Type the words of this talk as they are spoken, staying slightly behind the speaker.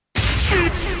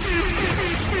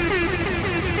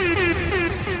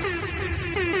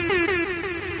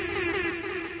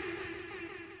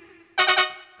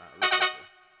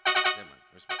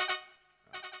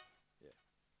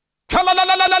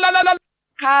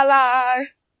Color.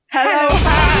 Hello,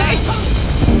 hi.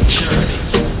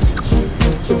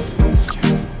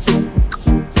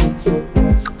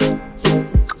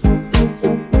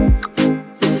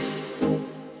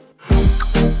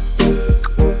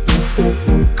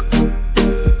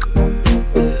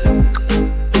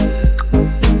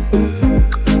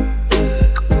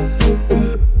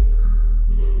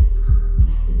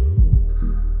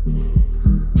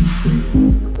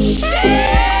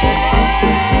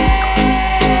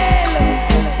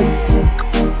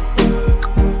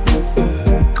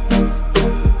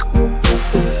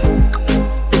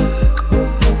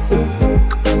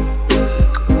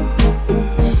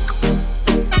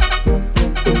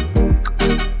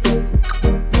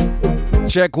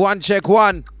 Check one, check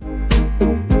one.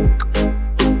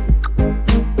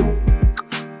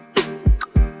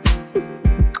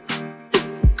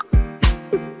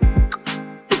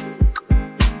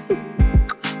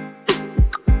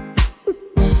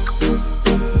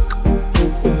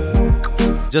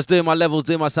 Just doing my levels,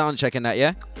 doing my sound check and that,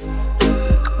 yeah?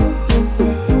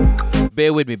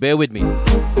 Bear with me, bear with me.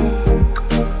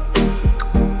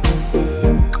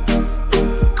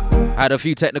 I had a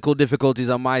few technical difficulties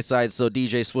on my side, so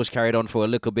DJ Swoosh carried on for a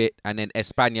little bit, and then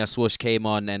España Swoosh came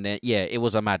on, and then, yeah, it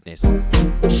was a madness.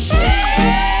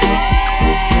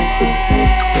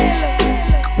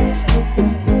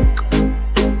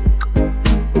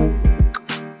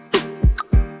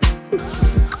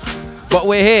 But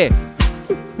we're here.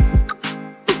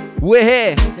 We're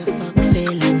here. The fuck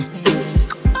feeling.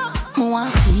 I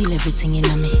want to feel everything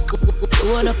in me.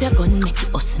 Hold up your gun, make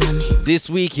it us in me. This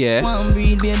week, yeah,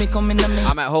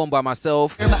 I'm at home by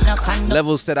myself.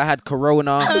 Levels said I had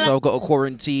corona, so I've got a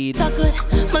quarantine. So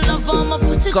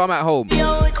I'm at home.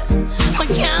 Hello,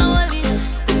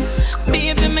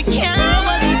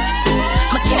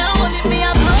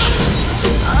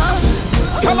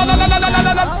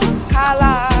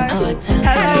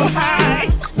 hi.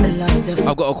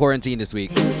 I've got a quarantine this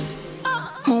week.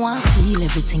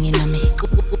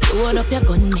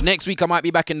 Next week I might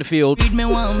be back in the field,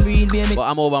 but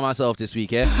I'm all by myself this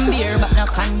week, yeah?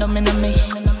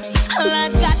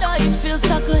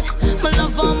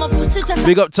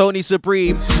 Big up Tony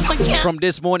Supreme from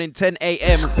this morning 10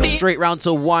 a.m. straight round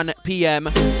to 1 p.m.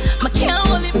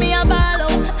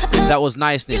 That was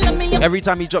niceness. Every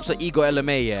time he drops an ego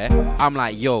LMA, yeah, I'm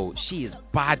like, yo, she is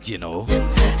bad, you know.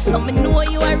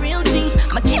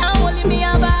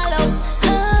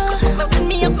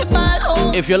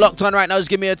 If you're locked on right now, just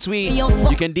give me a tweet. You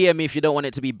can DM me if you don't want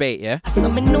it to be bait, yeah? Give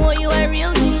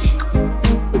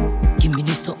me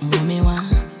this stuff, me want.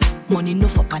 Money no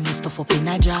for and this stuff up in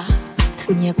a jar.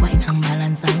 Snake wine and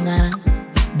balance and gana.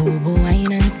 Bobo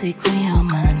wine and take away your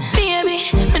man. Baby,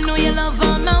 I know you love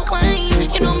all my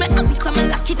wine. You know me every time I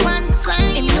lock it one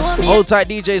time. You know me. Hold tight,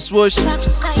 DJ Swoosh.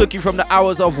 Took you from the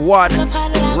hours of 1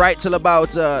 right till about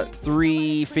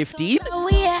 3:15.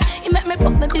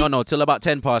 No, till about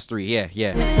 10 past 3.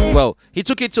 Yeah. Well, he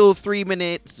took it till 3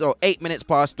 minutes or 8 minutes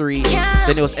past 3.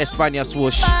 Then it was España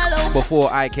Swoosh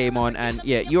before I came on, and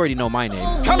yeah, you already know my name.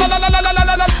 Oh,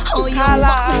 you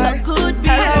fuck so good,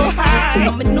 baby.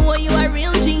 So me know you a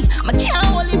real G. My can't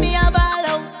hold me a ball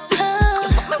out. You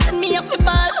fuck me with me up a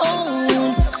ball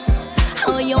out.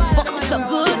 Oh, you fuck so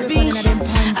good, baby.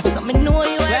 I saw me know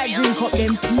you a real G. I drink up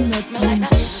them peanut and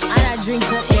I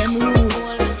drink up them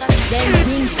roots. Them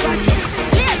drink from me.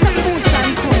 Let the boots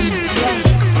and come.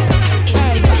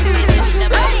 Hey.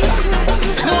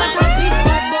 No matter big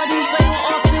bad body when you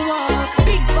off the walk.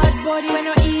 Big bad body when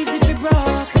you easy to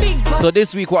broke. So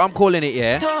this week, what I'm calling it,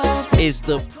 yeah, is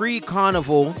the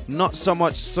Pre-Carnival Not So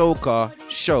Much Soca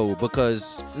show,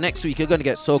 because next week you're going to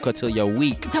get Soca till you're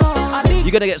weak. You're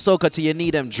going to get Soca till you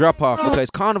need them drop off, because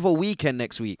Carnival weekend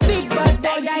next week. Big bad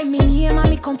die me name and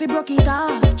me comfy broke it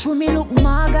off. True me look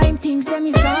maga, him things say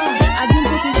me saw. I didn't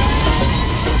put it.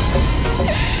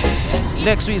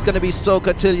 Next week's going to be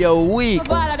Soca till you're weak.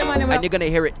 And you're going to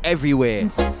hear it everywhere.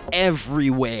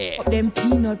 Everywhere. Them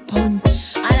peanut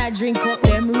punch. And I drink up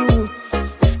them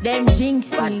roots. Them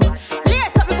jinxing.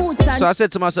 Lace up the boots and... So I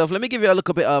said to myself, let me give you a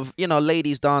little bit of,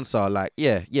 ladies dancer. Like,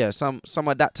 yeah, some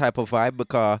of that type of vibe.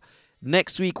 Because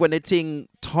next week when the thing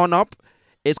turn up,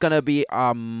 it's going to be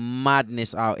a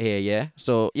madness out here, yeah?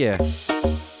 So, yeah.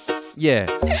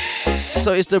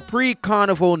 So it's the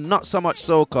Pre-Carnival Not So Much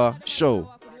Soca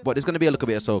show. But there's going to be a little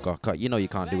bit of soca. Cause you know you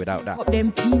can't do without that. Up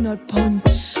them peanut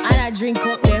punch. And I drink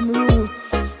up them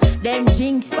roots. Them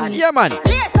jinxing. Yeah, man.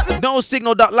 No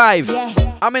signal.live. Yeah.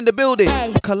 I'm in the building.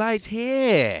 Hey. Kali's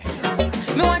here.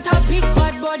 Me want a big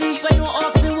bad body when you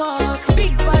off the walk.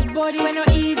 Big bad body when you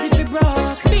easy to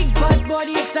broke. Big bad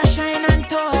body extra shine and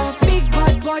tough. Big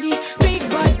bad body, big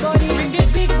bad body. Bring the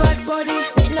big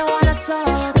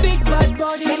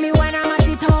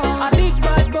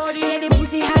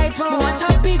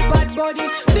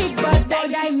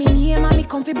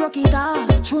come fi broke it off.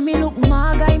 True me look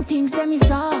maga, him things say me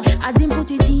soft. As him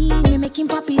put it in, me make him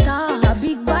pop it off. A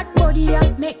big bad body,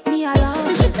 make me a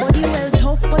laugh. Body well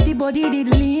tough, but the body did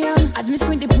lame. As me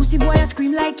squint the pussy boy, I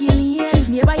scream like alien.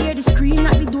 Never hear the scream,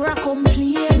 at the door I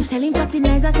complain. Me tell him tap the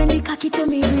nice, I send the cocky to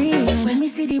me brain. When me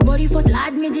see the body first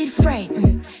lad, me did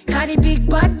frighten. Cause the big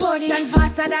bad body stand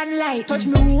faster than light. Touch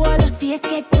me wall, face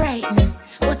get brighten.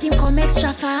 But him come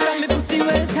extra fast. Got me pussy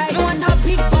well tight. Me want a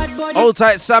big bad body. Old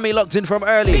tight Sammy locked in from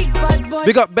early. Big bad body.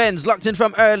 Big up Benz locked in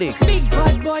from early. Big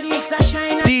bad body, extra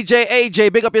shine. DJ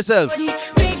AJ, big up yourself. Big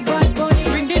bad body,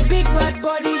 bring the big bad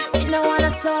body. No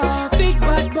wanna suck. Big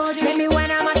bad body, let me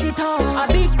when I mash it up. A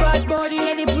big bad body,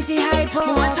 get the pussy hype up.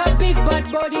 Want a big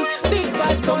bad body, big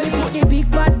bad body. So me put the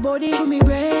big bad body to me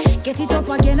breast. Get it up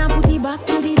again and put it back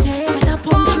to the test. Just a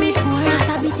pump me, just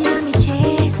a bit in my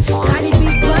chest. Got the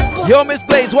big bad body. Yo, Miss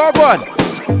Blaze, walk on.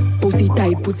 Pussy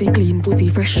tight, pussy clean, pussy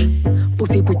fresh.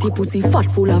 Pussy pretty, pussy fat,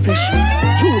 full of flesh.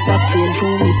 Juice a strain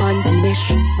through me panty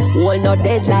mesh. All not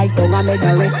dead like don't I make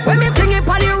the rest. When me fling it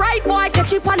on the right, boy,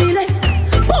 catch it on the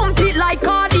left. Pump it like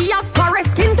cardiac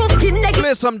arrest. Skin to skin, negative.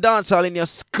 Play some dancehall in your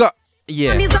skirt.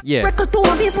 Yeah, yeah. Me ball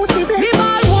boy,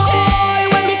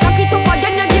 when me cock it up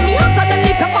again, you give me hotter than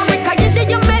the paprika. You did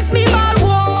you make me ball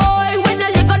boy. When I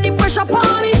got the pressure for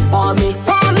me, for me,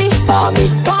 for me, for me,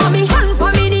 for me. Hand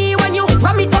for me knee when you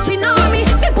ram it up in on me.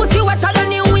 Me pussy wetter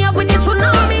than you wave with the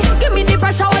tsunami. Give me the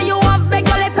pressure when you have beg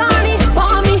your let on me.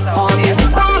 For me, for me,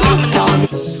 for me, for me.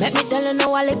 Let me tell you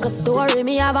now a little story.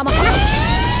 Me have a.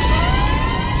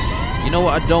 You know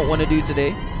what I don't want to do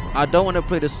today? I don't want to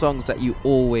play the songs that you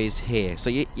always hear. So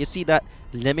you see that?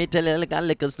 Let me tell you like a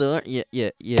liquor store. Yeah.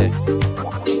 Yeah,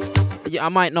 I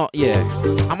might not. Yeah,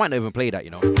 I might not even play that.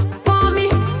 You know.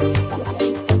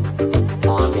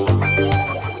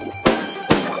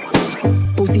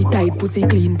 Pussy tight, pussy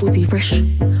clean, pussy fresh.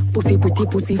 Pussy pretty,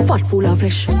 pussy fat, full of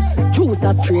flesh. Juice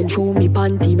a strain through me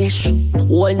panty mesh.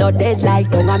 All not dead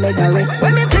like don't I make the rest.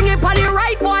 When me fling it on the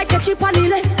right, boy, catch it on the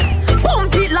left.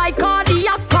 Pump it like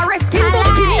cardiac arrest. Skin to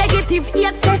skin, negative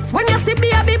 8 test. When you see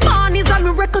baby born is a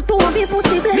miracle to a be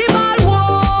pussy blessed. Me ball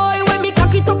boy, when me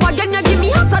cock it up again, you give me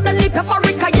hotter than the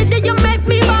paprika. You did you make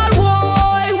me ball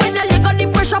boy. When I got the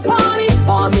pressure for me,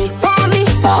 for me, for me,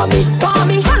 for me, for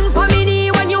me. Hand for me knee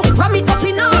when you ram it up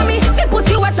in on me. Me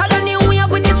pussy wetter than you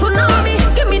wave with the tsunami.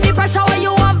 Give me the pressure when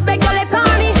you have beg your let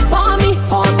on me. For me,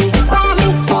 for me, for me,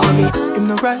 for me. In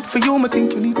the right for you, I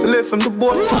think you need to live from the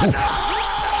boy.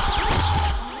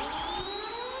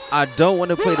 I don't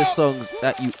want to play the songs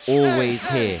that you always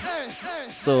hear.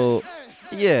 So,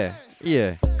 yeah.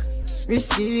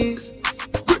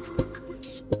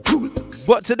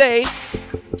 But today,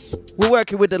 we're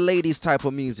working with the ladies type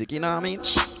of music, you know what I mean?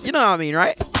 You know what I mean,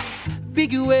 right?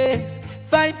 Big ways,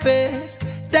 5 face,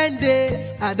 10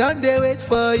 days. I don't dare wait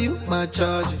for you, my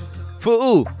charge. For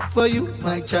who? For you,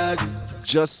 my charge.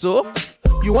 Just so?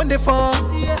 You want the phone?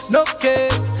 No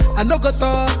case. I no go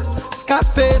talk.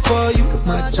 Scarface for you,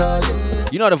 my charge.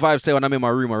 You know the vibes say when I'm in my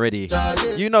room already.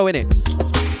 You know, innit?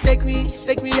 Take me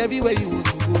everywhere you want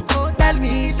to go. Oh, tell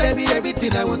me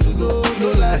everything I want to know.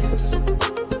 No lies.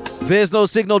 There's no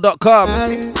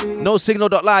signal.com. No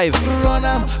signal.live. Run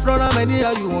am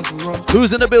anyhow you want to run.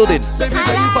 Who's in the building? Baby,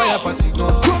 can you fire for signal?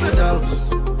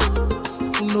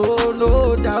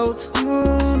 No doubt.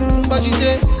 But you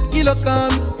say, kilo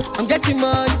come, I'm getting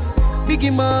money,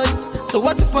 biggie money. So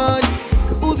what's the fun?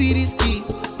 Who be risky?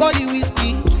 Body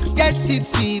whiskey, get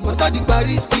tipsy, but all the bar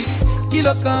risky.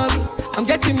 Kilo come, I'm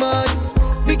getting money,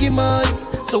 biggie money.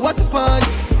 So what's the fun?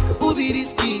 Who be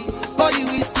risky? Body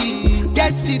whiskey,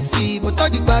 get tipsy, but all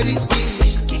the bar risky.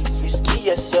 Risky,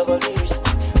 yes, your body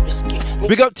risky.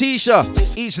 Big up Tisha,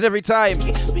 each and every time.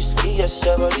 Risky, yes,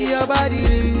 your body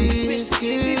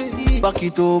risky. Back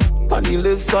it up, on the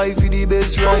left side for the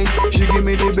best right. She give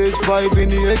me the best vibe in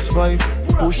the X5.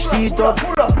 Push seat up.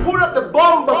 Pull up the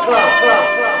bomber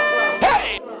clap.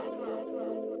 Hey!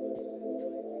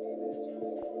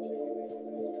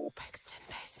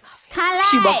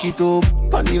 She back it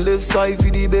up, on the left side for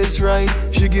the best right.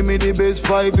 She give me the best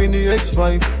vibe in the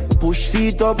X5. Push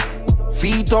seat up,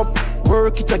 feet up.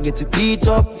 Work it, I get to beat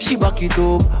up. She back it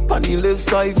up, on the left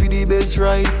side for the best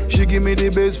right. She give me the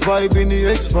best vibe in the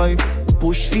X5.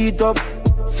 Push seat up,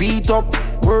 feet up.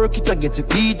 Work it, I get to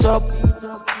beat up.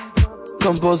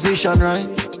 Composition right.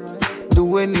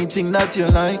 Do anything that you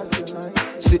like.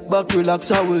 Sit back,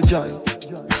 relax, I will jive.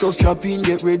 So strap in,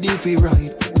 get ready for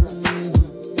ride.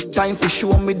 Time for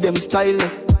show me them style.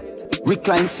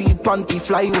 Recline seat, panty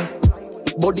fly away.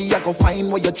 Body I go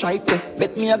find where you try to.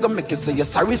 Bet me I go make you say you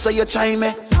sorry, so you try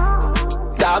me.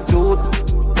 Dark truth.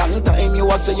 Long time you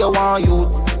a say you want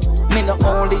youth. Me not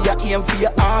only you aim for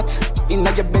your heart.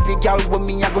 Inna your belly, girl, with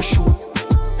me, I go shoot.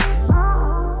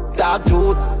 That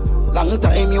dude. Long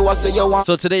time you say you want.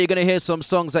 So today you're gonna hear some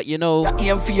songs that you know,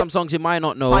 some songs you might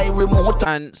not know,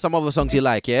 and some other songs you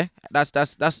like. Yeah, that's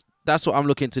what I'm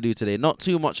looking to do today. Not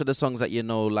too much of the songs that you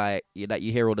know, like that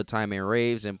you hear all the time in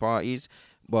raves and parties,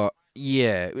 but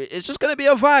yeah, it's just gonna be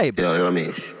a vibe. Yeah, me.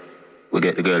 We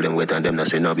get the girl them wet and them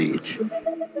not in no beach.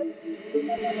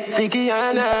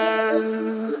 Fikiana,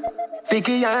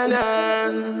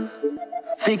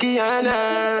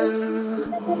 Fikiana.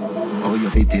 Oh, you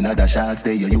fit in other shots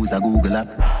there, you use a Google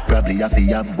app. Probably have to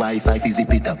have Wi-Fi to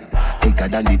zip it up. Thicker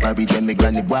than the porridge when me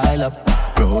granny boil up.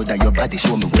 Proud of your body,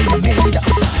 show me where you made up.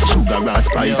 Sugar and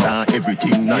spice and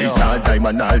everything nice. All time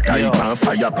and all type and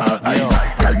fire pan ice.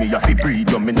 Tell me if you breathe,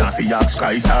 you me not fi ask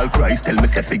Christ. All Christ, tell me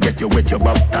if you get you wet, you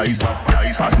baptized.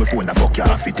 Pass me phone, the fuck you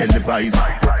have to televise.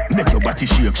 Make your body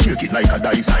shake, shake it like a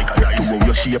dice. To how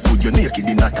your shape, put you naked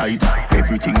in a tight.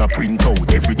 Everything I print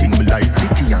out, everything me like.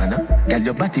 Fikiana, girl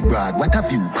your body broad, what a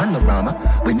view, panorama.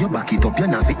 When you back it up, you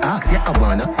not fi ask, yeah I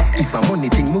wanna. If I money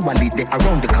thing, me wallet there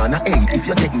around the corner. Hey, if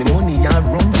you take me money, I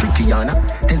run trickyana.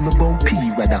 Tell me about P,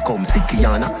 whether come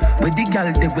sickyana. Where the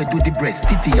girl they will do the breast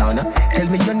titiana. Tell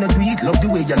me you not do it, love the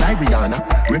way you like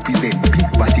Rihanna. Represent big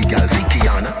body girl,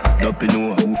 Fikiana. Don't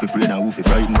know who fi afraid and who fi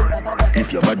frightened.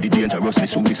 If your body dangerously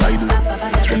suicidal,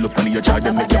 swell up on your jaw,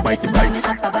 then make you bite the bite.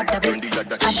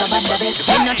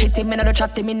 Me no cheating, me no do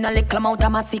chatting, me no little amount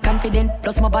of massy confident.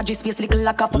 Plus my body space little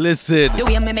like a. Listen, the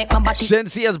way me make my body.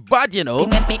 Shensi is bad, you know. He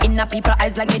make me in a people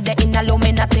eyes like me the in a low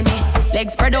me not me.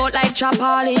 Legs spread out like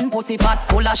chapalin, pussy fat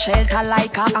full of shelter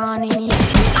like a awning.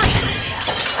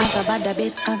 Up a bad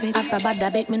bit of it, up a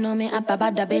bad bit, me know me up a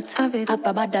bad bit of it, up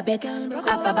a bad bit,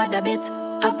 up a bad bit,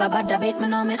 up a bad bit, me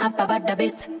know me up a bad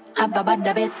bit. Have a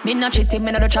bad bit. Me not cheating,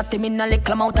 me not do chatting, me not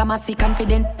little amount of massy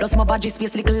confident. Plus my body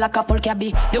space little like a full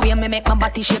cabby. The way me make my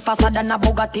body shape faster than a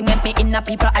Bugatti. Make me in a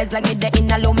people eyes like me the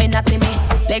in a low me not me.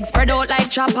 Legs spread out like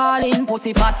chapalin,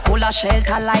 pussy fat full of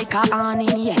shelter like a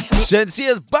awning. Yeah. Shensi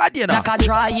is bad, you know. Like a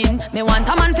drying. Me want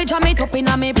a man fi jam it up in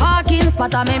a me parking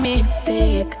spot a me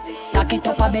take. Tack it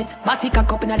up a bit. Body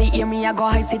cock up in the ear me a go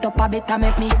high sit up a bit a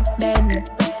make me bend.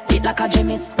 It like a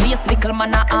Jimmy's. Waist little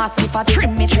man a ask if I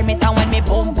trim it and when me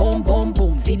boom boom boom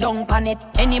boom. See down pan it.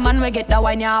 Any man we get that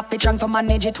wine you have to drunk to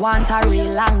manage it. Want a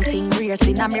real long thing. Rear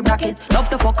sin a me bracket. Love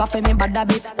to fuck off in me bad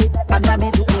habit. Bad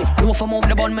habit. Know for move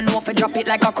the bun, me know for drop it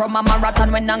like a crumb a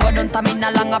marathon. When I go down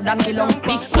stamina long of donkey long.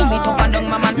 Me boom it up and down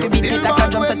my man fi beat it like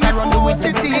a drum set. I run do it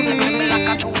to me like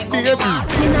a chewing gum.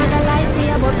 Me not gonna lie to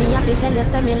you but me happy tell you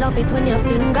say me love it when you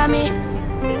finger me.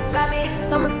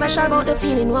 Something special about the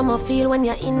feeling one more feel when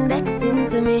you're indexing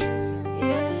to me.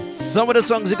 Some of the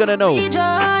songs you're gonna know,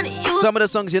 some of the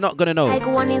songs you're not gonna know,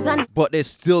 but there's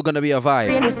still gonna be a vibe.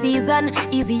 Rainy season,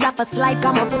 easy off a slide,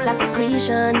 come on full of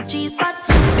secretion. Cheese pot,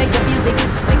 make you feel big,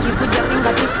 take you to your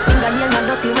fingertip. Fingernail not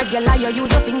dirty, regular, you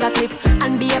use your fingertip.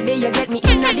 And baby, you get me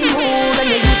in the mood. When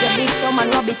you use your big thumb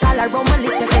and rub it all around my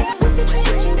little clip. Put the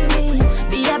trench into me,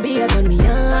 baby, turn me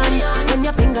on. When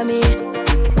you finger me,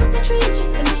 put the trench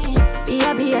into me.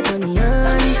 Baby, turn me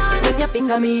on. When you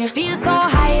finger me, feel so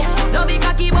high. No be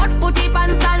cocky but put it on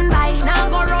standby. Now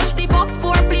go rush the fuck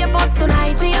for play post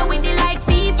tonight. Play with the like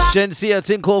FIFA. Shensi, a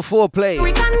thing called Foreplay.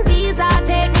 Visa,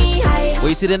 take me high. Well,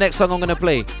 you see the next song I'm gonna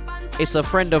play? It's a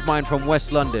friend of mine from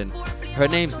West London. Her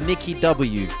name's Nikki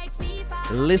W.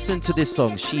 Listen to this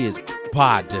song, she is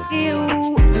bad.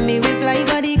 You, me we fly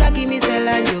body cocky me sell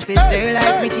and you fi stir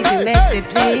like Richie fi make the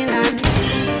plane and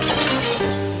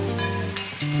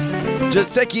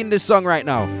just check in this song right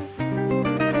now.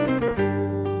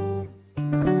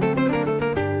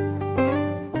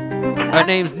 Her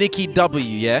name's Nikki W,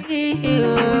 yeah?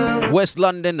 West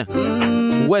London.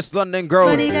 West London girl.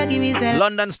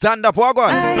 London stand up, walk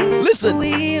on. Listen.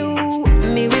 Me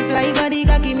we fly body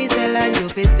cocky me sell and you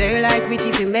fi stir like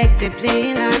Richie fi make the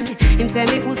plane and him say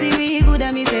me pussy really good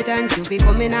and me say thank you fi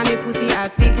coming and me pussy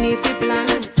at picnic fi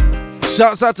plan.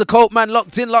 Shouts out to Colt, man,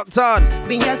 locked in, locked on.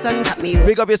 Bring your son, cut me up.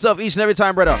 Big up yourself each and every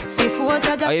time, brother.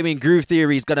 I mean, Groove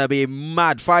Theory is gonna be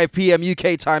mad. 5 p.m.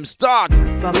 UK time, start.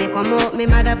 From me come out, me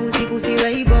mother pussy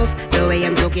way buff. The way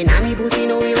I'm joking, and me pussy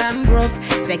know we ram rough.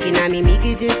 Second, and me make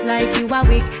it just like you a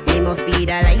wick. Me must be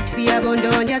the light for your bun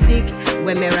down your stick.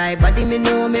 When me ride body, me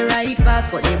know me ride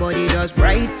fast, but the body does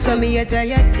bright. So me a tell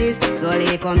you this. So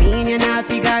they come in, you not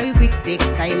figure you quick. Take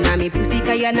time, now me pussy,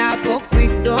 cause you not fuck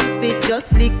quick. Don't spit, just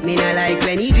slick. Me not like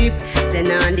when he drip.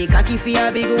 Send on the cocky for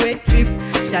a big wet trip.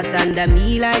 Shots under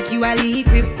me like you a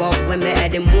equip. But when me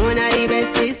at the moon, I the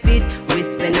best they spit. We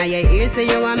spend now your ear say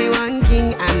you want me one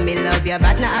king, and me love you,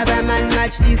 but not have a man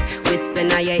match this. Whisper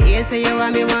now your ear say you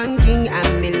want me one king,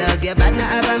 and me love you, but not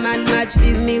have a man match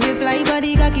this. Me we fly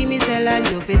body cocky me sell and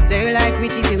you fi stir like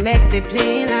rich if you make the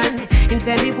plane and him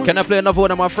say me pussy. Can I play another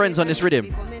one of my friends on this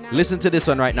rhythm? Listen to this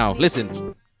one right now.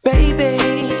 Listen.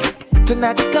 Baby,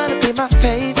 tonight you're gonna be my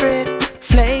favorite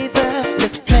flavor.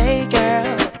 Let's play,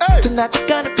 girl. Hey. Tonight you're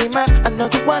gonna be my, I know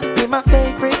you wanna be my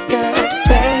favorite girl.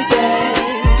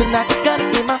 Baby, tonight you're gonna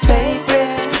be my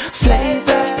favorite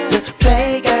flavor. Let's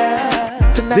play,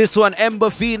 girl. Tonight. This one, Ember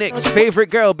Phoenix, favorite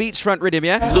girl, beachfront rhythm,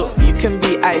 yeah? Look, you can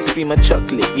be ice cream or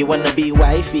chocolate. You wanna be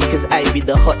wifey, cause I be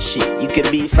the hot shit. You can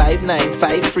be 5'9",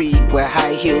 5'3", wear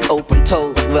high heels, open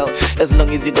toes. Well, as long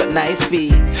as you got nice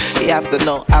feet. You have to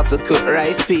know how to cook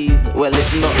rice peas. Well,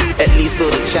 if not, at least do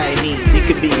the Chinese. You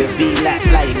could be a V like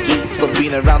flying geese, or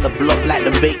being around the block like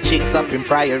the baked chicks up in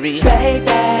Priory.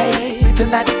 Baby,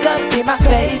 tonight you gonna be my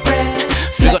favorite.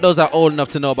 You got those that are old enough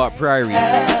to know about Priory,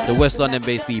 the West London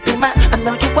based people. I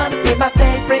know you wanna be my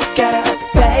favorite girl,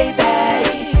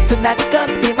 baby. Tonight you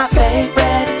gonna be my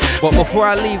favorite. But before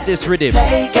I leave this rhythm,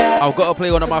 I've got to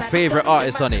play one of my favorite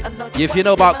artists on it. If you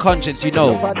know about Conscience, you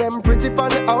know. Both of them pretty on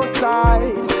the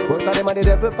outside, both of them are the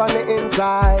devil on the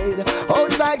inside.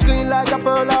 Outside clean like a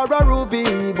pearl or a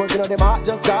ruby, but you know them heart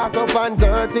just dark up and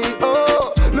dirty.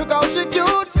 Oh, look how she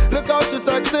cute, look how she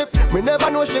sexy. Me never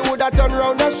know she woulda turn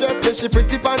round and stress me. She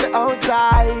pretty on the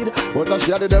outside, but she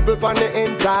had the devil on the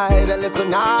inside. And listen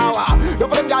now, you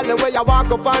for them gyal the way you walk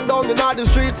up and down in all the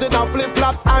streets in a flip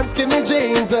flops and skinny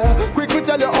jeans. Quick we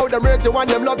tell you how them rate you and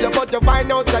them love you, but you find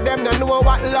out that them don't know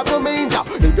what love means.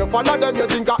 If you follow them, you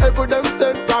think of every them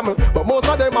sent from, but most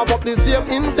of them have up the same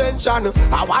intention.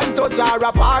 I want to jar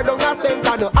a pardon a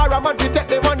sentence, or a man to take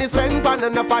the money spent on.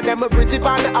 Enough of them are pretty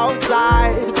on the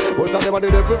outside, most of them are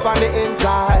the devil on the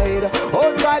inside.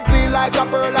 Outside clean like a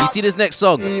pearl. You see this next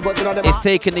song? It's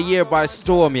taken the year by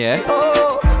storm, yeah?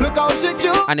 Look how she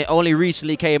cute. And it only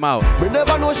recently came out.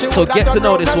 So get to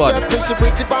know this one.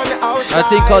 I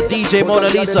think called DJ Mona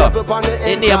Lisa.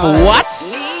 In name what?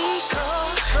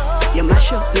 You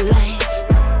mash up my life.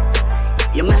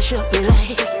 You mash up my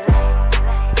life.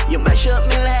 You mash up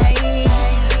my life.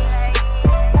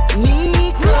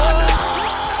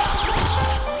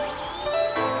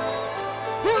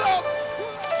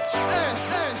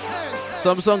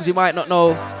 Some songs you might not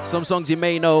know, some songs you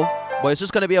may know, but it's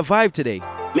just gonna be a vibe today.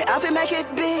 Me have to make it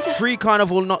big.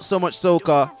 Pre-Carnival, not so much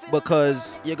soca,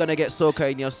 because you're gonna get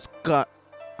soca in your scut.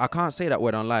 I can't say that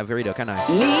word on live radio, can I?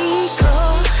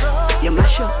 Nico, you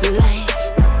mash up my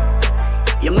life.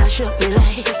 You mash up my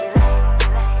life.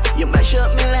 You mash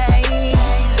up my life.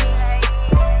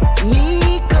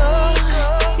 Nico,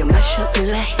 you mash up my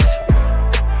life.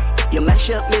 You mash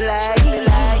up my life.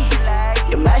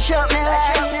 You mash up my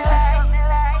life.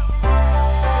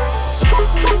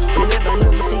 You never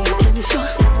know, say you tell me so.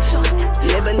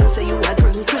 Never know, say you are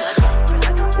drunk.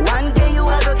 One day you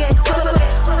are gonna get fucked.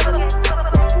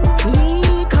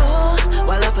 Nico,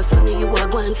 while of a sudden you are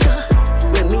going to.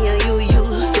 When me and you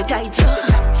used to tight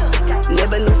up.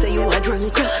 Never know, say you are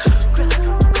drunk.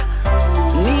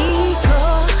 Nico,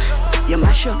 you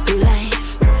mash up my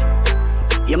life.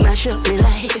 You mash up my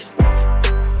life.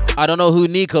 I don't know who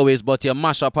Nico is, but you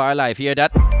mash up our life. Hear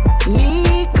that?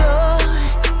 Nico,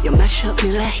 you mash up my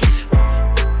life.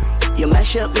 You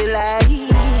mash up my life.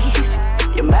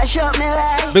 You mash up my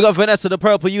life. Big up Vanessa, the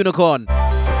purple unicorn. Not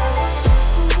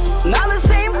the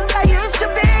same I used to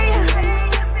be.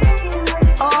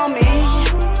 Oh, me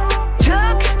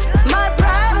took my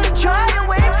pride and tried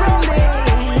away from me.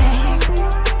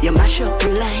 You mash up my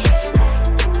life.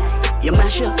 You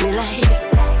mash up my life.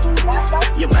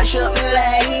 You mash up my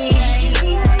life.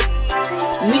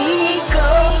 Nico,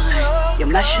 you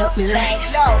mash up my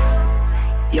life.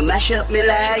 You mash up my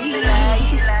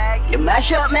life. You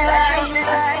mash up my life.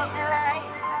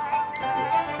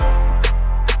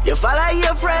 You follow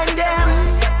your friend them,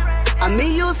 and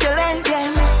me used to lend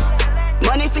them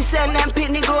money fi send them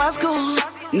pitney go to school.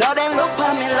 Now them look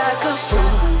at me like a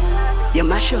fool. You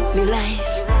mash up my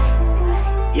life.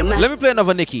 You mash. Let me play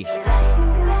another Nicki.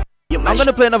 I'm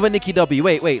gonna play another Nicki W.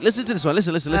 Wait, listen to this one.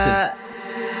 Listen.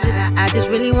 I just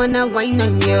really wanna wine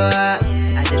on you.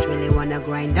 I just really wanna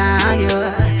grind on you.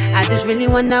 I just really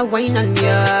wanna wine on you.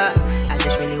 I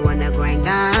just really wanna grind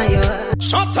on you.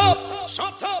 Shut up!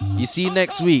 Shut up! You see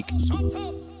next week,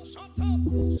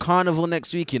 Carnival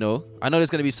next week, you know. I know there's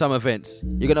gonna be some events.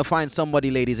 You're gonna find somebody,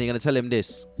 ladies, and you're gonna tell him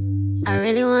this. I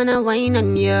really wanna wine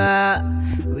on you.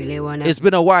 Really wanna. It's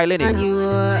been a while, innit?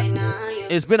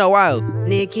 It's been a while.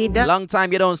 Nikki, long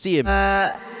time you don't see him.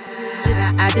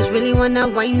 I just really wanna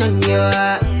wine on you.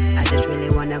 I just really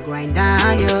wanna grind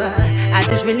on you. I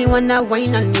just really wanna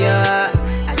whine on you.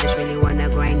 I just really wanna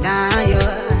grind on you.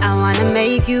 I wanna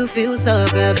make you feel so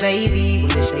good, baby.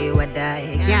 Wanna show you what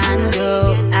I can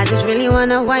do. I just really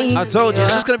wanna whine. I told you,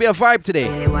 it's just gonna be a vibe today.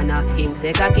 Really wanna him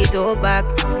say cock it all back.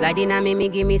 Sliding on me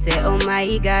give me say oh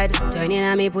my god. Turning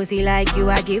on me pussy like you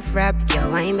a gift wrap. Your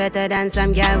wine better than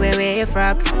some girl wear a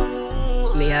frock.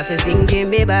 Me have to sing give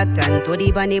me back. Turn to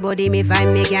the bunny body me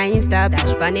find me can't stop.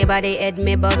 Dash bunny body head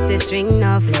me bust the string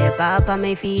off. Flip up on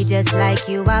my feet just like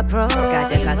you a pro. Got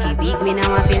your cocky beat me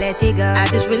now I feel let it go. I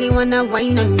just really wanna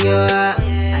whine on you.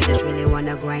 I just really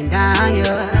wanna grind on you.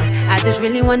 I just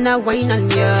really wanna whine on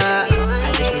you.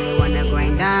 I just really wanna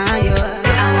grind on you.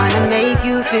 I wanna make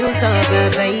you feel so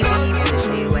good, baby. Wanna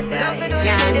show you what I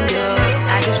can do.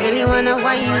 I just really wanna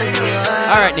whine on you.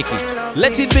 Alright, Nikki,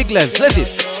 let it big levs, let it.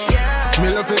 Me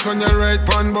love it when you ride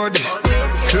pan body.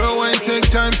 Slow and take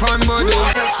time pan body.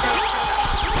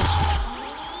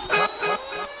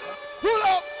 Pull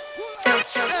up.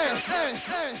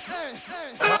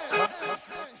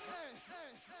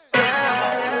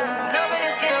 Loving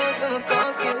is skin out from a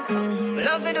fuck you.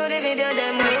 Love it do the video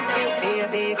them with you.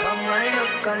 Baby, come right up,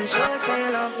 come show say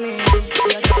you love me.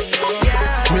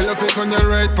 Me love it when you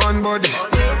ride pan body.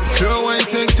 Slow and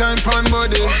take time pan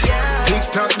body.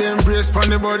 Tick-tock them brace pan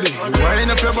the body.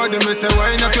 Wind up your body, me say,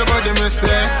 wind up your body, me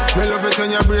say. Me love it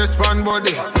when you brace pan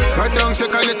body. Cut down,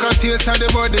 take a little taste of the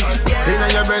body. Inna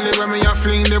your belly when me a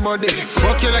fling the body.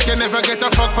 Fuck you like you never get a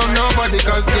fuck from nobody.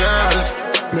 Cause girl,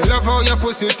 me love how your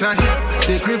pussy tight.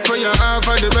 The grip where you have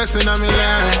are the best in my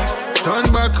life.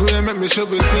 Turn back way, make me show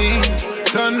it team.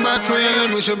 Turn back way, let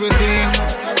me show it team.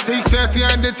 6:30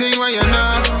 and the thing where you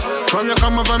know. From you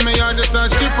come over me, I just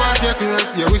start strip off your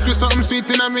clothes. You whisper something sweet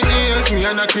in my ears. Me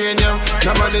and a cranium,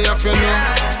 nobody have you know.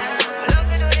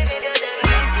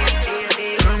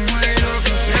 Come wind up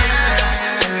and say.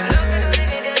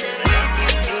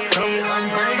 Come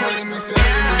wind up and say.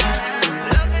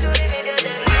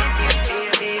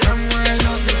 Come wind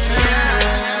up and say.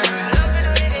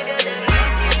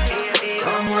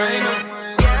 Come wind up.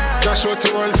 Dash out to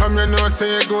all from you know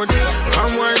say you good.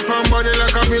 Come wine pan body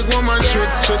like a big woman should.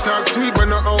 She talk sweet but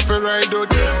not out for ride out.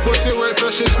 Pussy wet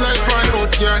so she slide pan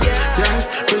out, yeah. Yeah,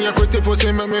 when you pretty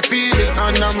pussy make me feel it.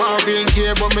 And I'm having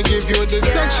care but me give you the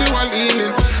sexual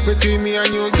healing. Between me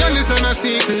and you, girl, is on a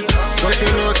secret. But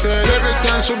you know say lyrics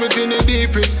can shoot it in the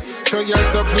deep pits. So you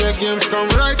stop play games, come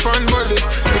right pan body.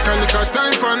 Take a little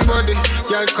time pan body.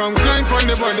 Girl come climb pan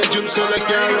the body. Jump so like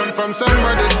you run from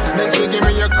somebody. Next day give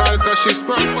me your call cause she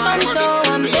sprung pan body.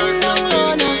 I'm been down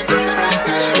low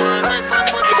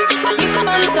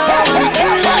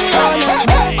now.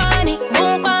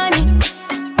 Boom bunny.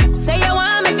 Say you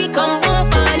want me fi come boom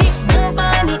bunny. Boom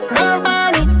bunny, boom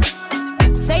bunny.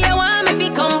 Say you want me fi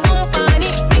come boom bunny.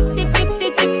 Tip, tip, tip,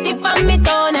 tip, tip, tip on me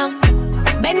toe now.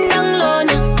 Bend down low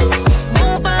now.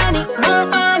 Boom bunny, boom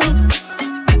bunny.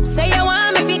 Say you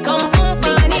want me fi come boom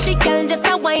bunny. The girl just a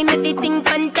wine with the thing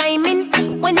pan timing.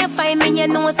 When you find me, you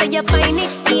know say you find it.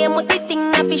 Aim with the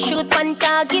thing, I fi shoot one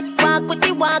target. Walk with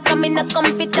the walk, I'm in a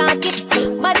comfy target.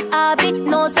 But habit,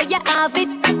 no say you have it.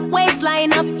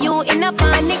 Waistline of you in a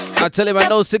panic. I tell him I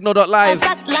know Signal.live.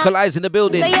 Collides in the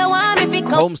building. Say you want me fi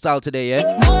come home style today, yeah?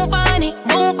 boom bunny,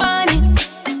 boom bunny.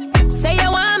 Say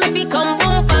you want me fi come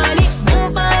boom bunny,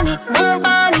 boom bunny, boom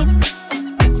bunny.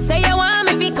 Say you want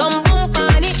me fi come boom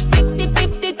bunny. Tip, tip,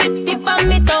 tip, tip, tip, tip on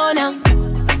me toe now.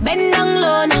 Bend down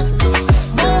low now.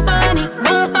 Boom bunny,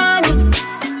 boom bunny.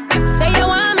 Say you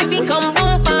want me fi come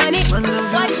boom bunny.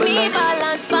 Watch me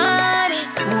balance bunny.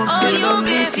 Oh, you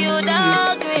give you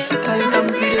dog grip.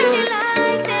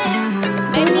 Like this.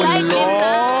 Bend like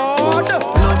gymnast.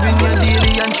 Loving you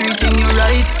daily and treating you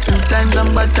right. Good times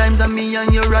and bad times and me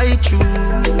and you right true,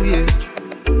 yeah.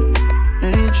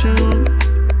 Ain't true.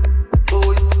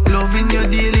 Loving you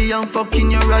daily and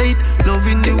fucking you right.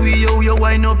 Loving the way you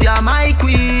wind up, you're my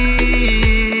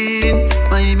queen,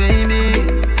 my baby.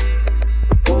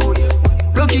 Oh yeah.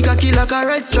 Rocky cocky like a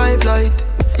red stripe light.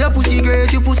 Your pussy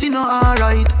great, your pussy not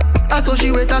alright. I saw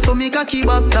she wet, I saw me cocky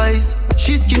baptized.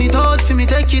 She skin it out for me,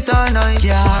 take it all night.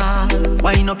 Yeah,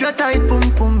 wind up your tight pum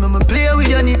pum, I'ma play with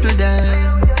your nipple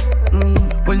then.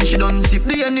 When she done sip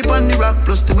the honey on the rock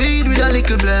plus the weed with a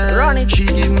little blend. Run it. She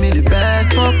give me the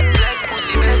best fuck. Best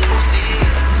pussy, best pussy.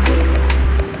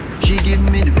 She give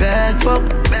me the best fuck.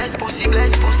 Best pussy,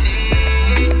 best pussy.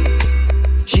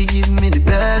 She give me the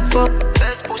best fuck.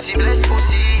 Best pussy, best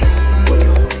pussy.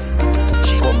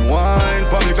 Come wine,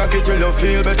 for me cocky till you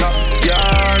feel better.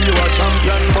 Yeah, you a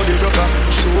champion body rocker.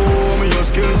 Show me your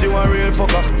skills, you a real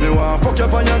fucker. Me want fuck you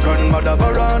on your grandmother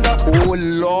veranda. Oh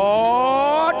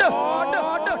Lord.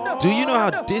 Do you know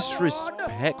how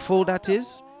disrespectful that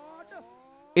is?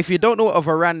 If you don't know what a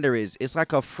veranda is, it's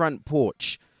like a front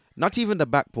porch, not even the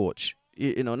back porch.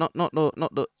 You know, not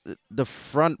the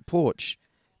front porch,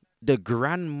 the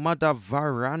grandmother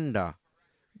veranda.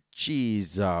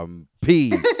 Jeez,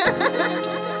 peas.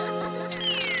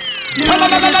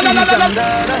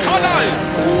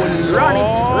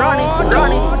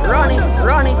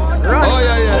 Oh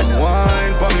yeah.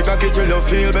 Wine for me cocky till you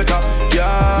feel better.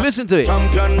 Yeah. Listen to it.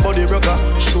 Champion body broker.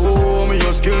 Show me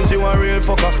your skills, you a real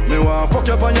fucker. Me want fuck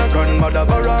you on your grandmother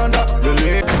veranda.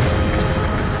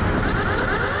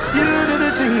 You do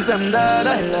the things them that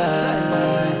I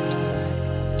like.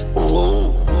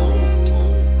 Oh.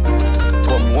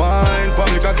 Come wine for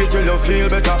me cocky till you feel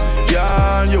better.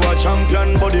 Girl, you a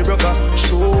champion body broker.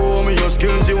 Show me your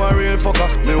skills, you a real fucker.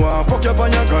 Me want fuck you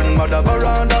on your grandmother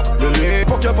veranda.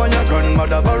 Fuck you on your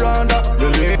grandmother veranda.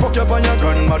 Fuck you on your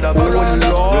grandmother veranda.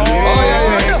 Oh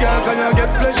yeah. Girl, can you get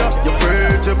pleasure? You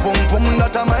pretty pum pum,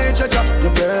 that a my treasure.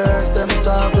 Your breasts them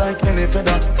soft like any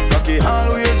feather. Rocky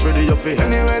always ready up for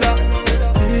any weather.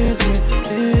 Just tease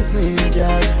me,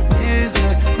 girl, tease me.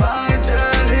 Bite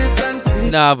your lips and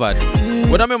tease. Nah, but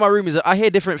when I'm in my room, I hear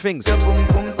different things. Your pum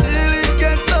pum till it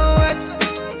gets so wet.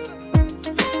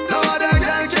 No other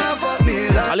girl can fuck me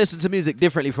like. I listen to music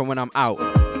differently from when I'm out.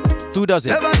 Who does it?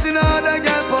 Never seen another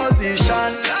girl position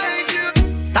like you.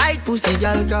 Tight pussy,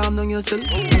 girl, calm down yourself.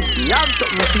 You have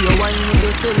something for your wine with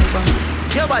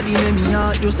yourself. Your body make me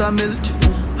heart just a melt.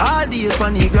 All the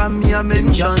panigram me a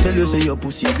mention. Tell you say your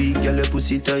pussy big, girl, your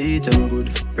pussy tight and good.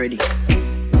 Ready?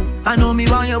 I know me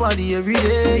want your body every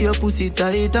day. Your pussy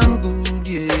tight and good,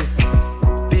 yeah.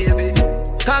 Baby,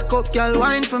 cock up, girl,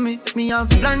 wine for me. Me have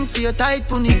plans for your tight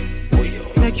pony.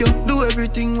 Make you do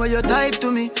everything where you type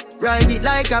to me. Ride it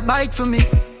like a bike for me.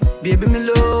 Baby, me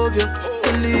love you,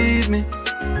 believe me.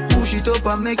 Push it up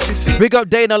and make you feel. Big up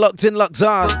Dana, locked in, locked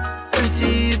on.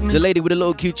 Receive me. The lady with the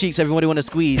little cute cheeks, everybody want to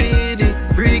squeeze.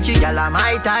 Freaky, girl, I'm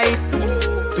my type.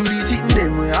 Do the sitting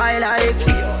them where I like.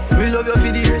 Me love you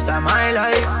for the rest of my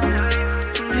life.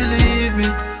 Believe me,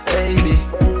 baby.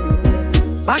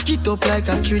 Back it up like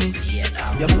a trini.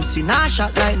 Your pussy nah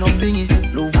shot like no bingy.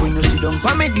 Love when you sit down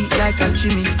for me deep like a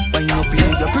chimney. Wine up in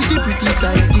your pretty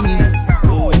tight thingy.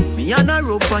 Oh, me and a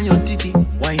rope on your titty.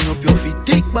 Wine up your feet,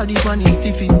 thick body pan is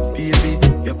stiffy. Baby,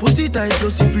 your pussy tight,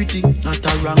 glossy pretty. Not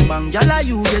a wrong bang, gyal,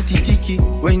 you get it ticky.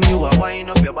 When you are wine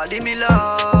up your body, me love.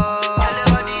 Gyal, your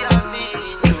body have me.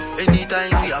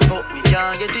 Anytime we are fuck, me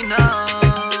can't get enough.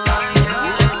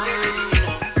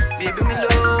 Baby, me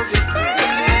love you.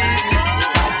 Believe me.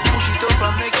 Push it up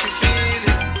and make you feel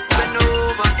it. Bend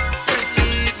over,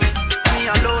 receive me. Me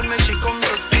alone make she come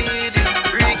so speedy.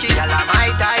 Freaky, gyal, I'm my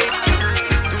type.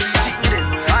 Do the sitting them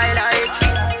where I like.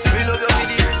 Me love you for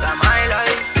the rest of my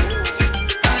life.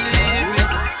 Believe me,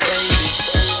 baby.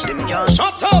 Them can't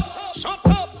shut up. Shut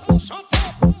up. Shut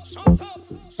up. Shut up.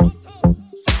 Shut up.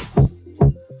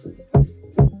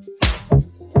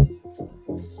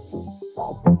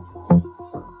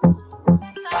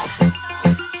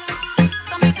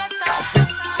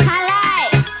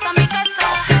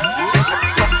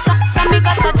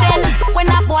 When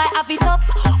a boy have it up,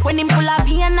 when him full of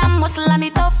vein and muscle and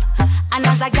it tough. And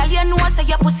as a girl you know say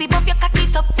your pussy buff, you cock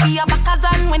it up for your backers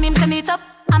and when him turn it up,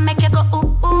 I make you go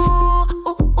ooh ooh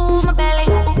ooh ooh my belly,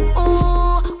 ooh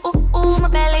ooh ooh ooh my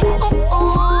belly, ooh ooh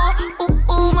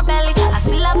ooh ooh my belly. I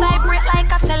still a vibrate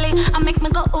like a celly, I make me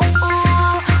go ooh ooh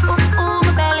ooh ooh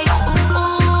my belly, ooh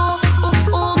ooh ooh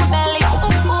ooh my belly,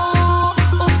 ooh ooh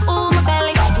ooh ooh my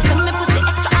belly. You say me pussy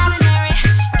extraordinary.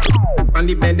 On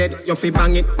the bed, you feel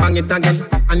bang it again.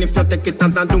 And if you take it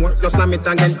as a door, you slam it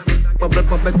again. Bubble,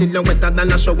 bubble till you wetter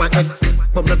than a shower head.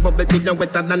 Bubble, bubble till you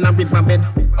wetter than a river bed.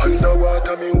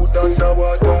 Underwater, me wood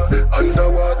underwater.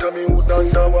 Underwater, me wood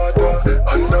underwater.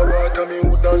 Underwater, me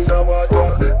wood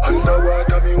underwater.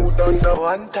 Underwater, me wood underwater.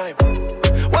 One time.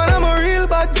 When I'm a real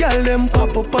bad girl, them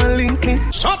pop up and link me.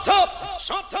 Shut up!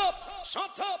 Shut up!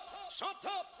 Shut up! Shut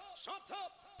up! Shut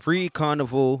up!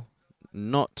 Pre-Carnival,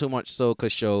 not too much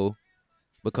soca show,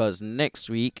 because next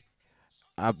week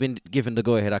I've been given the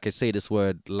go-ahead. I can say this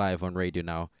word live on radio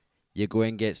now. You're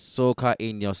going to get soca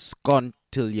in your scon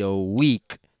till you're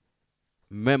weak.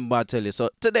 Remember, I tell you. So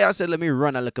today I said, let me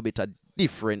run a little bit of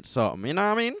different something. You know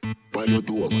what I mean? By your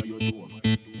door. By your door.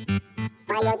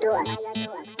 By your door.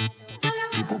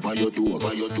 By your door.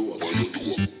 By your door.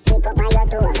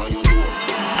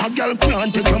 A girl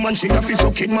can't take your man, she have to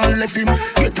suck him and left him.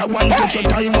 Get a one, get your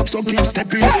time up, so keep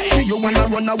stepping. See you wanna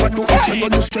run, I what do it, you know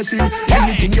the stressing.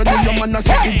 Anything you do, your man, I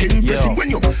say it impressive. When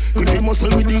you put the muscle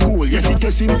with the goal, yes, it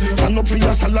is him. Stand up for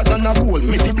your salad and a goal,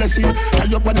 messy blessing. Tell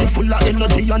your body full of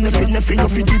energy and nothing, you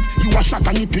fit it. You a shot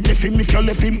and it with the film if you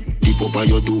left him. Deep up on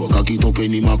your toe, cock it up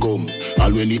when him a come.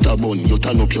 All when it a bun, you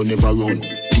turn up, you never run.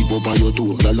 Deep up on your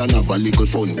toe, girl and have a little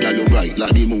fun. Girl you bright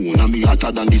like the moon and me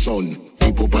hotter than the sun.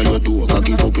 Deep up on your toe, cock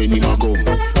it up when him a come.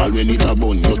 All when it a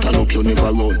bun, you turn up, you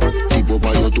never run. Deep up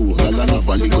on your toe, girl and have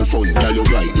a little fun. Girl you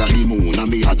bright like the moon and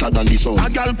me hotter than the sun. A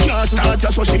girl can't start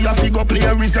just so she a figure play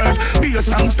a reserve. Be a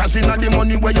songsters in the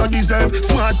money where you deserve.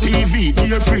 Smart TV,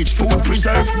 dear fridge, food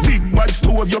preserve. Big bad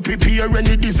stove, you prepare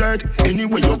any dessert.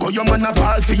 Anywhere you go, your man a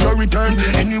pal for your return.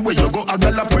 Anywhere you go, a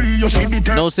girl a pre, you she be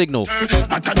turn. No signal.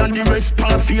 Hotter than the rest,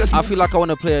 face. I feel like I want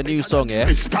to play a new song, yeah?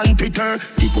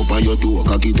 Deep up on your toe,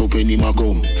 cock it up when him a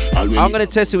come. I'm gonna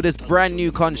test it with this brand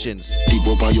new conscience. Deep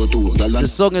up on your toe, the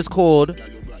song is called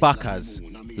Bacchus.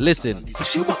 Listen.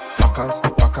 Bacchus,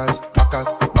 Bacchus, Bacchus,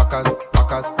 Bacchus,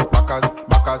 Bacchus, Bacchus,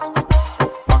 Bacchus,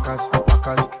 Bacchus,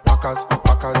 Bacchus, Bacchus,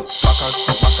 Bacchus, Bacchus,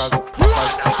 Bacchus.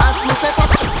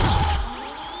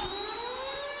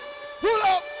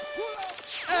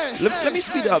 Let me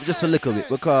speed it up just a little bit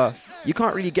because you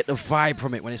can't really get the vibe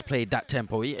from it when it's played that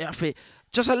tempo. I feel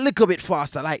just a little bit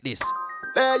faster like this.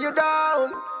 Lay you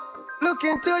down, look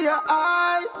into your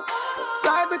eyes,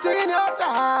 slide between your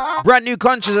thighs. Brand new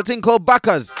conscious, a thing called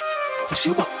Bacchus.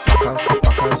 Bacchus, Bacchus,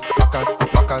 Bacchus, Bacchus,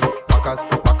 Bacchus,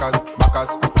 Bacchus,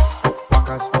 Bacchus,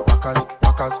 Bacchus, Bacchus,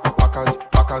 Bacchus,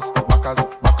 Bacchus, Bacchus,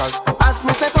 Bacchus. As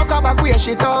me say fuck her back where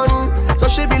she done, so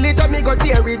she believe that me go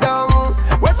tear it down.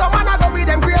 Where someone I go with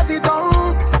them crazy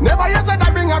tongue. Never you said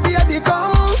I bring a baby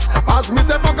come. As me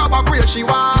say fuck her back where she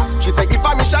was. She say if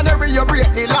a missionary you break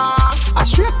the law. A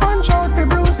straight punch out for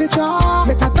bruise the jaw.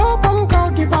 Let her top and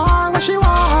crowd give her what she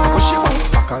want. What she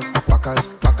want. Bacchus, Bacchus,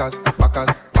 Bacchus, Bacchus,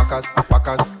 Bacchus,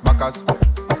 Bacchus, Bacchus,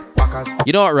 Bacchus.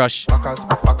 You know what, Rush? Bacchus,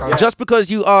 Bacchus. Just because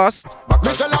you asked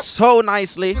so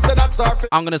nicely,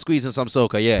 I'm gonna squeeze in some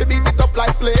soca, yeah. Beat it up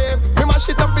like slave. Me mash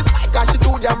it up his like cause she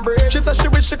too damn brave. She said she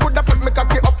wish she coulda put me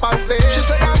cocky up and say. She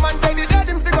say her man tell the dead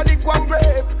him figure the one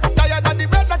grave. Tired of the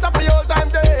bread that a for your time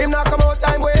day. Him not come out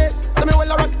time waste. So me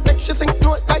well around make she sing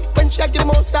note like when she give the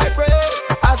most high praise.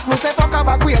 As me say fuck her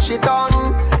back where she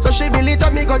done. So she believe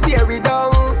that me go tear it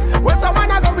down. Where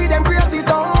someone I go with them crazy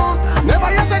tongue.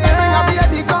 Never you say they bring a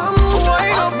baby come.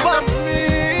 Why up on me?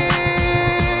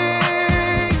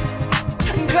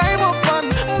 Climb up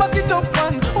and back it up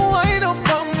and wind up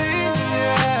on me.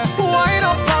 Wind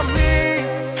up on me.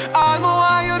 All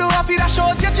more you do I feel a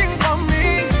short your thing on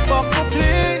me. Fuck me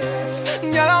please.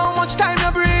 Girl how much time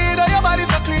you breathe or your body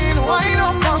so clean. Wind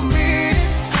up on me.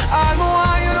 All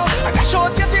more you do I got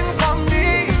short your thing on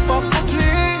me. Fuck me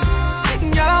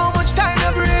please. Girl how much time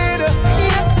you breathe.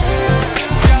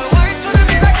 Girl wind to the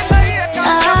beat like it's a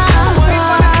haircut. Wind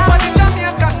for the tip of the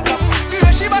Jamaican.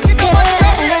 Girl she back it up and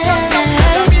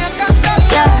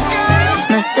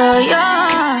Me so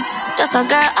young, just a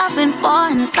girl having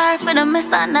fun. Sorry for the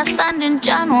misunderstanding,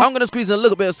 John. I'm gonna squeeze in a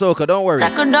little bit of soca, don't worry.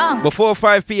 Second down. Before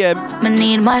 5 p.m. Me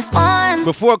need my funds.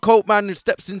 Before Coke Man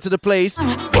steps into the place,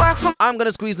 Work from I'm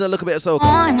gonna squeeze in a little bit of soca.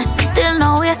 on. Still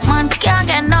no waste, man, can't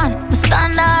get none. Me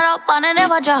stand up and I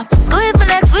never drop. Squeeze my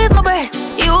neck, squeeze my breast.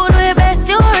 You do your best,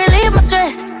 you relieve my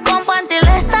stress. Come until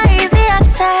less easy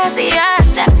access. Yes,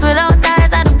 sex without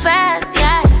ties are the best.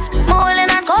 Yes, mulling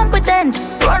and competent.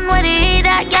 Run with it,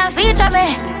 that girl feature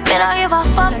me. Me don't give a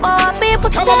fuck what people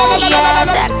say. Yeah,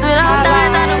 sex without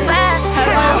ties are the best.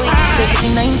 Sexy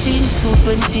 19, so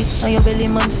 20, and your belly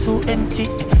man so empty.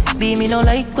 Be me no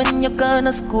like when you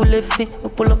gonna school left me. You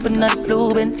pull up in that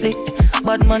blue Bentley.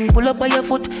 Bad man pull up on your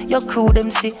foot, your crew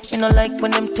them see. Me no like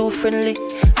when them too friendly.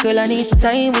 Girl I need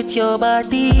time with your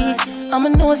body. I'm a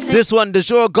no sick. This one, the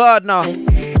show God now.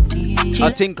 I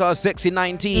think Sexy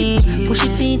 19. Push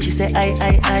it in, she say I.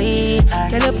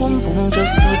 Tell her pum pum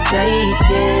just too tight,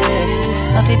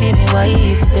 yeah. I feel be me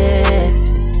wife, yeah.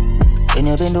 When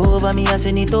you bend over me, I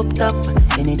send it up top.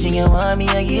 Anything you want me,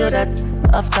 I give you that.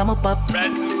 After my pop,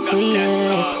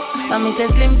 yeah. And me say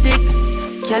slim thick.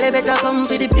 Girl, you better come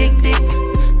for the big dick.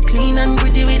 Clean and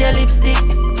pretty with your lipstick.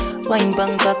 Wine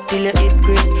Bangkok till your hip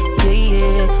grip,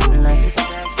 yeah. Like a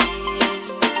star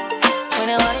piece. When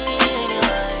I want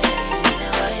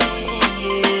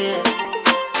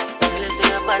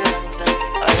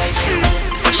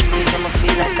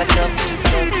feel like a dove.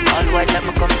 All white like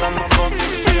me come from above.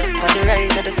 On the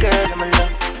rise of the girl I'm in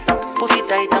love. Pussy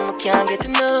tight and me can't get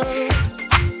enough.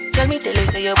 Tell me,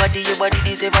 say your body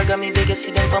deserve. I got me beg you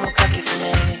sit down for my cocky for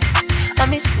me. I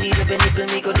me squeeze up your nipple,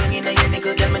 me go down in a your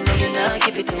nigga, girl, me know you not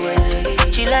give it away.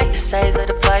 She like the size of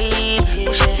the pie.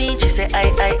 Push it in, she say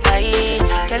I.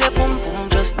 Tell her boom boom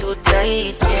just too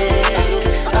tight,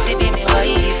 yeah. Happy be me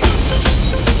wife.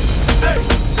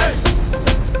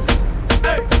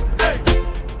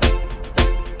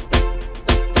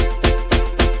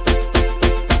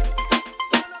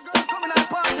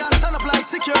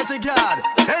 Security guard.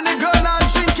 Any girl not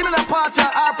drinking in a party,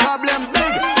 our problem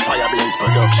big. Fireblaze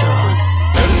production.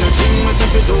 Anything me say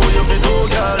fi do, you fi do,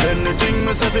 girl. Anything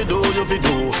me say fi do, you fi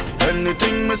do.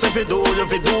 Anything me say fi do, you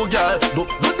fi do, girl.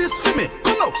 Do this for me.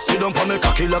 Come now. Sit down pa me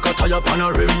cocky like a tire pan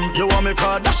a rim. You want me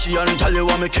Kardashian, tell you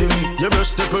want me Kim. You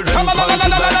best nipple them panty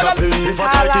like a pin. If I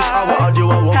take this award,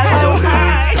 you a walk for your him.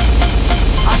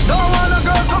 I don't want a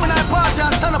girl coming at party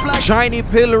and stand up like Shiny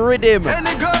Pill Rhythm.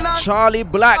 Charlie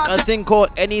Black, a thing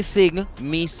called Anything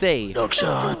Me Say.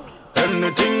 Production.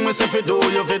 Anything me say fi do,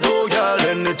 you fi do, girl.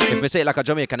 Anything. If me say it like a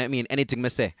Jamaican, it mean anything me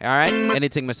say. Alright?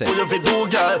 Anything me say. You fi do,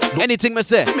 girl. Anything me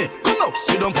say. Come now.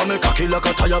 Sit down pa me cocky like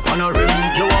a tire pan a rim.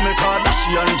 You want me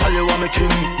Kardashian, tell you want me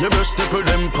Kim. You best nipple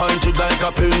them pointed like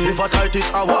a pin. If I take this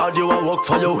award, you a work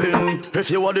for your win. If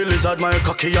you are the lizard, my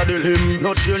cocky a the limb.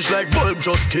 No change like bulb,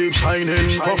 just keep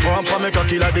shining. Perform pa me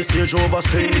cocky like the stage over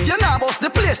sting. If you not bust the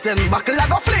place, then buckle like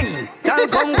a fling. Girl,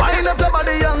 come wind up your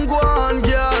body and go on,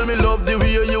 girl. Me love the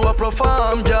way you a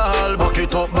perform, girl. Back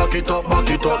it up, girl. Back it,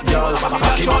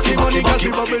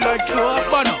 like so.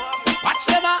 Watch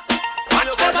them up.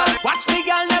 Watch the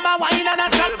girl never whine and a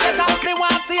chat set up. Me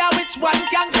want see how which one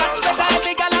can catch better.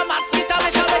 The girl a mosquito,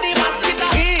 me show me the mosquito.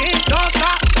 No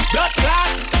stop, blood clot.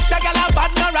 The girl a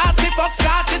bad no rasty fuck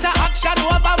start. She say action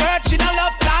over word, she no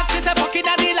love talk. She say fucking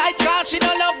a the light car, she no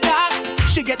love dark.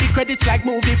 She get the credits like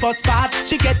movie first part.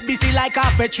 She get busy like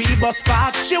half a tree bus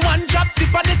park. She one drop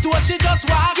tip on the toe, she just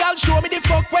walk. Girl show me the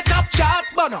fuck with top chart.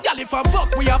 But no, girl if I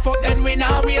fuck, we a fuck, then we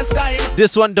now waste time.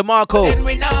 This one, DeMarco.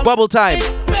 Bubble time.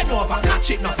 Bend over,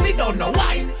 catch it, no sit down, no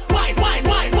wine. If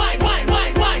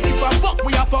I fuck,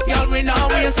 we a fuck, girl, we now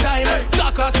waste time.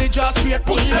 Talk us the just straight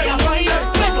pussy, we a fine.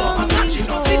 Bend over, catch it,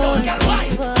 no sit down, girl,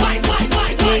 wine.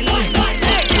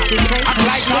 I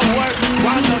like my work,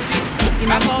 one no see.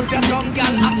 I'm out your tongue,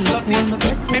 girl, act slutty.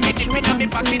 Me make it in my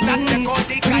pockets and take out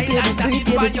the kind and dash it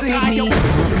by your car, yo.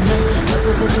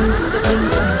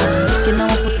 Skin on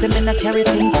my pussy, me not carry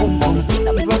thing, boom, boom.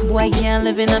 That broke boy can't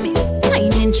live in a me.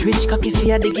 9-inch rich cocky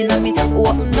for digging on me.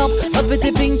 Open up, a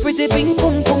pretty pink,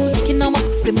 boom, boom. Skin on my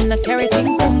pussy, me not carry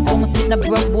thing, boom, boom. That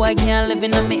broke boy can't live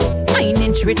in a me.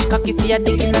 9-inch rich cocky for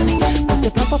digging on me. Pussy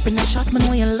pop up in a shot, me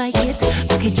know you like it.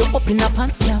 Cocky jump up in a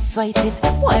pants, can't fight it.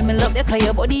 Why me love the car,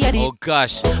 your body at it. Oh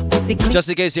gosh. Just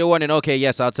in case you're wondering, okay,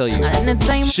 yes, I'll tell you.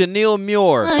 Chanel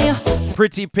Muir.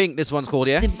 Pretty Pink, this one's called,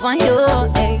 yeah? I'm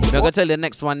gonna tell you the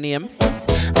next one name.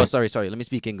 Oh, sorry, let me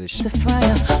speak English.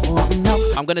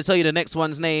 I'm gonna tell you the next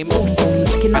one's name.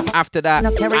 And after that,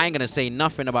 I ain't gonna say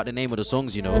nothing about the name of the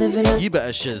songs, you know. You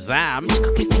better Shazam.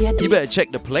 You better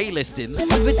check the playlistings.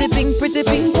 Pretty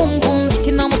pink, boom, boom.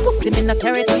 Skin on my pussy, me no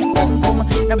carry thing, boom, boom.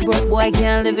 That broke boy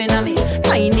can't live in a me.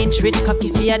 9-inch rich cocky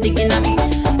for digging on me.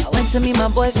 I went to meet my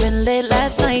boyfriend late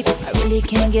last night. I really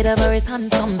can't get over his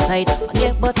handsome side. I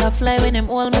get butterfly when him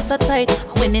hold me so tight.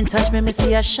 When in touch me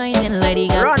see a shining light. He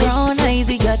got brown eyes,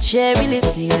 he got cherry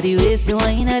lips. Me had the waist to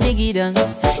wine a diggy down.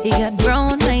 He got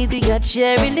brown eyes, he got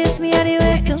cherry lips. Me had the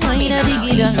waist to wine a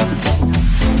diggy down.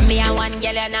 Me a one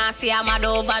girl and I see I'm mad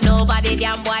over nobody,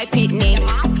 damn boy pitney.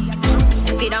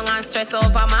 Sit down and stress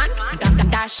over man,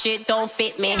 that shit don't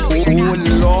fit me. Oh,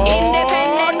 Lord.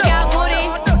 Independent, yeah, goodie.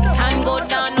 Tan go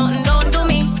down, nothing don't do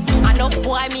me. Enough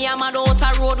boy, me a mad out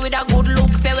a road with a good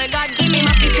look. Say we God give me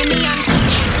my piece me and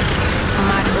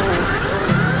mad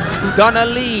oh. Donna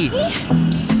Lee.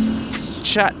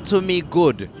 Chat to me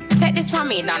good. Take this from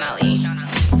me, Donna Lee.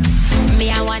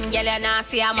 Me a one girl and I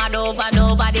see I'm mad over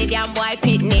nobody, damn boy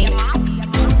pitney.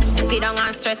 Sit down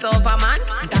and stress over man,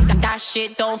 that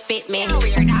shit don't fit me.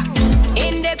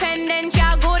 Independent,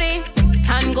 yeah, goodie.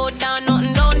 Tan go down,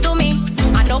 nothing don't do me.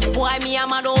 Enough boy, me a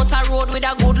mad out a road with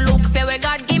a good look. Say we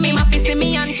God give me my fist see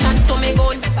me and chat to me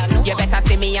good. You better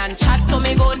see me and chat to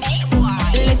me good.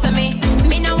 Listen me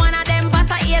no one of them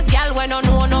butter ears girl when don't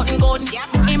know nothing good.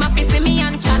 Him a fist see me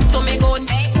and chat to me good.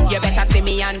 You better see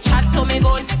me and chat to me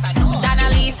good. Donna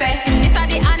Lee say, this are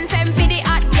the anthem for the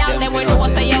hot girl. Them we know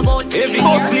say you good. If you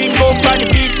go sleep up on the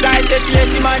beach side, say she let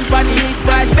the man on the east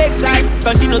side, big side.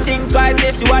 Cause she no think twice,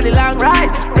 say she want the long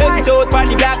ride. Rev it out on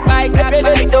the black bike, rev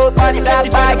it out on the black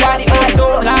bike, on the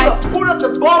uptown life. Pull up the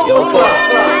ball. Yo,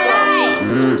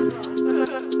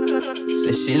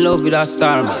 say she love with a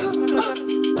star man,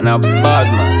 and a bad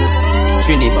man,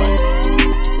 Trinidad.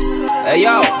 Hey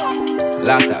yo,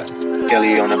 Latas.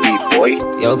 Kelly on the beat, boy.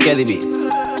 Yo, Kelly Beats.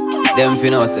 Them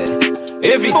finna say.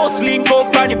 If it goes link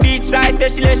up on the beach side, say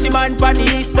she let she man on the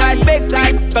east side, big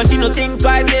side. Cause she no think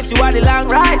twice, say she want the long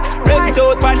ride. Rev it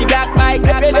out on the black bike,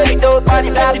 rev it out on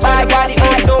the black bike. Say she feel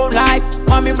like the own life.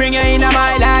 Mommy bring her in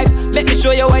my life. Let me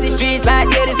show you what the street like,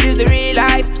 yeah this is the real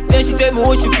life. Then she tell me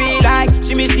what she feel like.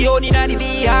 She miss the honey and the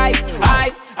beehive.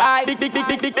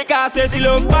 Big, because say she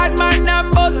love bad man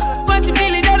and buzz. When she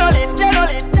feel it, dead on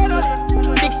it.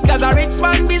 Because a rich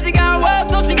man busy can work,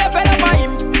 so she get fed up on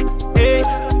him. Hey,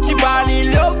 she fall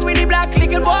in love with the black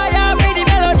little boy and with the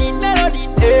melody.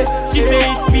 Hey, she say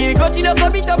it feel good, she no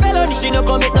commit no felony. She no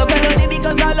commit no felony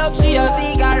because I love she a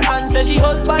cigar and say she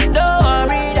husband don't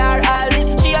read her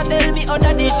always. She a tell me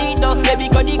under the sheet up, baby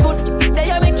got the good. They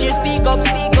a make she speak up.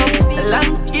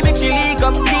 Lamb, he make she leak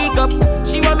up.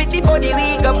 She want me before the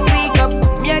week up.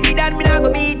 Me a did and me nah go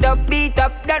beat up.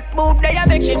 That move they a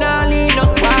make she nah lean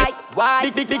up. Why?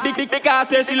 Big, because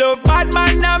say she love bad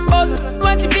man and buzz.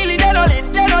 When she feel it, dead on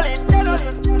it.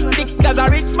 Because a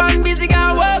rich man busy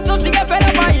can work, so she get fed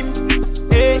up on him.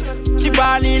 Hey, she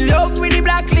fall in love with the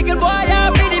black little boy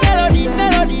and with the melody.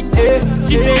 Hey,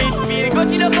 she say it feel good,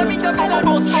 she don't commit no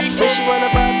felony. Say she want a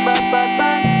bad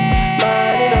man,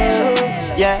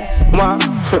 yeah, moi.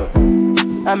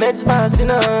 I met Spassy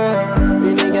now.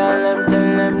 With the girl, I'm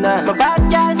telling them that my bad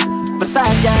girl, my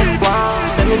sad girl. Wow,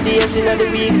 7 days in the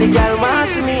week, the girl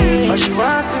wants me. Oh, she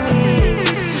wants me.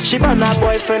 She found her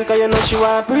boyfriend, cause you know she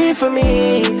want pray for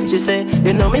me. She say,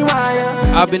 you know me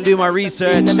why. I've been doing my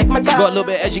research, got a little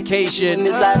bit of education.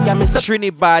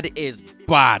 Trinidad is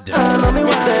bad.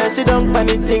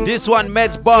 This one,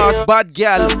 Meds Boss, Bad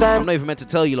Gal. I'm not even meant to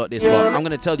tell you like this, but I'm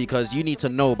gonna tell you because you need to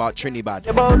know about Trinidad.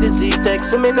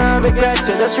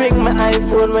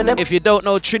 If you don't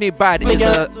know, Trinidad is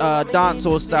a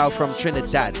dancehall style from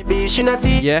Trinidad.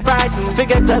 Yeah.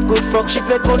 Forget a good fuck, she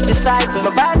play good disciple.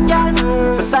 My bad gal,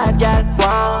 my sad gal.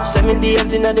 Wow, 7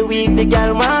 days in the week, the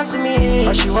gal wants me.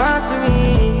 Oh, she wants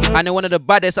me. And then one of the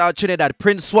baddest out of Trinidad,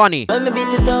 Prince Swanee. When me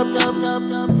beat it up.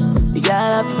 The girl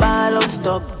have to ball out,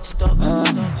 stop.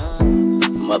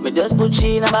 But me just put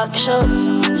she in a back shot.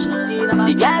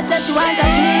 The girl said she want a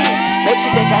G, make she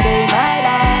take a day in my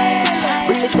life.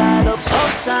 Bring it all up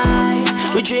outside.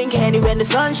 We drink any when the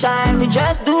sun shine. We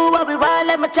just do what we want,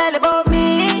 let me tell you about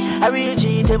me. I real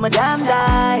G till my damn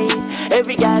die.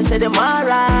 Every girl say them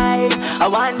alright. I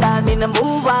want that me the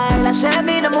move wild. I say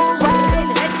me the move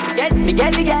wild. Me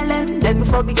get the gallem, then me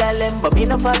fuck the gallem. But me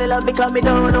no fall in love because me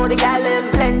don't know the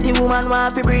gallem. Plenty woman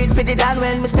want to breathe for the dan.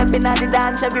 When me stepping at the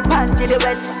dance, every panty they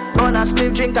wet. Gonna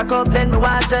split, drink a cup, then me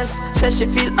want sense. Says she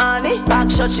feel honey, back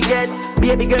shot she get.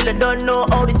 Baby girl, I don't know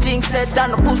how the thing set.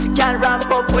 And the pussy can ramp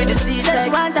up with the season. Says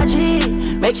she want a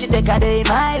G, make she take a day in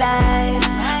my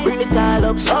life. Bring it all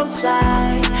up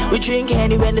outside. We drink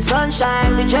any when the sun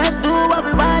shine. We just do what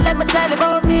we want, let me tell you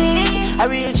about me. I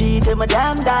real G till my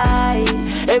damn die.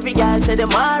 Every guy say them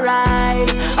alright.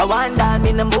 I want that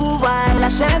me the move wild. I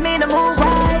say me the move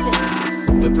wild.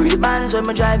 We pretty bands when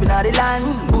me driving out the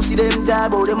land. Pussy them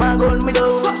tab out them and gun me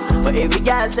down. But every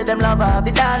girl say them love half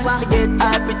the dance. Me get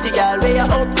a pretty girl way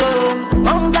up down.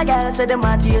 Mount a girl say them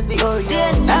want taste the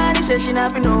Oreo. And he say she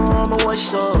not be know me watch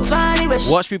so.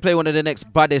 Watch me play one of the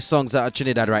next baddest songs out of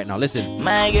Trinidad right now. Listen.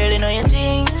 My girl, you know you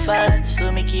think fat,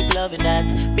 so me keep loving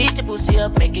that. Beat the pussy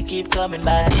up, make it keep coming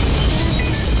back.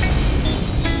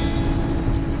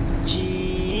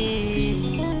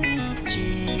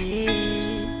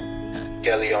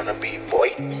 Kelly on the beat, boy.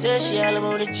 Say she all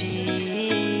about the G.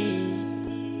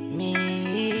 Me.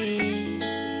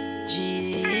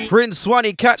 G. Prince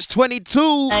Swanee, catch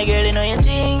 22. My girl, you know you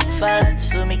think fat,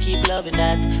 so me keep loving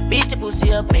that. Beat the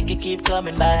pussy up, make it keep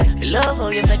coming back. Me love how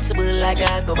you flexible like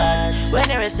a acrobat. When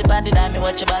you rest upon the dime, me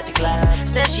watch your body clap.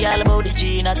 Say she all about the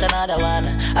G, not another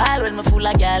one. All when me fool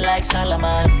a girl like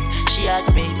Solomon. She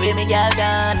asks me, where me girl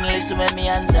gone? Listen when me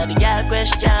answer the girl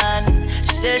question.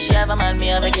 She says she have a man, me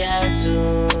have a girl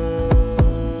too.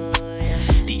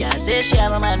 The girl says she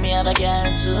have a man, me have a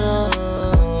girl too.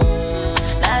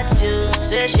 That's you.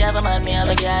 Say she have a man, me have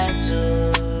a girl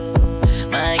too.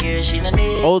 My girl, she no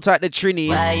need. Hold tight the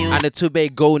Trinis and the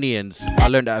Tobagonians. I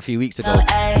learned that a few weeks ago.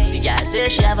 The girl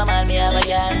says she have a man, me have a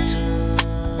girl too.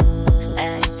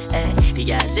 The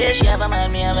girl says she have a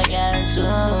man, me have a girl too.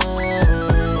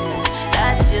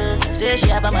 That's you. Say she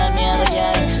have a man, me have a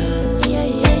girl too.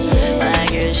 My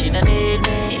girl, she no need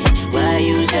me. Why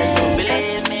you just don't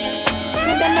believe me?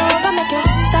 Me bend over, make you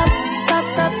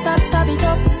stop it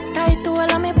up. Tight to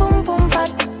all of me, boom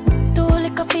fat. Too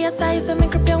liquor for your size, so me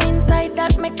grip you inside.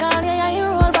 That me call you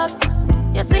roll back.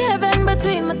 You see heaven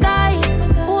between my thighs.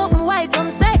 Open wide,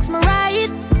 come sex me right.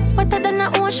 Wetter than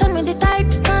the ocean with the tide.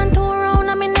 Can't turn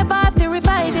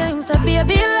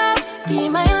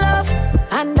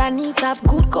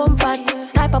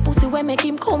make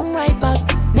him come right back.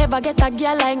 Never get a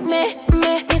girl like me.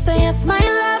 He say yes, my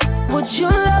love. Would you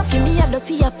love? Give me a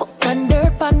dirty a fuck and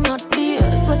dirt pan not beer.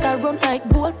 Sweater run like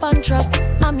bull pan trap.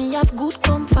 And me have good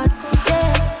comfort.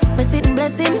 Yeah. Me sit and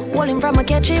bless him, hold him from a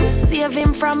catch him. Save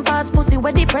him from past pussy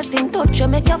where depressing. Touch you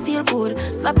make you feel good.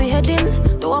 Slappy headings.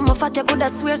 Though I'm a fat you coulda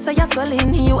swear say you're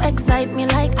swelling. You excite me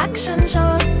like action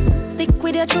shows. Stick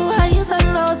with your true highs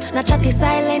and lows. Not chatty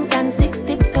silent and 6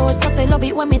 tiptoes. Cause I love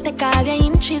it when me take all your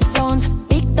inches down.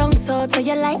 Big tongue so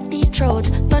you like deep throat.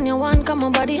 Turn your one come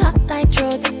on body hot like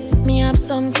throat. Me have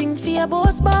something for your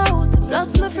boss bout.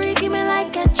 Plus me freaky me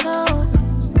like a chow.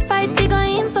 Fight big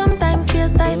in sometimes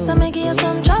space tight. So me give you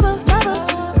some trouble.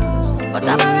 But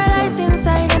I'm paradise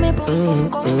inside and me boom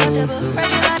comfortable.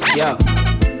 Yo,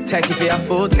 take you for your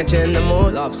food, get you in the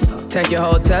mood. Lobster. Take your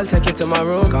hotel, take you to my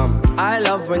room. Come. I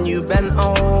love when you bend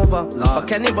over.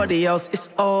 Fuck anybody else, it's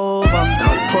over.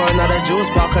 Pour another juice,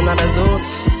 bark another zoo.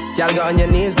 Y'all get on your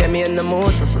knees, get me in the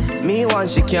mood. Me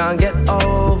once you can't get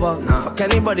over. Fuck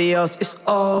anybody else, it's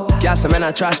over. Girl, some men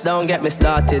I trash, don't get me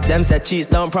started. Them said cheats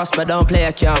don't prosper, don't play,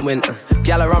 I can't win.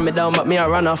 Girl, I run me down, but me I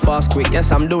run off fast quick.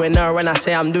 Yes, I'm doing her when I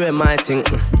say I'm doing my thing.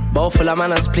 Both full of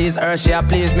manners, please her, she a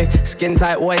please me. Skin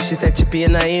tight white, she said she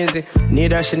peeing her easy.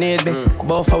 Need her, she need me.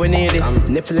 Both how we need it.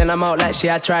 Nipple in her mouth like she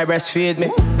a try breastfeed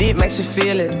me. Deep makes you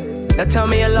feel it. Now tell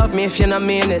me you love me if you not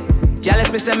mean it. Girl,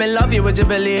 if me say me love you, would you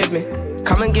believe me?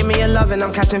 Come and give me your loving,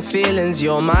 I'm catching feelings,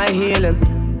 you're my healing.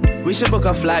 We should book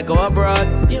a flight, go abroad.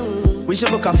 We should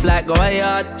book a flight, go a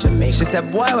yard. She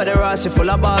said, boy, what the rush, you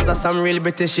full of bars. That's some real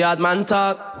British yard man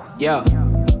talk. Yo,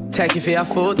 take you for your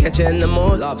food, get you in the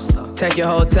mood. Lobster. Take your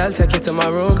hotel, take you to my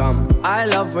room. Come. I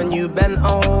love when you bend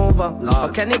over. Lord.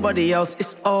 Fuck anybody else,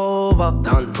 it's over.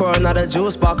 Done. Pour another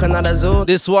juice, bark another zoo.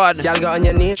 This one, y'all got on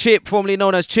your knees. Chip, formerly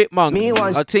known as Chipmunk. Me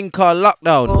once. A thing called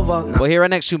Lockdown. Over. We'll hear a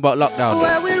next tune about Lockdown.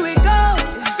 Where will we go?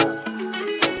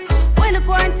 When the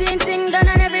quarantine thing done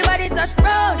and everybody touch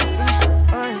road.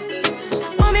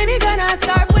 Oh, maybe gonna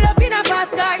start, pull up in a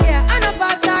fast car, yeah. And a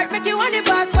fast start, make you want the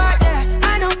passport, yeah.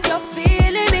 I know you're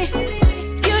feeling me.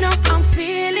 You know I'm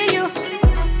feeling you.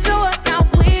 So what now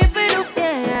we feel do,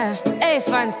 yeah. Hey,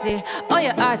 fancy, oh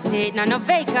your heart state, now no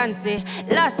vacancy.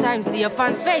 Last time see up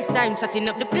on FaceTime, chatting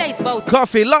up the place bout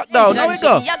Coffee, Lockdown, there we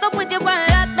go. I go put you on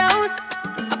lockdown.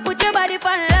 I put your body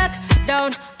on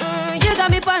lockdown. You got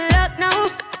me on lock now.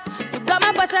 You got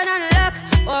my person on lock.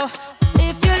 Oh,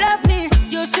 if you love me,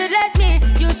 you should let me.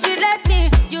 You should let me.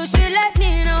 You should let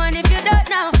me know. And if you don't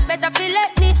know, better feel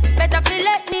let me. Better feel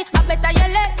let me. I better you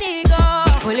let me go.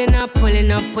 Pulling up,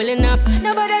 pulling up, pulling up.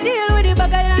 Nobody deal with the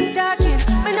bagel and talking.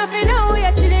 Me nothing know we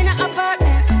are chilling in an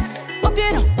apartment. Hope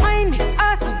you don't mind me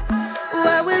asking,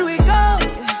 where will we go?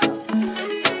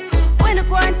 When the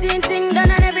quarantine thing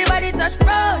done and everybody touch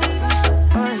road.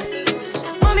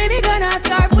 Oh, maybe gonna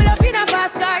start, pull up in a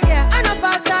fast car, yeah. And a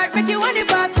fast start, make you want the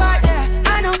passport, yeah.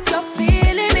 I know you're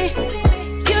feeling me.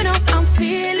 You know I'm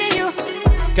feeling you.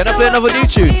 Can I play another new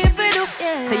tune?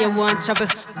 Say you want trouble,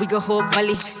 we go Hope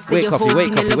Valley. Wait, Coffee,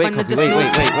 wait.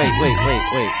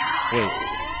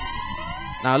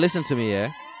 Now listen to me,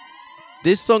 yeah.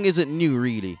 This song isn't new,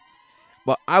 really.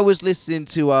 But I was listening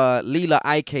to Leela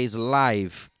Ike's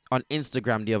live on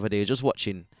Instagram the other day, just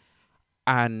watching.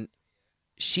 And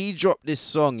she dropped this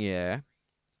song, yeah.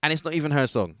 And it's not even her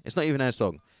song.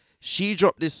 She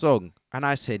dropped this song. And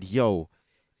I said, yo,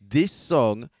 this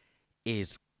song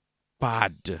is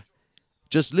bad.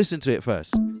 Just listen to it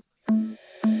first.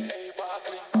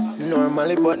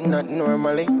 Normally, but not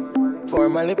normally.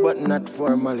 Formally, but not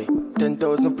formally.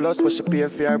 10,000 plus what she pay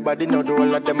for her body. Now the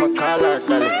whole of them a call her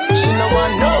dolly. She no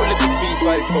want no little fee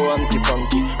 5 for hanky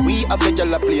punky. We have a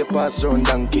girl a play pass round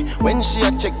donkey. When she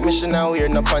a check me, she now wear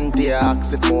no panty. I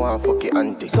ask if I want fuck it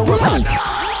auntie. So what?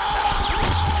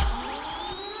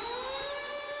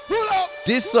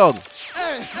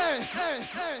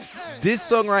 This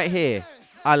song right here,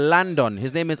 Alandon.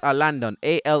 His name is Alandon.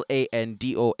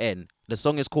 Alandon. The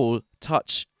song is called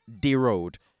Touch the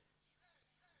Road.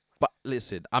 But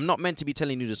listen, I'm not meant to be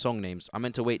telling you the song names. I'm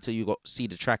meant to wait till you see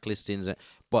the track listings.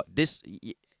 But this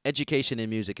education in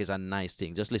music is a nice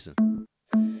thing. Just listen.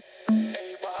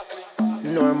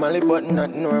 Normally, but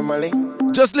not normally.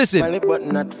 Just listen. Normally, but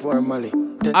not formally.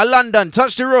 London,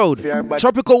 Touch the Road.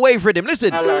 Tropical wave rhythm.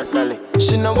 Listen.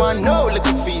 She no want no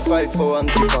little fee 5 for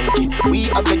hanky punky. We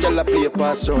have a girl a play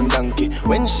pass round donkey.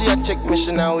 When she a check me,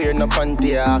 she now wear no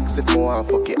panty. I ask if I want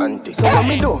fuck it auntie. So what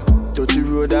me do? Touch the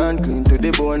road and clean to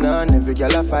the bone and every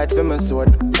girl a fight for my sword.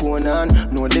 Conan,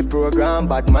 know the program,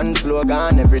 bad man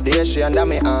slogan. Every day she under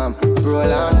me arm.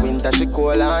 Roll on, winter she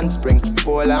cold on, spring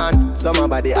fall on. Summer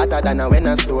body hotter than a when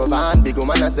I stove on. Big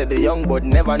woman I said the young bud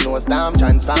never know storm.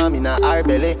 Transform in our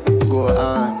belly, go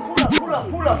on. Pull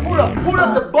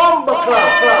up the bomber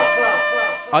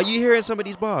club. Are you hearing some of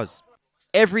these bars?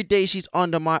 Every day she's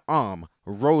under my arm.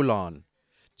 Roll on.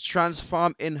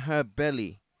 Transform in her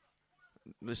belly.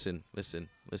 Listen.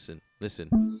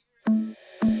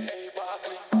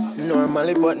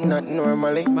 Normally, but not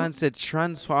normally. Man said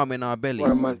transform in our belly.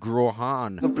 Grow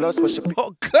on. No plus what she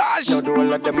oh gosh. Now the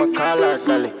whole of them a call her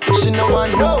dolly. She no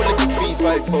want no little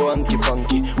 3-5-4 hanky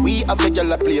punky. We have a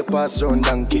girl a play a pass round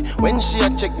donkey. When she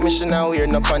a check me, she now wear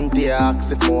no panty. I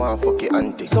ask if more and fuck it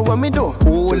auntie. So what me do?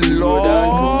 Oh Lord,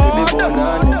 to the bone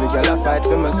on. Every girl a fight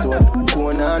for my sword.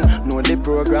 Conan, know the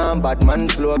program, bad man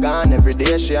slogan. Every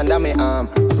day she under me arm.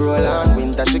 Roll on,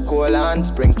 winter she cold on,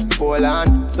 spring fall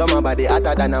on. Summer body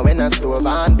hotter than a when I stove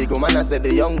on. Big woman I said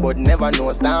the young bud never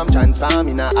know storm. Transform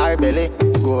in our belly,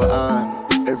 go on.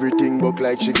 Everything buck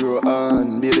like she grow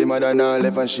on. Baby mother now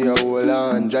left and she a hold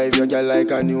on. Drive your girl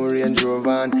like a new Range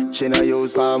Rover. She no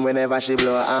use palm whenever she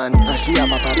blow on. And she a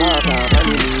papa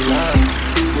vanilla land.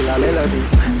 Full of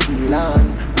melody, still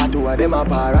on. A two of them a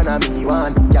par and a me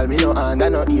one. Girl me no hand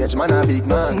and no age, man a big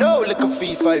man. No little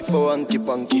 3-5-4 hanky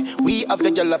punky. We have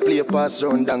the girl a play pass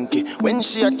round donkey. When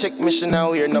she a check me, she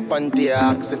now wear no panty.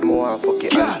 I ask if more and fuck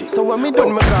it auntie. So what me do?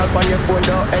 When me call on your phone,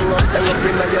 don't hang up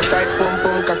in your tight pum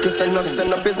pum. Cocky send up,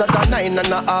 it's not a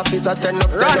 9.5, it's a 10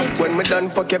 up, send up. When me done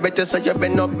fuck you better say you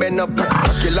bend up.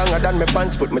 Cocky longer than me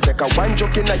pants foot. Me take a one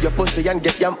joke in your pussy and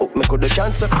get yam up. Me coulda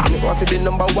cancel. Me want to be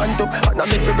number one too. And I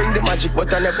make you bring the magic,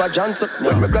 but I never chance.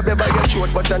 When me grab you by your throat,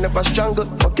 but I never strangle.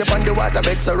 Fuck you on the water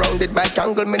bed surrounded by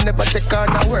angle. Me never take on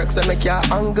her work, so make you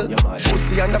angle.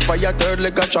 Pussy on the fire, third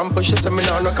leg a trample. She say me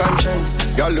nah no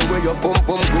conscience. Girl, the way you pum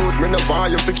pum good, me no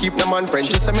want you to keep no man friend.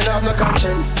 She say me nah have no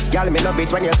conscience. Girl, me love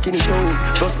it when you're skinny too.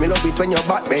 Plus me love it when you're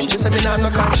backbench. She say me nah have no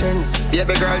conscience.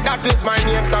 Baby girl, that is my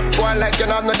name. Top boy like you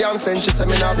have no damn sense. She say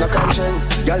me nah have no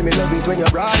conscience. Girl, me love it when you're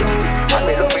broad out. And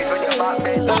me love it when you're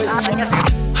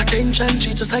backbench. Attention,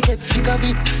 she just I get sick of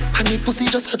it. And me pussy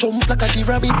just a jump like a the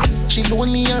rabbit. She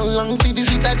lonely and long to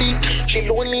visit a dick. She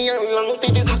lonely and long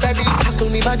to visit a dick. I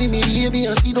told me body me baby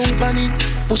and she don't panic.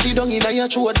 Push it down in your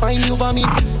throat, find you vomit.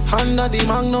 Under the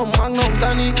magnum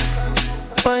tonic.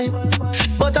 Fine,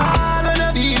 but I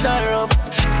wanna beat her up.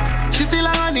 She still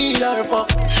I need her fuck.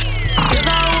 Guess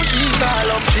how she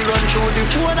call up. She run through the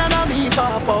phone and I me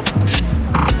pop up.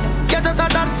 Get us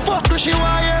at that fuck, she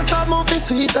want hear some movie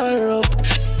sweet her up.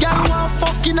 Girl want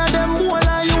fucking at them more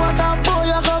like you want a boy,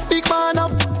 you got big man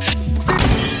up. See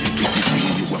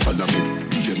you a follow me,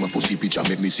 DM my pussy picture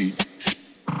make me see.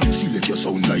 See like you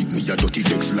sound like me, a dirty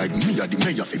legs like me, a the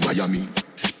mayor for Miami.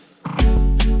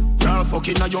 Girl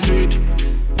fucking at your mate,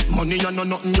 money and no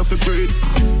nothing you feel great.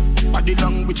 Body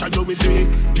language and you with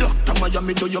it, Dr.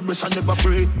 Miami do your best and never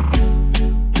afraid.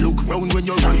 Look round when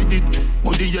you ride it,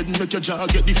 body head make your jaw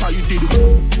get divided.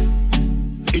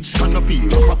 It's gonna be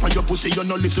rough up on your pussy, you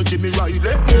no listen to me Riley.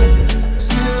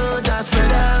 Skin out and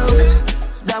spread out,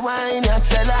 that wine you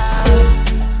sell off.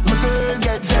 My girl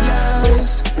get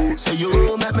jealous, so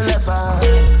you make me laugh out.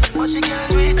 But she can't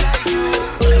do it like you.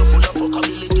 You're full of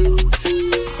fuckability,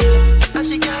 and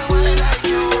she can't wine like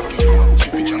you. Give you my pussy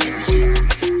picture, make me see.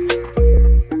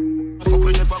 Fuck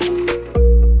we never cook,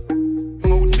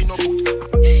 mouth me no put.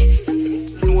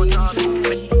 No nah do.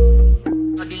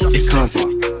 Because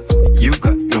what? You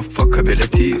got no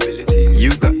fuckabilities.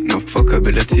 You got no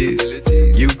fuckabilities.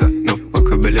 You got no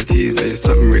fuckabilities. You're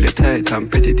something really tight and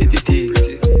pretty titty.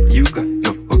 You got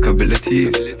no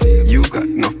fuckabilities. You got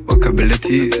no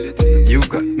fuckabilities. You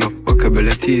got no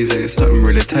fuckabilities. You're something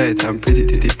really tight and pretty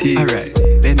titty. Alright,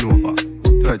 bend over,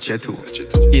 touch your toe,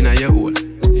 inna your hole,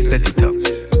 set it up,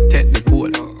 take the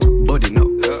pole, body now,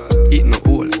 eat no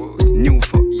hole, new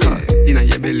fuck cars, inna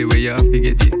your belly where you have to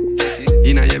get it.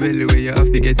 Inna your belly where you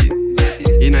have to get it.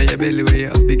 Inna your belly where you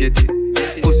have to get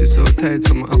it. Pussy so tight,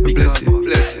 so I have to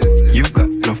bless it. You got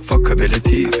no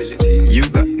fuckabilities. You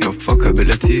got no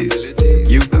fuckabilities.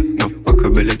 You got no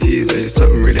fuckabilities. There's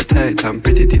something really tight and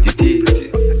pretty titty.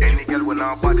 Any girl with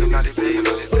no body on the team,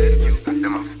 you got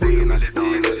them staying on the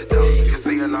team. She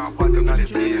say you're not body on the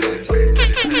team.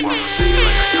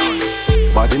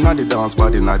 Body na the dance,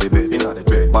 body na the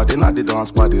bed. Body na the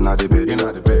dance, body na the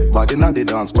bed. Body na the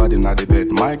dance, body na the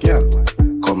bed. My girl,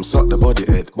 come suck the body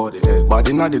head. Body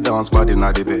na the dance, body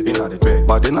na the bed.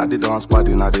 Body na the dance,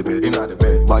 body na the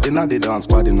bed. Body na the dance,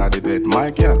 body na the bed. My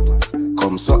girl,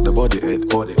 Come suck the body head.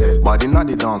 Body na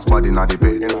the dance, body na the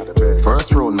bed.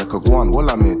 First round, make a go on, wall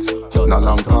a mates. Not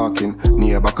long talking,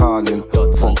 neighbor calling.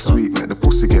 Fuck sweet, make the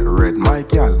pussy get red. My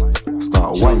gal,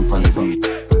 start wine from the beat.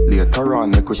 Later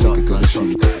on, make we take it to the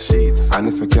sheets. And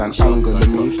if you can angle the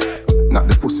meat, knock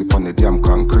the pussy on the damn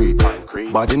concrete.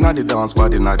 Body na the dance,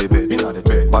 body na the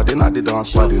bed. Body na the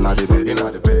dance, body na the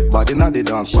bed. Body na the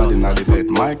dance, body na the bed.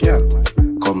 My gal,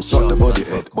 come suck the body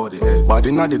head.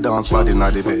 Body na the dance, body na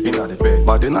the bed.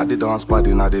 Body na the dance,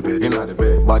 body na the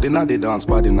bed. Body na the dance,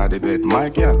 body na the bed. My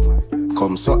gal,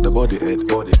 come suck the body head.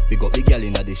 We got the gal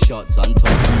inna the shots on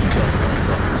top, shots on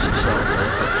top, shots on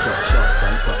top, shots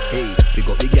on top. Hey, we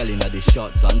got the gal inna the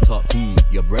shots on top.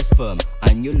 Your breast firm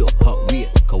and you look hot. Wait,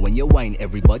 cause when you whine,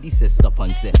 everybody says stop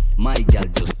and say, my gal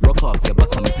just broke off your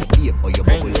back and say, babe, or you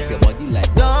bubble up your body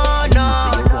like that. And you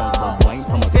say you want come wine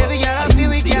from a cup. And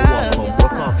you say you want come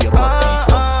broke off your back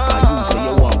and fuck. And you say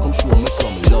you want come show me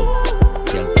some love.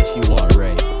 Girl say she want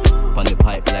ride. On the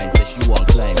pipeline say she want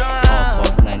climb.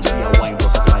 9:30 she a wine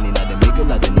rough as man inna the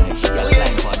middle of the night. She a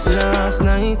climb on the last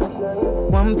night,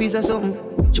 one piece of something.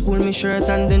 She pulled me shirt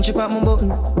and then she popped my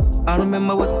button. I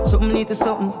remember was something lead to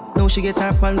something. Now she get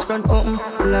her pants front open.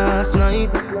 Last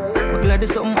night, but glad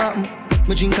there's something happened.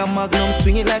 Me drink a Magnum,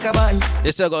 swing it like a band.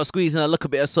 They still got to squeeze in a little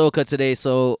bit of soca today,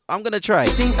 so I'm gonna try.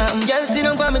 Girl, sit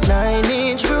down by me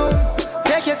 9-inch room.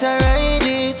 Take you to ride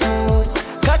it smooth.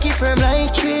 Cocky firm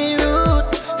like tree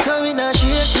root. So we not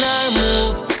shake nor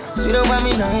move. Sit down by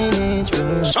me 9-inch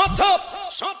room. Shut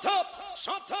up! Shut up!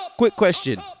 Shut up! Quick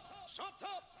question.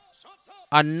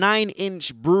 A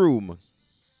 9-inch broom.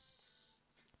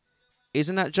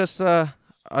 Isn't that just a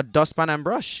dustpan and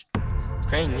brush?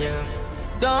 Crane, yeah.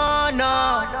 Don't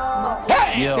know.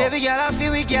 Hey! Yo. Baby girl, I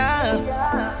feel we girl.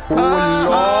 Oh,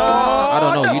 Lord. I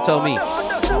don't know. You tell me.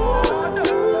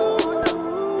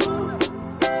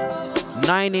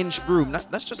 9-inch broom.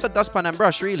 That's just a dustpan and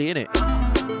brush, really, isn't it?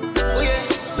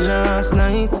 Last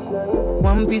night,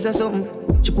 one piece of something.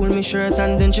 She pulled me shirt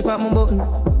and then she popped my button.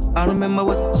 I remember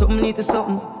was something lead to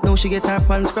something. Now she get her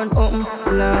pants front open.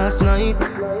 Last night,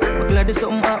 but glad there's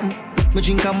something happened. Me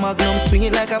drink a Magnum, swing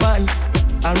it like a band.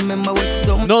 I remember what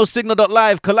something. No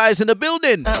Signal.live, Collides in the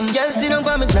building. Girl, sit down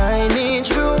by me 9-inch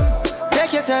room.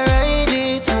 Take you to ride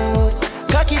it smooth.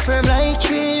 Cocky firm like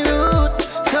tree root.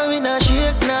 So we not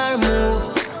shake nor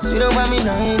move. Sit down by me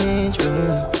 9-inch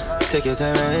room. Take you to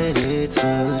ride it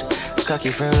smooth. Cocky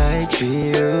firm like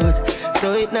tree root.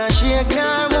 So it not shake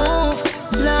nor move.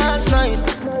 Last night,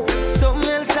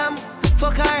 something else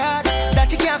fuck her hard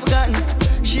that she can't forgotten.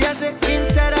 She has said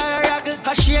inside her rockle,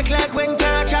 her shake like when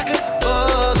can't chuckle.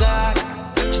 Oh God,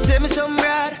 she said me some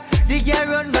rad. The girl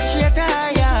run back straight to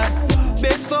her yard.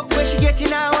 Best fuck when she get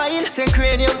in her wine. Say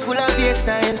cranium full of bass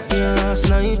style. Last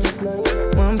night,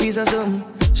 one piece of something.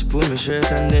 She pulled my shirt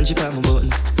and then she popped my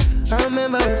button. I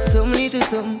remember when something lead to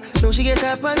something. Now she get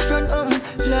her pants front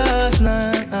last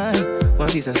night, one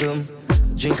piece of something.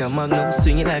 Drink a Magnum,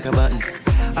 swing it like a button.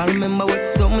 I remember what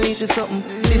something lead to something.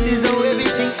 This is how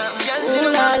everything happens.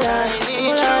 In my life,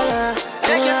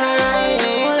 take it to ride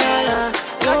it.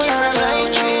 Lucky from my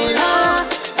tree.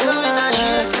 So we not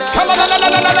shake.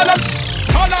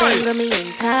 Finger me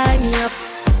and tie me up.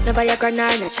 Never your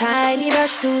granny no shiny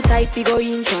brush too tight. We go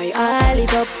enjoy all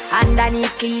it up.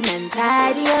 Underneath clean and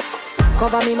tidy up.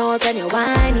 Cover me mouth when you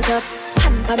wind it up.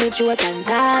 Hand pa me throat and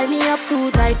tie me up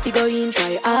too tight. We go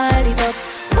enjoy all it up.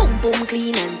 Boom boom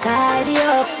clean and tidy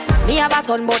up. Me have a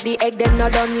son but the egg them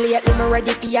not done lately. Me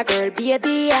ready for your girl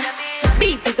baby.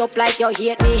 Beat it up like you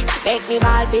hate me. Make me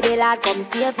ball for the lad come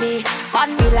save me.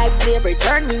 Bond me like slavery.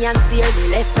 Turn me and steer me.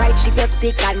 Left right shift your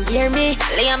stick and gear me.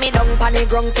 Lay me down pan the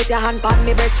ground. Put your hand pan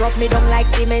me breast. Rub me down like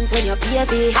cement when you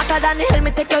baby. Hotter than hell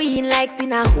me take you in like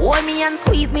sinner. Hold me and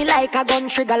squeeze me like a gun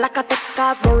trigger. Like a sex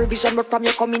cars. No revision but from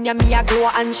you come in ya me a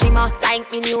glow and shimmer.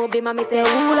 Like me new bima me say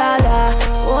ooh la la.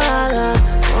 Ooh la la.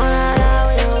 Ooh la la.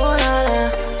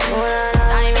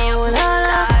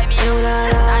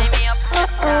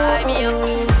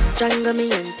 Strangle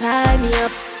me and tie me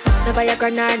up. Never your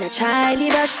granny no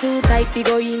childy brush too tight. We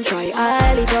go in try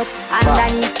all it up.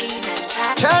 Underneath clean and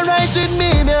tight. Can't ride with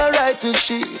me, me a ride with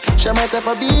she. She my type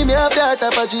of B, me a that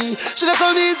type of G. She not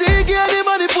come easy, give the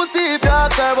money pussy. If you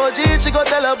ask her about G, she go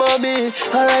tell about me.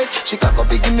 Alright, she cock up,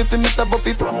 give me for Mr.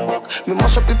 Buppy from work. Me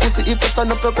mash up the pussy if you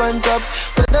stand up your grind up.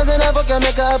 Better than ever can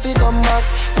make her happy come back.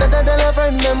 Better than her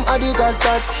friend them, I did that.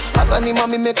 I can him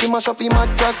and me make him mash up him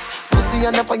mattress. Pussy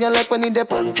and the fire like when he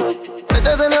dip on track.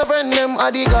 Better than a friend them,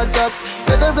 I did that.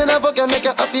 Better than ever can make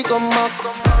her happy come back.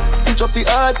 Stitch up the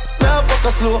hard, me a fuck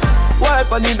a slow.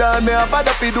 Wipe on the down, me a bad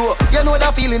up the door. You know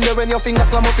that feeling there when your fingers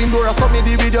slam up in door. I saw me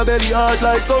the with your belly hard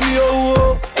like some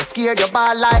yo. scared, you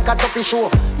ball like a tuppy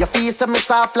show. Your face me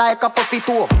soft like a puppy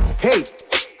toe. Hey,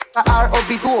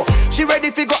 R.O.B.2. She ready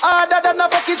fi go harder than a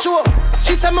fucking show.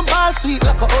 She say me ball sweet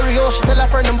like a Oreo. She tell her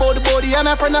friend about the body and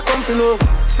her friend a come to know.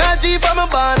 Now G from a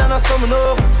band and a some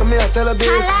know. So me a tell her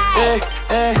babe, hey,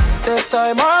 hey, take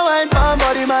time or wine for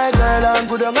body, my girl, and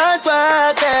good on and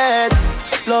twerk it.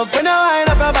 Love when you wind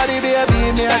up your body,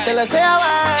 baby, me a tell her say I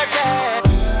want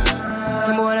it.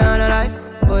 Some boy on a life,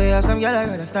 boy have some girl I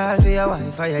rather style for your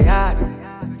wife or your yard.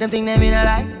 Them think they mean a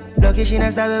lie. Lucky she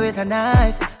not stab with a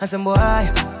knife. And some boy,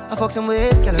 I fuck some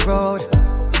ways, girl road.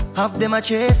 Half them a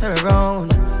chase her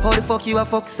around. How the fuck you a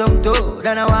fuck some dude?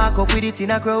 And I walk up with it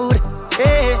in a crowd.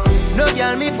 Hey, no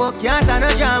girl me fuck, can't stand no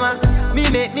drama. Me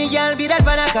make me girl be that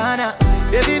banana.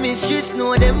 Baby miss, she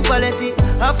know them policy.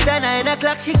 After 9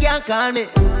 o'clock she can't call me.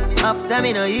 After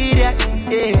me no idiot.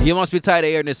 Hey. You must be tired of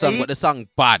hearing this song, but the song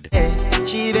bad.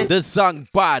 The song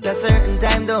bad. A certain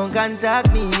time don't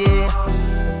contact me,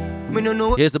 yeah. Me no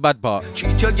know. Here's the bad part.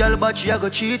 Treat your girl, but she a go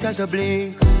cheat as a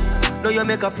blink. Now you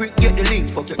make a prick, get the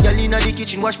link. Fuck your girl inna the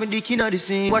kitchen, wash me dick inna the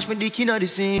sink. Wash me dick inna the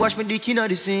sink. Wash me dick inna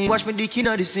the sink. Wash me dick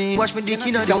inna the sink. Wash me dick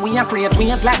inna the sink. So we a create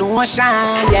waves like the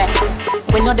ocean, yeah.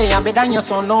 When you're there, better than your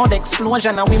son, loud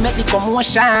explosion, and we make the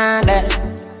commotion, yeah.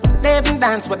 They even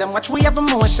dance with them, watch we have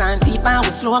emotion, deep and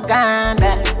we slow down,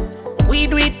 yeah. We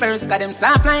do it first, got them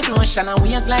soft like lotion, and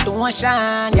waves like the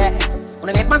ocean, yeah.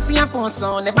 When I never see a phone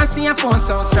sound, never see a phone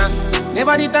sound strong.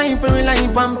 Never the time for rely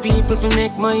on people to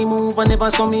make my move, and never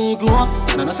saw me grow up.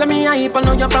 And I know say me hype, I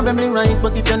know you're probably right,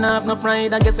 but if you don't have no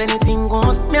pride, I guess anything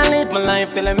goes. Me I live my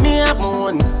life telling me I'm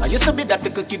on. I used to be that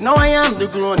little kid, now I am the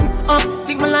grown up.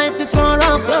 Think my life it's all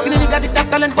up. Feeling you got the top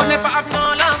talent, but never have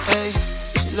no love. Hey,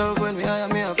 she love when we hire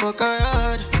me, I fuck her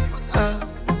hard.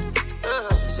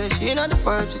 Say she not the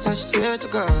vibe, she said she swear to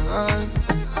God.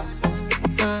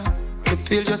 The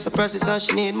pill just a process and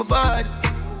she need my body.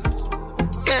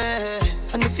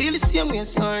 Yeah, and the feel the same way,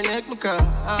 so her neck me cry.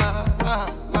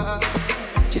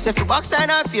 She said for box her in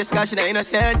her face, cause she not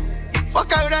innocent.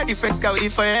 Fuck her with her difference, cause we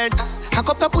different. Cock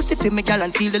up her pussy for me, girl,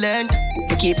 and feel the length.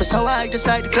 We keep her so high, just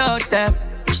like the clouds, them.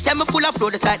 She said me full of flow,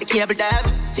 just like the cable dam.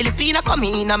 Filipina come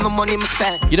in and my money me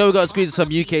spend. You know we gotta squeeze some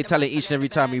UK talent each and every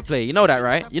time we play. You know that,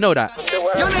 right? You know that.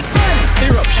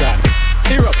 Eruption,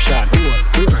 eruption,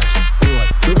 reverse,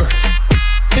 reverse.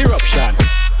 Eruption,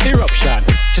 eruption,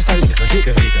 just a little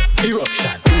jigger jigger.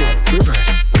 Eruption, reverse,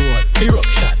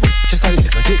 eruption, just a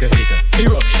little jigger jigger.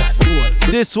 Eruption,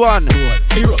 this one,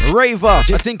 Raver,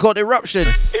 a thing called Eruption.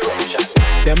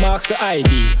 Them marks for ID,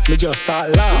 me just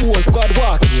start laugh. Whole squad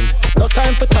walking, no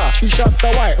time for talk. 3 shots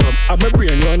of white rum, and my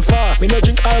brain run fast. Me no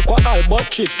drink alcohol,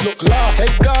 but chips look lost.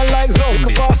 Head gone like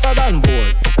zombie, faster than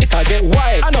bull. It'll get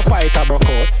wild, and no fight a broke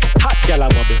out. Hot gal a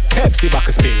bubble, Pepsi back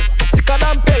a spill. Sicker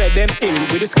than Pele, them in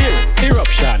with the skill.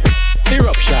 Eruption,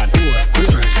 eruption,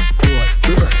 reverse,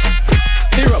 reverse.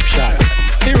 Eruption,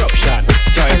 eruption.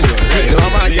 You know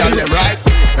my girl, them right.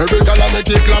 Every girl I make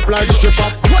it clap like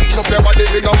stripper. Wind up your body,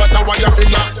 no matter what you're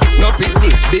in. No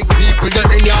picnic, big people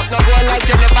there in ya. No go like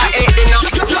you never ate dinner.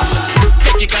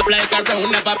 Take it up like a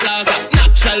round of applause.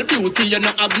 Natural beauty, you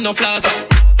no have no flaws.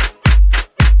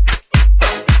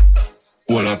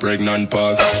 Well, a pregnant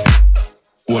pause.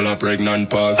 Well, a pregnant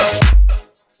pause.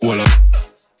 Well,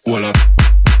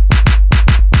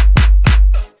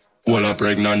 a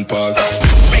pregnant pause.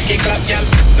 Make it clap, girl.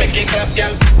 Make it clap,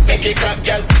 girl. Make it clap,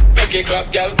 girl. Make it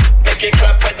clap, girl. Make it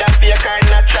clap, but that be a kind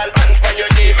natural. And for your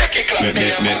day, make it clap. Make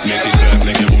it clap,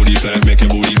 make your booty clap, make your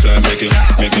booty clap, make your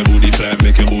booty clap,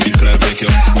 make your booty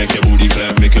clap, make your booty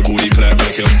clap, make your booty clap,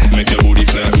 make your booty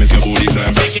clap, make your booty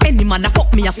clap. Any man a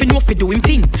fuck me, I fi know fi do him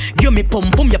thing. Give me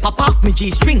pum pum, you pop off me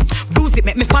G-string. Bruise it,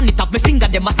 make me fan it off, me finger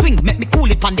them a swing. Make me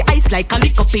cool it on the ice like a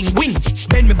lick up in wing.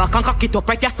 Bend me back and cock it up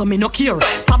right there so me no care.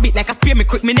 Stab it like a spear, me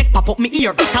quick me neck pop up me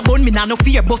ear. It a bone me nah no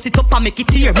fear, bust it up and make it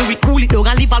tear. Me we cool it down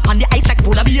and leave all on the ice like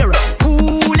polar beer.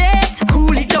 Cool it down,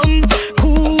 cool it down,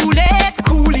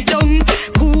 cool it down.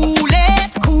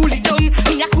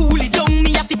 Me a cool it down,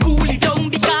 me a fi cool it down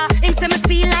because him say me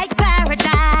feel like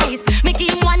paradise. Make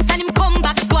him once and him come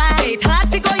back twice. It's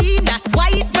hard to go in, that's why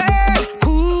it burn.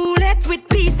 Cool it with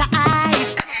piece of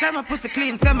ice. Sell my pussy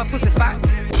clean, sell my pussy fat.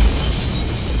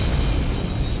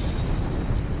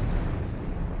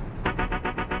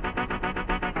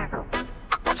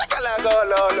 Watch a girl go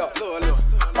low, low.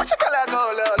 Watch a girl go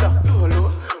low,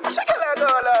 low. Watch a girl go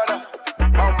low, low.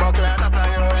 Bumbo clan, that's a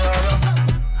yo.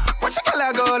 Watch a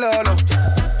girl go low, low.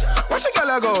 Watch a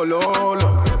girl go low,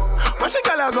 low. Watch a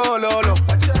girl go low, low.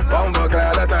 Bumbo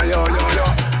clan, that's a yo.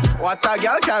 What a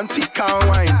girl can tick and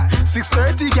wine.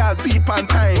 6:30 girl beep on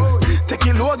time. Take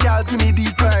it low, girl, give me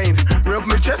decline. Rub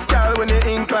me chest, girl, when you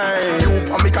incline. You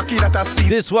make a key that I see.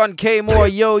 This one, K-More,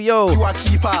 yo. You a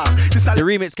keeper. The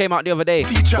remix came out the other day,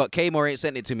 but K-More ain't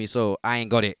sent it to me, so I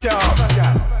ain't got it.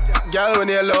 Girl, when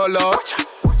you're low.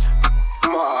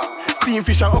 Steam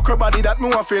fish and okra body that me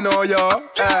want to know, yo.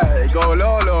 Hey, go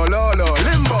low, limbo.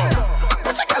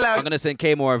 I'm gonna send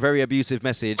K-More a very abusive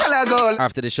message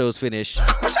after the show's finished,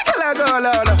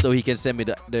 so he can send me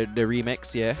the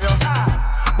remix, yeah.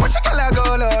 Watch a girl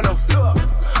go low.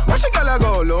 Watch a girl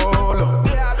go low.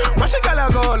 Watch a girl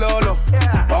go low.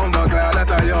 Bomba cloud that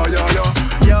a yo.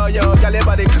 Yo, girl your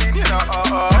body clean, you know.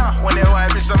 When they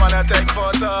wife reach someone to take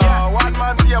photo. One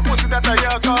man to your pussy that a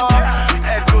yo go.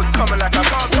 Head good coming like a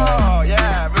coco.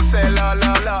 Yeah, me say la.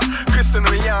 Kristen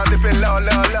Rian dipping low.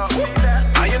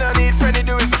 And you don't need friend to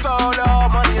do it solo.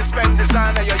 Money you spend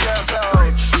designer your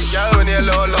clothes. Girl when you're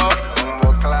low.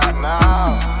 Bomba cloud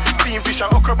now. Fish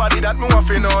and okra body that me want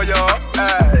to know, yo.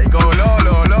 Hey, go low,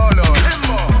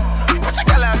 limbo. Watch a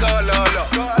girl go low.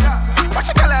 Watch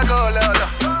a girl go low.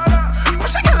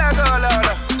 Watch a girl go low.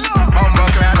 Bumbo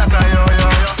clear that a yo.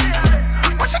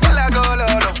 Watch a girl go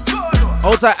low.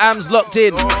 Outside Am's locked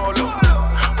in.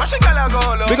 Watch a girl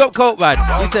go low. Big up Colt, man.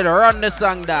 He said run the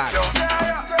song down.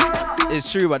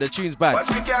 It's true, but the tune's bad.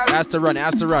 It has to run.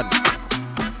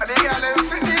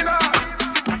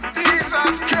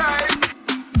 Jesus Christ.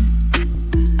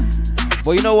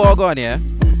 But you know what going on here?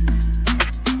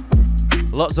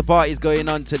 Lots of parties going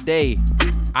on today.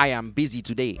 I am busy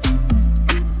today.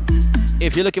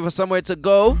 If you're looking for somewhere to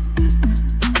go,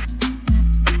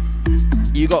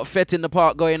 you got Fete in the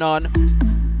Park going on.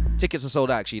 Tickets are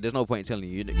sold out, actually. There's no point in telling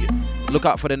you. Look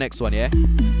out for the next one, yeah?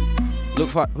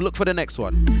 Look for the next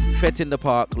one. Fete in the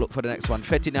Park. Look for the next one.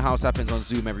 Fete in the House happens on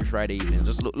Zoom every Friday evening.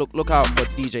 Just look out for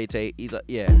DJ Tate. He's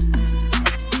yeah.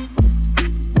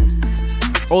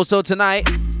 Also tonight,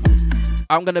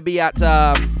 I'm going to be at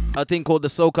a thing called the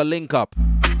Soca Link Up,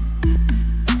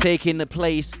 taking the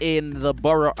place in the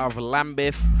borough of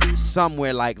Lambeth,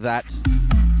 somewhere like that.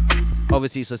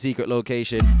 Obviously, it's a secret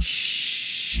location.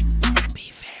 Shh.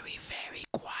 Be very, very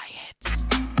quiet.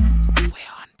 We're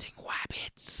hunting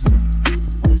rabbits.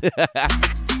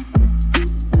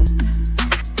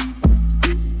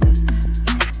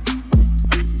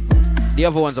 The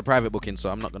other one's a private booking, so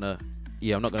I'm not going to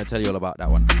tell you all about that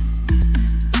one.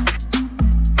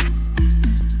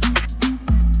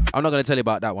 I'm not going to tell you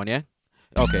about that one, yeah?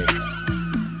 Okay.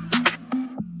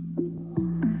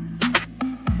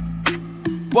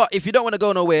 But if you don't want to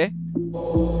go nowhere,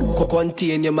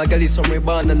 contain your magali somewhere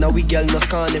born and now we girl no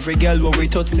scan. Every girl when we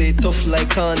touch say tough like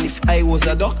can. If I was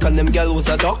a duck and them girl was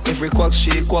a duck, every quack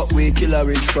shake what we kill a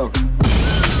red frog.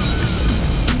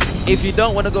 If you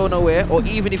don't want to go nowhere, or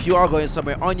even if you are going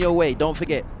somewhere, on your way, don't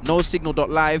forget,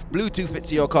 NoSignal.live, Bluetooth it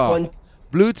to your car.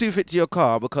 Bluetooth it to your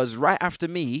car, because right after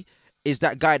me is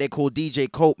that guy they call DJ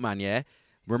Copeman, yeah?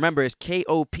 Remember, it's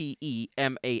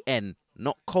Kopeman,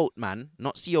 not Coatman,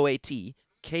 not COAT,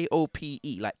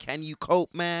 Kope, like, can you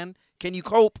cope, man? Can you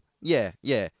cope? Yeah.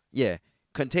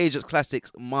 Contagious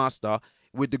Classics Master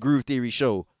with the Groove Theory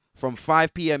show from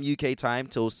 5 p.m. UK time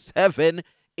till 7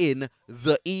 in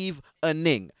the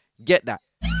evening. Get that.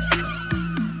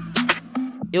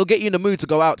 It'll get you in the mood to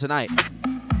go out tonight.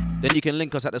 Then you can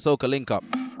link us at the Soca Link Up.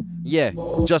 Yeah,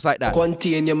 just like that.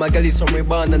 Contain your magali somewhere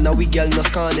born and now we girl no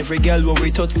scan. Every girl when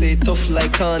we touch say tough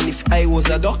like can. If I was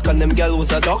a duck and them girl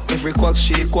was a duck, every quack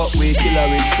shake what we kill a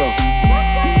red frog.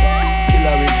 Kill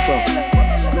a red frog.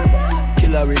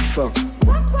 Kill a red frog.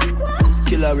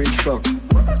 Kill a red frog.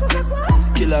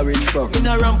 Kill a red frog. In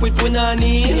a ramp with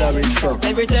Punani. Kill a red frog.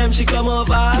 Every time she come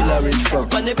over. Kill a red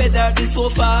frog. On the bed at the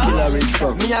sofa. Kill a red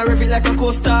frog. Me a rev it like a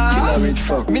coaster. Kill a red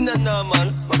frog. Me not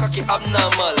normal, my cocky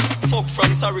abnormal. Fuck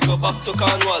from Surrey go back to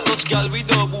Cornwall. Touch girl with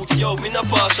no boots, yo, me not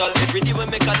partial. Every day we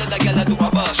make another girl a do a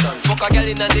partial. Fuck a girl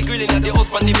in and the grill in and the house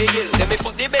pan the big hill. Then me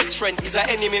fuck the best friend, is a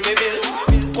enemy me bill.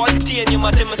 Contain you ma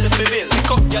tell me say fi bill. Me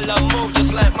cock girl and mouth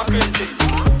just like my crazy.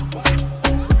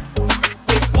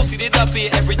 Pussy did I pay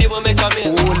every day we make a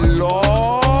meal. Oh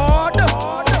Lord.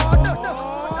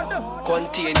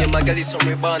 Contain your magali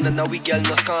somewhere born and now we girl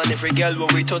no scan. Every girl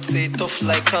when we touch say tough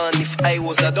like can. If I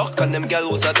was a duck and them girl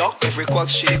was a duck, every quack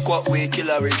shake what we kill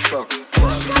a red frog. Kill a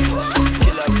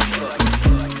red frog.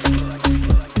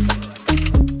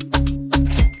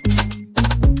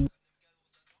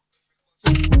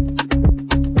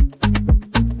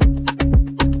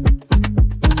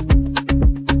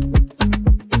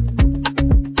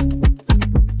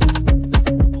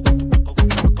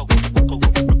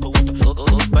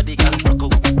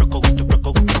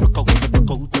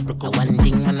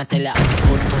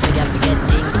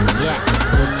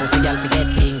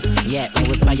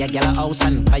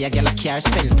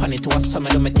 Spend on it to a summer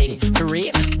do me thing. For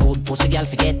real, good pussy girl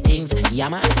forget things. Yeah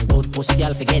man, good pussy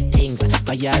girl forget things.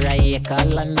 Buy her a acre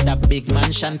land with a big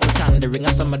mansion. Put on the ring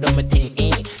of summer do me thing.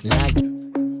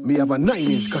 Me have a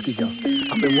 9-inch cocky girl.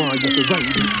 I me want you to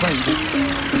ride it.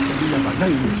 So me have a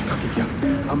 9-inch cocky girl.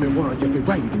 I me want you to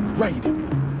ride it.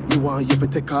 Me want you to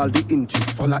take all the inches,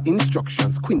 follow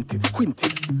instructions, quint it.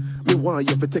 Me want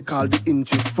you to take all the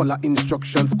inches, follow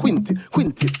instructions, quint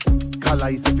it. Call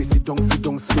eyes if you sit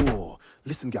down slow.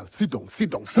 Listen, girl, sit down,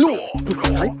 slow. Pussy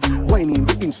tight, whining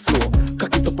the inch slow.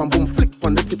 Cock it up and boom, flick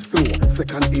on the tip slow.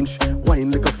 Second inch,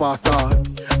 whine like a faster.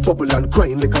 Bubble and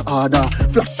grind like a harder.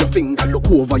 Flash your finger,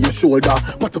 look over your shoulder.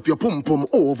 Pat up your pum pum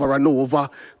over and over.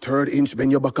 Third inch,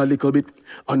 bend your back a little bit.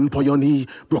 Unpo your knee,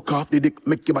 broke off the dick.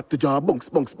 Make your back to jaw,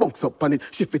 bunks up on it.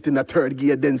 Shift it in a third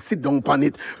gear, then sit down on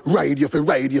it. Ride, you fi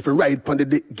ride pon the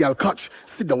dick, girl, catch.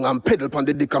 Sit down and pedal pon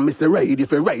the dick, and miss a ride, you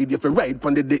fi ride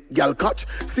pon the dick, girl, catch.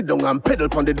 Sit down and pedal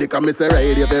pon the dick, and miss a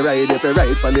ride, you fi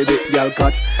ride pon the dick, girl,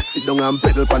 catch. Sit down and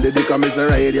pedal pon the dick, and miss a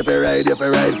ride, you fi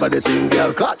ride pon the thing,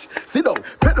 girl, catch. Sit down,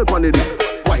 pedal pon the dick.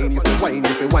 Wine, you fi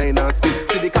wine and spin.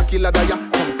 See the cocky ladder, ya,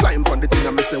 come climb pon the thing,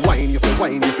 and miss a wine, you fi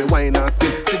wine and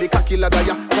spin. See the cocky ladder,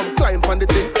 ya, come climb pon the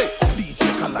thing. Hey,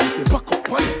 DJ Kala, say back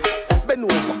up on it. Bend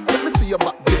over, let me see your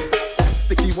back dip.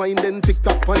 Sticky wine, then tick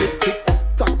tock on it.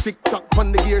 Tick tock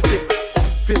on the gear stick.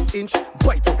 5th inch,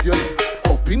 bite up your lip.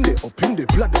 Up in the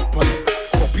blood up on it.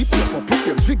 Pop it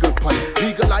here, jiggle pan.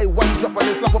 Legal eye, one drop and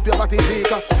then slap up your body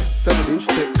shaker. 7 inch,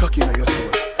 take cocky in your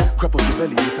soul. Grab up your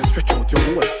belly, it and stretch out your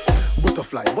hole.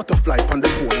 Butterfly on the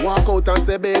pole. Walk out and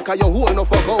say, Baker, your hole no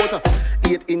fuck out.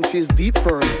 8 inches deep,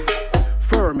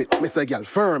 firm it, miss a gal,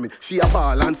 firm it. She a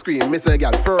ball and scream, miss a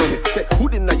gal, firm it. Take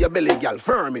hood in your belly, gal,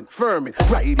 firm it.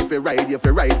 Ride if you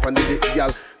ride pon the dick, gal.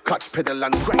 Catch pedal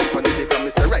and grind pon the dick, and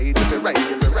miss a ride if you ride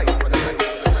pon the dick.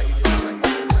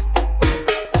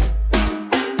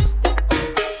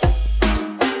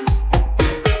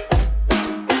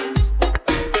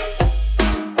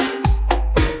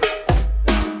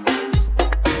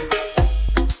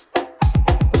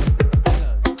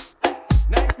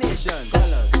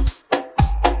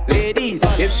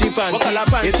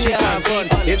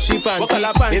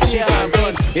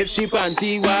 If she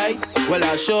panty white, well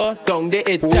I sure down the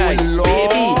it tight.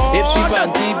 Baby, if she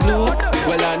panty blue,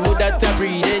 well I know that I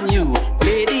breathe in you.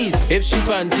 Ladies, if she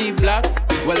panty black,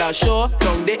 well I sure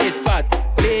down the it fat.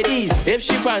 Ladies, if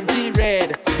she panty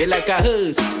red, it like a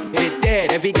hearse, it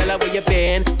dead. Every girl where you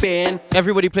bend.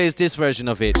 Everybody plays this version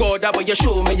of it. Go that way you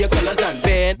show me your colors and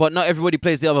bend. But not everybody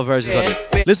plays the other versions of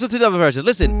it. Listen to the other version.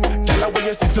 Listen. Girl, when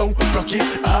you sit down, rock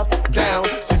it up, down.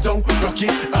 Sit down, rock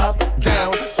it up,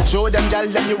 down. Show them girl,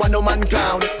 them you want no man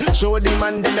clown. Show the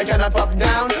man, then they gonna pop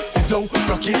down. Sit down,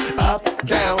 rock it up,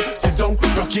 down. Sit down,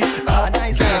 rock it up,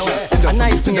 down. A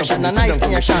nice nation.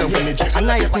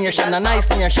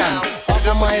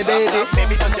 Up my baby,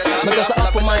 me go so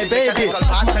up on my baby.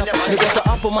 Me go so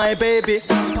up on my baby.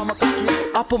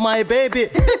 Up on my baby.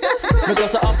 Me go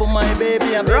so up on my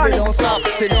baby, and baby don't stop.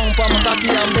 Sit down for my cocky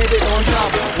and baby don't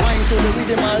drop. Wine to the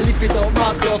rhythm and lift it up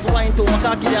back. Just wine to my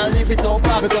cocky and lift it up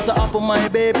back. Me go so up on my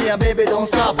baby and baby don't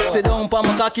stop. Sit down for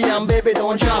my cocky and baby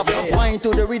don't drop. Wine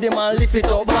to the rhythm and lift it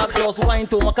up back. Just wine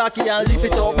to my cocky and lift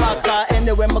it up back. Cause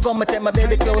anywhere me go, me take my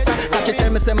baby closer. Cause she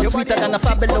tell me say me sweeter than a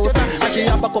fabulous. And she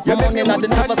have a couple money in the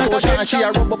Nova Scotia. And she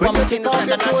a rub up on my skin and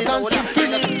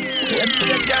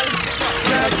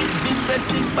big breast,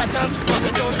 big bottom.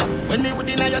 When me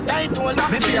within your tight hole,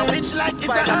 me feel rich like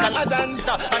it's a Amazon.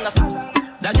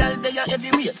 The girl they are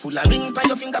heavyweight, full of ring by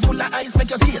your finger, full of ice, make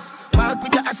you skate. Walk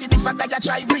with your acid, if I got you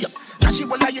try rape. Cause she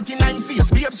will lie it in 9 face.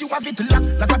 Babes, you have it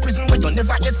locked like a prison where you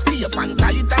never escape. And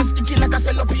tight and sticky like a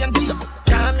cellophane tape.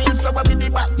 Come in flower with the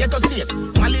back, get your steak.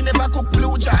 Molly never cook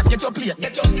blue jars, get your plate.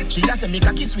 She has a make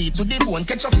a kiss sweet to the bone,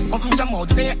 catch up. Open your mouth,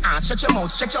 say stretch your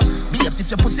mouth, stretch up. Babes, if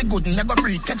your pussy good, never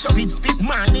breathe, catch up. Spit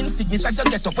man in sickness as you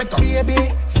get up, wet up.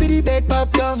 Baby, see the bed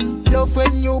pop down. Love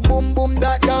when you boom boom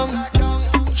that down.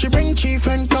 She bring chief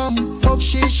and come. Fuck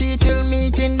she till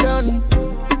meeting done.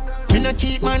 Me no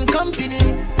keep man company.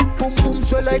 Boom boom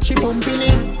swell like she pumping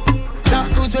it.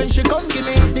 Black cruise when she come give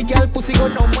me. The girl pussy go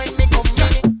numb when me come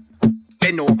in it.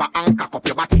 Bend over and cock up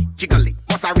your body. Jiggle it,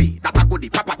 bossary, that a goodie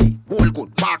property. Whole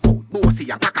good, bark out, bossy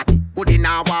and cockatty. Goodie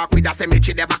now walk with a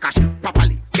cemetery, the back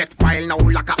properly. Get wild now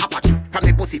like a apache. From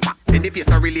the pussy fat, then the face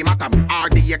don't really matter me.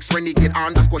 RDX renegade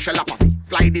underscore shalapassy.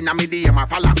 Slide in a medium or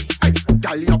follow me.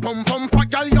 Girl, your pum pum fat,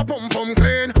 girl, your pum pum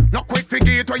clean. Not quick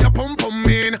forget where your pum pum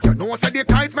mean. You know say the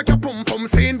tights make your pum pum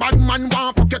sane. Bad man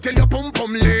want fuck you till your pum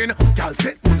pum lean. Girl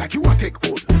set good like you a take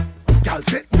hold. Girl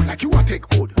set good like you a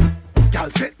take hold. Girl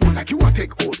set good like you a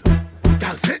take hold.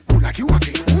 Girl set good like you a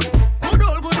take hold. Good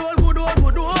old, good old, good old,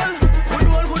 good old.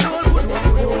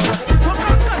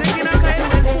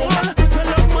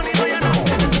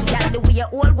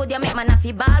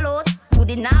 fi ball out.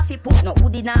 Good enough fi put, no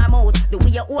good in our mouth. The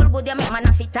way you all good, you make man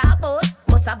a fi talk out.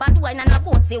 Bust a bad wine and a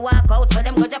bossy walk out. When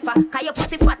them go jaffa, cause your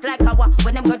pussy fat like a wa.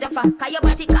 When them go jaffa, cause your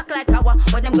body cock like a wa.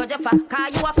 When them go jaffa,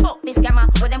 cause you a fuck this scammer.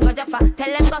 When them go jaffa,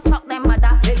 tell them go suck them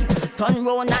mother. Hey, turn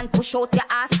round and push out your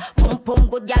ass. Pum pum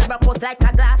good girl rock out like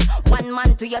a glass. One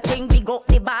man to your thing, big up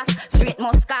the bass. Straight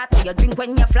Moscato, you drink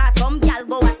when you flash. Some girl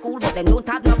go to school, but them don't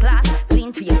have no class.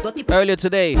 Clean for your dirty. Earlier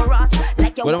today,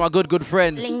 one of my good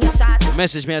friends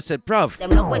messaged me and said, "Bruv,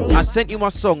 I sent you my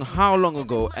song how long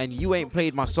ago and you ain't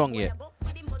played my song yet."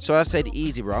 So I said,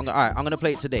 "Easy, bro. I'm gonna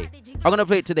play it today.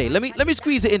 Let me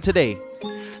squeeze it in today."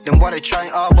 Then why they try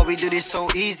hard, but we do this so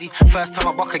easy. First time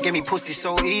I buck, I get me pussy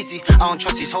so easy. I don't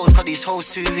trust these hoes, cause these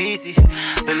hoes too easy.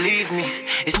 Believe me,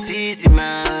 it's easy,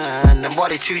 man. Them why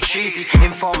they too cheesy.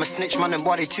 Informer snitch, man, them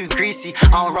why they too greasy. I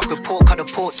don't rock with pork, cause the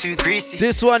pork too greasy.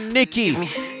 This one, Nikki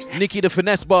the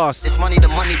finesse boss. It's money, the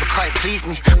money, but can't please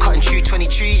me. Cutting through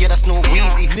 23, yeah, that's no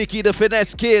easy. Nikki the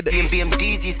finesse kid.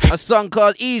 A song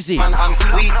called Easy. Man, I'm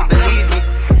squeezy, believe me.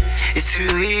 It's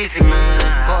too easy,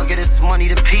 man. Gotta get this money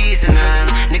to peas, man.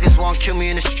 Niggas won't kill me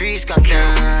in the streets,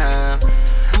 goddamn.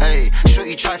 Hey,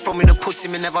 shorty try from me the pussy,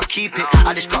 me never keep it.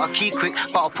 I just gotta keep quick,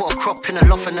 but I'll put a crop in the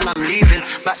loft and then I'm leaving.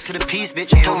 Back to the peas,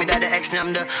 bitch. Told me that the ex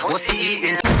named the, what's he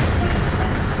eating?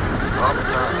 Up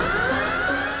top.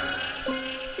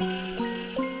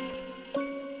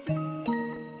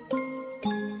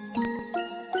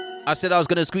 I said I was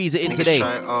gonna squeeze it in today.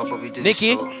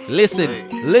 Nikki,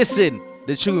 listen.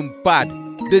 The tune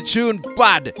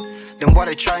bad. Then why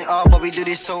they try hard, but we do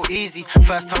this so easy.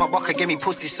 First time I buck, I get me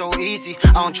pussy so easy.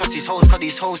 I don't trust these hoes, cause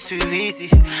these hoes too easy.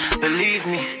 Believe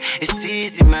me, it's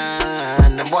easy,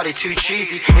 man. Them why they too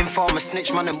cheesy. Informer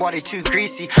snitch, man, them why they too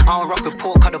greasy. I don't rock with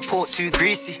pork, cause the pork too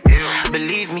greasy.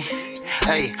 Believe me,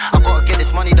 hey, I gotta get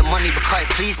this money, the money, but can't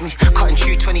please me. Cutting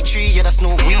through 23, yeah, that's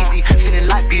no wheezy. Feeling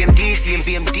like BMDZ and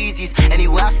BMDZs.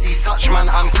 Anywhere I see such, man,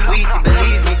 I'm squeezy,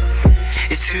 believe me.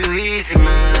 It's too easy,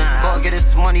 man. Gotta get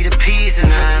this money to peas,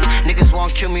 man. Niggas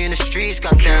won't kill me in the streets,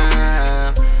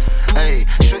 goddamn. Hey,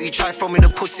 shorty try from me the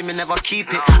pussy, me never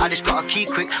keep it. I just gotta keep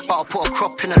quick, but I'll put a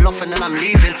crop in the loft and then I'm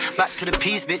leaving. Back to the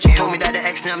peas, bitch. Told me that the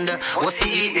ex named the, what's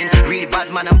he eating? Really bad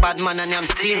man and I'm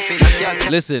steam fish.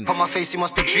 Listen, on my face, you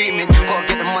must be dreaming. Gotta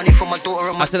get the money for my daughter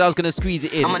and my... I said I was gonna squeeze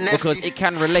it in because it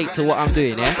can relate to what I'm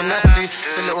doing, yeah?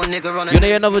 You wanna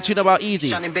hear another tune about Easy?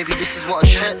 You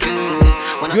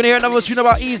wanna hear another tune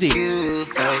about Easy?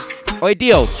 Oi,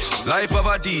 Dio. Life of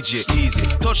a DJ, easy.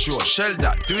 Touch road, shell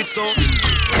that, do it so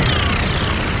easy.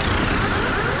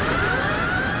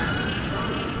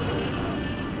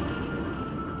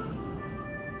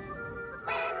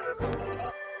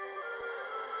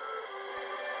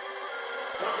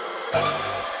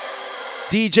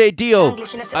 DJ Dio,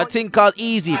 a thing called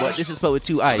Easy, but this is spelled with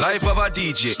two I's. Life of a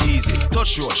DJ, easy.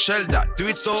 Touch road, shell that, do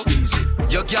it so easy.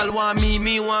 Your girl want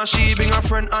me want she, bring a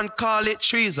friend and call it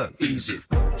treason. Easy.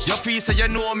 Your fee say you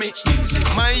know me, easy.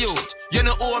 My youth, you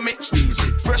know owe me, easy.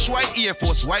 Fresh white Air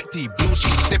Force, white tee, blue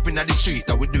jeans, stepping at the street,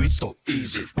 that we do it so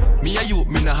easy. Me a youth,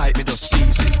 me no hype, me just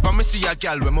easy. From me see a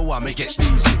girl when me want me get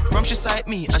easy. From she side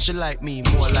me and she like me,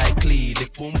 more likely the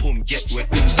boom boom get wet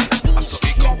easy. I saw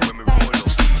it go when me roll up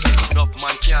easy. Enough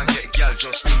man can't get girl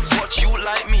just easy. But you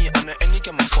like me and any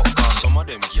can me fuck, cause some of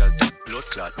them girls do blood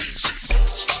clot easy.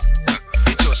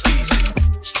 It just easy.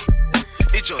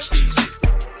 It just easy.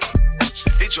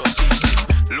 It just easy.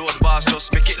 Load bars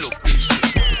just make it look easy.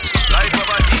 Life of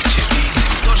a DJ easy.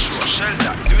 Touch road, shell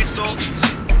that, do it so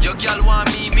easy. Your girl want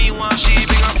me want she,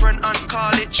 bring a friend and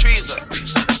call it treason.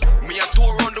 Me a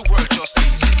tour around the world just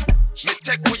easy. Me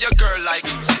take with your girl like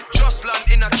easy. Just land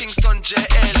in a Kingston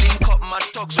JL, link up my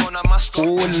thugs on a mask.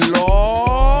 Oh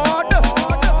Lord.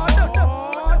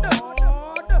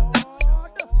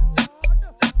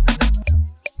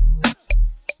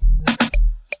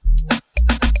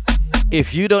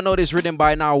 If you don't know this rhythm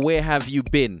by now, where have you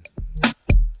been?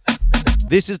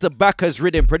 This is the Backers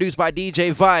rhythm, produced by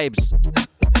DJ Vibes.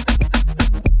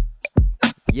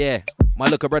 Yeah, my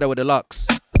little brother with the locks.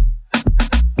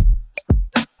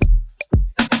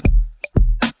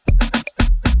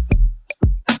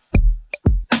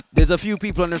 There's a few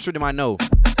people on this rhythm I know,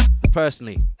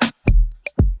 personally.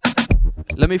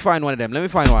 Let me find one of them. Let me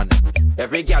find one.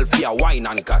 Every girl feel wine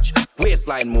and catch.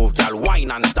 Waistline move, girl, wine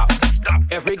and stop.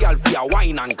 Every girl feel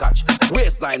wine and catch.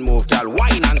 Waistline move, girl,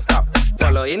 wine and stop.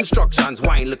 Follow instructions,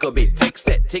 wine little bit. Take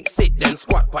set, then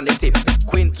squat on the tip.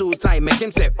 Quint 2 time, make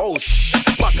him say, oh shh.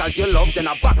 Back as you love, then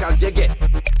a back as you get.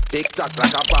 Tick tock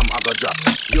like a bomb, I go drop.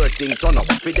 Your thing turn up,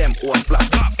 for them own flap.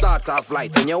 Start off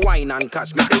light, when you wine and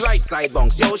catch. Make the right side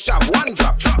bounce, yo shove, one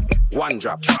drop. One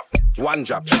drop. One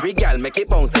drop. Every girl make it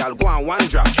bounce, girl, go on one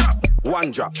drop.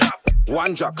 one drop.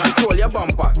 One drop, control your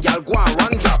bumper. Y'all go and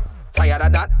run drop. Tired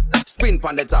of that? Spin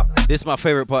on the top. This is my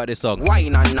favorite part of this song.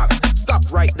 Wine and knock.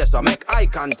 Stop right there, so make eye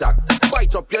contact.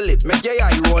 Bite up your lip, make your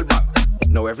eye roll back.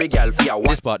 Now every girl feel one.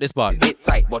 This part. It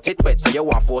tight, but it wet, so you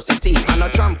want force it in. And a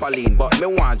trampoline, but me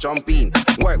want jump in.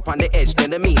 Work on the edge,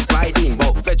 then the meat slide in.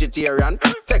 But vegetarian,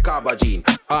 take aubergine.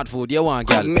 Hard food, you want,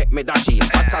 girl. Make me dash in.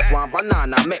 Patat want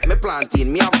banana, make me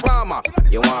plantain. Me a farmer,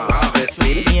 you want harvest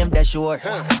in. Name that sure,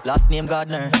 last name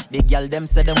Gardner. The girl them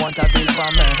say they want a real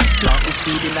farmer. Plant the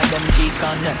seed in a them G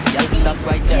corner. Y'all stop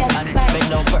right there and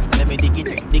bend over. Let me dig it.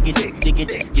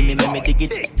 Give me, let me dig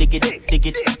it.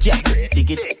 Yeah,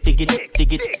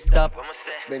 dig it, stop.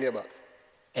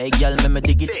 Hey girl, let me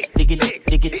dig it.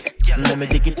 Let me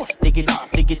dig it.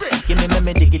 Give me, let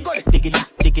me dig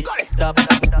it, stop.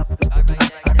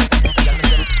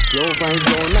 Yo, vibes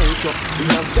on nitro. We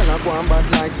have gyal go on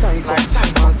bad like psycho.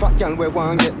 Man, fat gyal we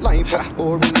want get lipo.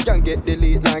 Boring gyal get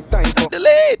delete like typo.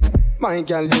 Delete. My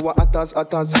gyal you a hatters.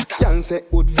 Gyal say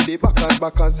good for the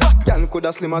backers. Gyal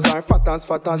coulda slim as or fat as.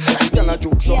 Gyal a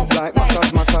juke up like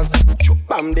maccas.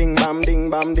 Bam ding,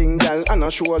 gyal and a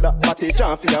shoulder body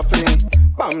jam for your fling.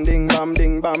 Bam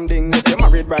ding. If you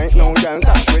married right now, gyal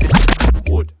dash with it.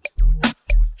 Wood.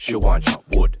 She want chop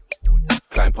wood.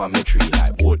 Climb on me tree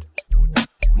like wood.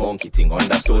 Monkey thing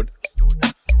understood.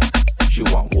 She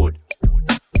want wood.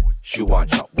 She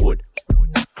want chop wood.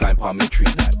 Climb on me tree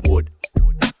like wood.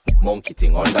 Monkey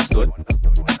thing understood.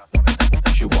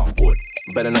 She want wood.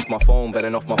 Betting off my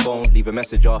phone. Leave a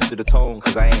message after the tone,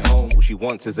 cause I ain't home. What she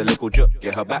wants is a little jerk,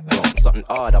 get her back blown. Something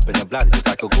odd up in her bladder, just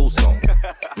like a ghost song.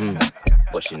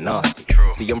 But she nasty.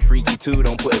 See, I'm freaky too,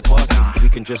 don't put it past me. We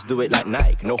can just do it like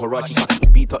Nike, no Harachi.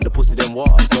 Beat up the pussy, them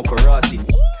walls, no karate.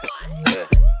 Yeah.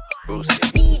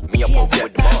 Bruce Lee. Me a poke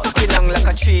with the bars. Cocky long like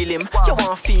a tree limb. You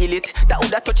want feel it. That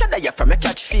woulda touch a diaphragm, you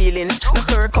catch feelings. No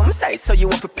circumcised, so you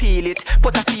want to peel it.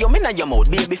 But I see you in your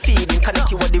mouth, baby feeding. Connect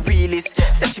you what the realest.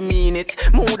 Say she mean it.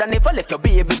 Mood I never left your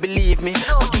baby, believe me.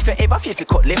 But if you ever feel the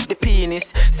cut left the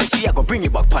penis, say she a go bring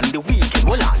you back on the weekend.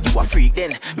 Well on, you a freak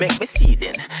then. Make me see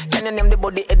then. Can you name the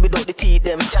body head without the teeth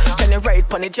them? Can you ride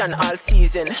pon the John all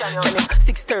season? Can you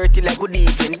 6:30 like good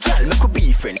evening? Girl, me could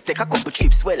be friends. Take a couple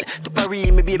trips, well, to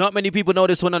Paris, maybe. Not many people know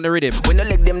this one on the rhythm. When I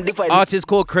let them divide. Artist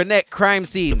called Connect Crime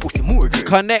Scene.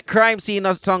 Connect Crime Scene,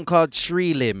 a song called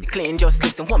Tree Limb. Clean, just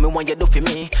listen what me want you do for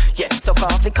me. Yeah, suck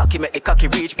off the cocky, make the cocky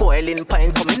reach. Boiling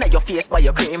pine coming at your face by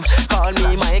your cream. Call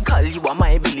me Michael, you are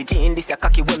my Billie Jean. This a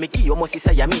cocky when me give you must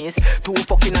say I means. Too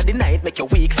fucking at the night, make you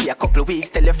weak for a couple of weeks.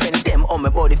 Tell your friend them how my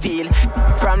body feel.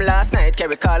 From last night,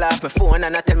 Carrie call off my phone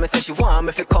and I tell me say she want me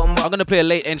if you come back. I'm gonna play a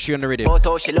late entry on the rhythm.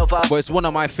 She love her. But it's one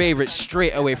of my favorites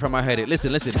straight away from I heard it.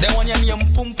 Listen. They want your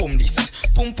name pum pum this,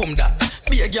 pum pum that.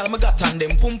 Be a girl me got and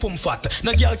them pum pum fat.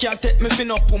 No girl can't take me for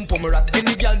no pum pum rat.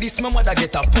 Any girl this my mother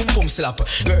get a pum pum slap.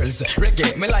 Girls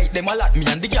reggae me like them a lot. Me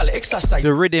and the girl exercise.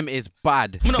 The rhythm is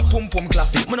bad. Me no pum pum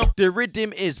claffy. Me no. The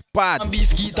rhythm is bad. And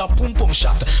beef get a pum pum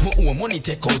shot. Me owe money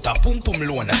take out a pum pum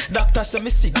loan. Doctor say me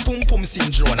sick pum pum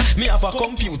syndrome. Me have a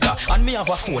computer and me have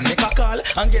a phone. Make a call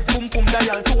and get pum pum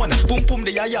dial tone. Pum pum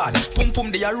de yard, pum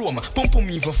pum de room. Pum pum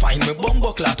even find me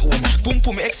bumbuckle at home. Pum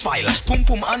pum X-file, pum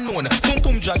pum unknown. Pum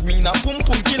pum drag me in a pum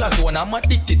pum killer zone. I'm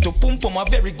addicted to pum pum, a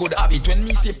very good habit. When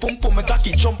me say pum pum, me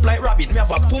cocky jump like rabbit. Me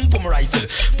have a pum pum rifle,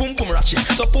 pum pum ratchet.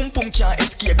 So pum pum can't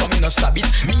escape, but me no stab it.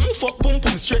 Me fuck pum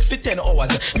pum straight for 10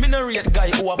 hours. Me no rate guy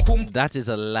who a pum. That is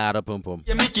a lot of pum pum.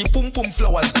 Yeah, Mickey pum pum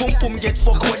flowers. Pum pum get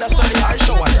fucked with a sunny or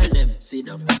showers. Sit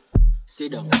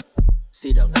down.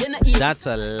 That's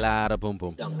a lot of pum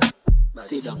pum.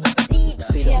 Sit down.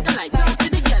 Like talk to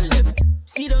the girl them.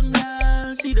 Sit down,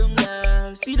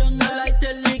 girl. Like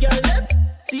tell the girl them.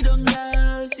 Sit down, girl.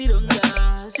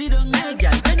 Hey,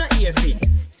 girl, you not hear fin.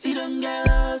 Sit down,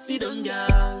 girl.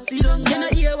 You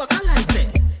not hear what I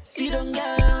say. Sit down,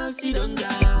 girl. Sit down.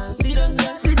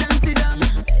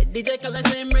 DJ Kala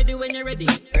say I'm ready when you're ready.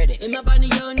 In my body,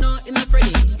 you know, in my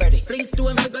Freddy. Flings to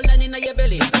him, go land in your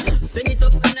belly. Send it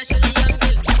up in a shelly and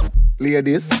kill.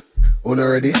 Ladies, una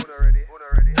ready?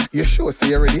 You sure say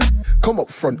you ready? Come up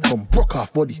front, come broke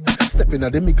off body. Step in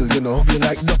at the middle, you know, ugly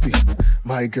like duppy.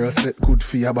 My girl said good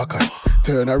for your backers.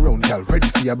 Turn around, girl, ready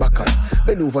for your backers.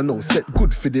 Bend over now, set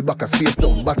good for the backers. Face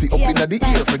down, body up in the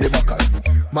ear for the backers.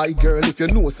 My girl, if you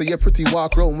know, say you're pretty,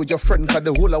 walk round with your friend, cause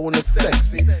the whole I wanna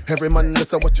sexy. Every man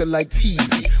does watch you like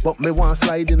TV, but me want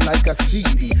sliding like a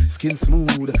CD. Skin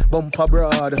smooth, bumper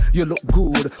broad, you look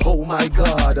good, oh my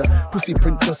god. Pussy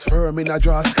print just firm in a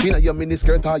dress, in a your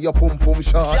miniskirt or your pum pum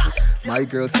shorts. My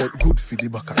girl said good for the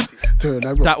backers. Turn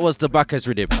around. That was the backers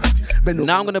rhythm.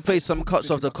 Now I'm gonna play some cuts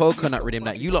of the coconut rhythm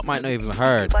that you lot might not even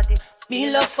heard.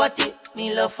 Me love fatty.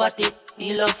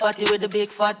 Me love fatty with the big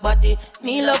fat body.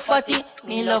 Me love fatty,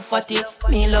 me love fatty,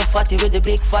 me love fatty with the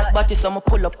big fat body. So I'ma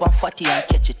pull up on fatty and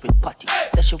catch it with patty.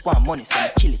 Say she want money, so I'ma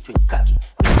kill it with cocky.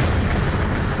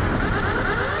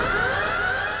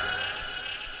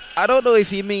 I don't know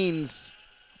if he means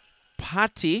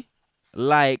patty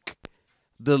like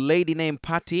the lady named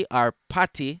Patty or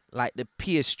patty like the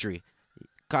pastry.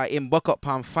 Cause him buck up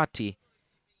on fatty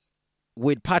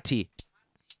with patty.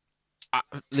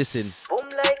 Listen.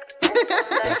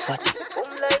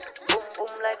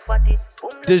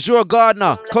 The Joe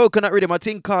Gardner coconut rhythm, a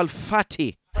thing called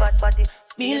fatty.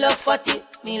 Me love fatty,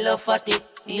 me love fatty.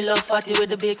 Me love fatty with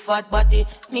the big fat body.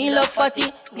 Me love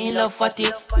fatty, me love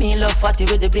fatty. Me love fatty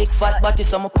with the big fat body.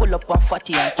 So I'ma pull up on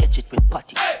fatty and catch it with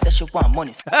patty. Say she want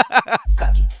money,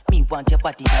 cocky. Me want your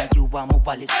body and you want my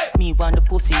wallet. Me want the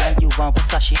pussy and you want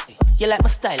Versace. You like my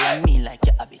style and me like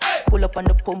your habit. Pull up on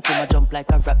the pump and I jump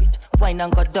like a rabbit. Wine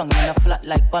and go down in a flat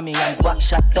like Bammy and back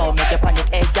shot down. Make you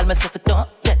panic, hey girl, myself a don't.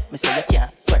 Tell me say you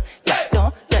can't work. Yeah,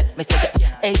 don't tell me say you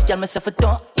can't. Hey girl, myself a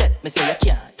don't. Tell me say you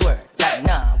can't work. That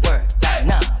nah work.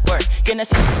 Nah, work. The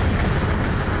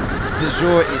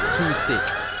jour is too sick.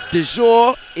 The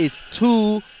jour is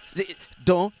too.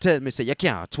 Don't tell me say you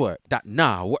can't twerk. That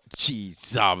nah work.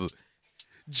 Jesus. Boom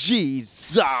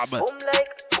like,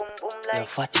 boom like.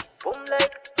 Fatty. Boom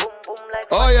like, boom like.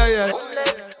 Oh yeah.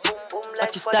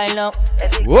 Watch your style now.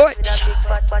 What?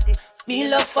 Me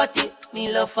love fatty.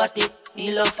 Me love fatty. Me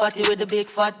love fatty with the big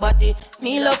fat body.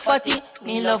 Me love fatty,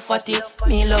 me love fatty.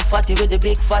 Me love fatty with the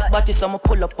big fat body. So I'ma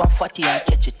pull up on fatty and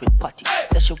catch it with patty.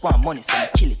 Say she want money, so I'ma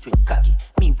kill it with cocky.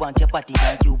 Me want your body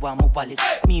and you want my wallet.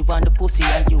 Me want the pussy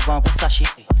and you want Versace.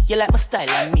 You like my style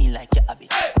and me like your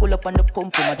habit. Pull up on the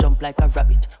pump and I jump like a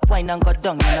rabbit. Wine and go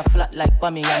down in a flat like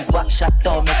Bammy and back shot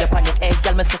down. Make you panic, hey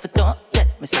girl, myself a don't. Tell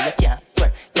me say you can't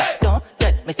work. Yeah, don't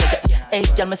tell me say you can't.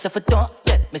 Hey girl, myself a don't.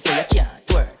 Tell me say you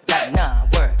can't work. That nah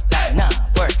work. Nah,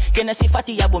 work. Can I see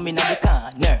fatty a woman in the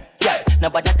corner? Yeah,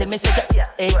 nobody tell me say yeah.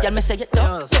 Hey, girl, me say it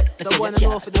don't. The one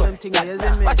know for them thing, you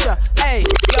see me? Watch out, hey,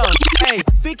 yo, hey.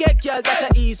 Forget girl,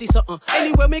 that a easy something.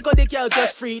 Anywhere me go, the girl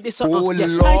just free this something. Oh yeah.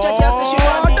 Lord. Niger girl say she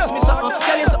want this me something.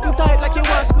 Girl, you something tight like you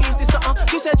want squeeze this something.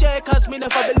 She said J cause me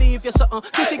never believe you something.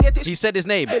 Till she get it. He said his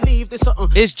name. Believe this something.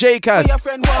 It's J Caz.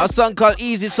 A song called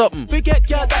Easy Something. Forget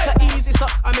girl, that a easy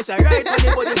something. I me say right pon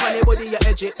the body, you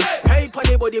edge it. Right pon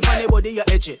the body, you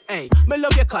edge it. Hey, me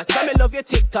love your catch, I me love your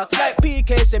TikTok. Like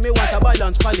PK say me want a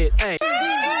balance palette. Hey.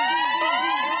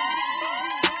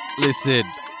 Listen,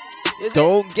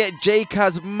 don't get J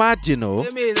Caz mad, you know.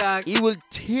 He will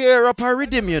tear up a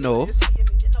rhythm, you know.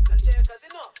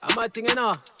 I'm not thinking, you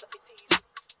know.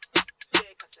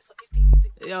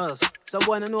 Yo,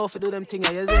 someone know if to do them things,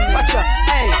 you see me? Watch out,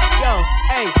 hey, yo,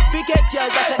 hey, forget girl,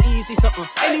 that a easy something.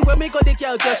 Anywhere me go, the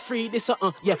girl just free this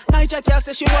something. Yeah, Niger girl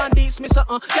say she want this me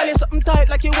something. Girl, you something tight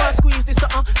like you want squeeze this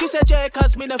something. She said J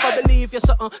cause me never believe you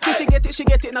something. Till she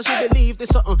get it, now she believe this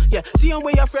something. Yeah, see on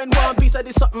where your friend want piece of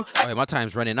this something. Alright, my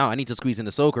time's running out. I need to squeeze in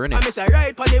the soaker, innit? I miss a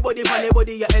right pon the body,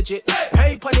 you edge it.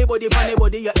 Right pon the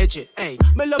body, you edge it. Hey,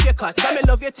 me love your catch, I me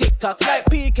love your TikTok. Like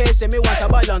PK say me want a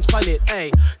balance palette.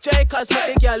 Hey, J cause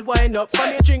make the girl wind up.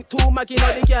 From you drink too, Maggie,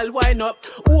 now the girl wind up.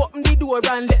 Open the door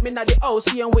and let me know the house.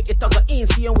 See and with it, I go in,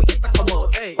 see and with it, I come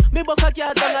out. Hey, me buck a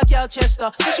girl down a girl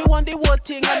chester. So she want the whole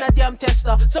thing and a damn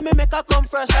tester. So me make her come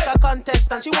first like a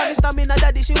contestant. She want the stamina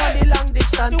daddy, she want the long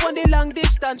distance. She want the long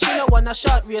distance, she no want a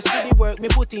short race. For the work me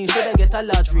put in, should I get a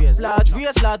large race? Large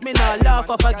race, lad, me nah laugh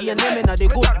up again. Me nah the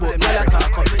good book, girl a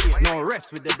talk up. No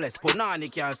rest with the blessed,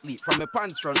 Punani can't sleep. From my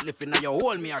pants front lifting, now you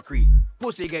hold me a creep.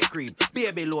 Pussy get cream,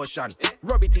 baby lotion.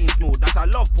 Rub it in smooth, that a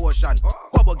love potion.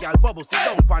 Bubble girl, bubble, sit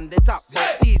down pan the top.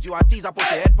 Tease you a tease, I put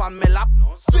your head pan me lap.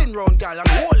 Spin round girl and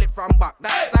hold it from back.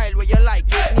 That style where you like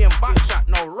it, name back shot.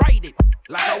 Now ride it,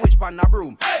 like a witch pan a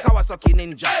broom. Kawasaki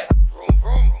ninja.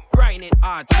 Grind it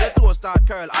hard, till your toes start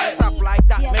curl. On top like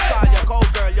that, me call you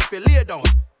cowgirl, you feel lay down.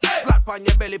 Flat pan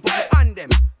your belly, put me on them.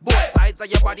 Both sides of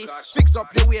your body, fix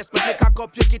up your waist, make me cock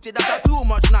up your kitty, that's a too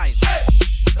much nice.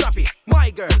 Stop it,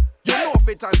 my girl, you know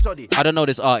fit and study. I don't know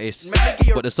this artist,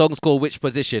 but the song's called Which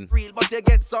Position? Real, but you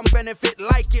get some benefit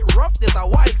like it rough, there's a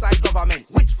wild side government.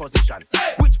 Which position?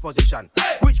 Which position?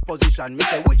 Which position? Me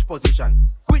say which position?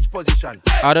 Which position?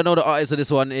 I don't know the artist of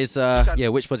this one is, yeah,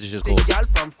 Which Position is called? The girl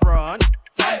from front,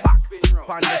 from back,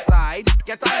 on the side,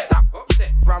 get on top.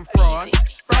 From front,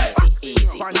 from back,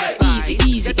 on the side. easy,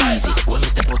 easy, easy. When me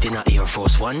step out in a Air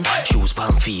Force One, shoes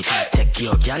palm feet. Take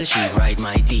your gal, she ride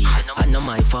my D. I know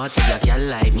my fault, say your gal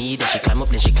like me. That she climb up,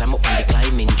 then she climb up on the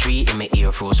climbing tree. In my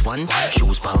Air Force One,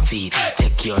 shoes palm feet.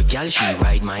 Take your gal, she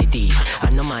ride my D. I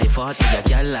know my fault, say your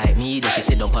gal like me. That she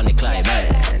sit down on the climb,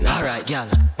 man. Alright, gal,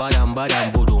 badam,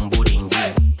 boodum, booding,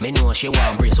 ding. Me know she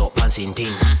want brace up pants in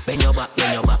ting. Bend your back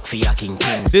for your king.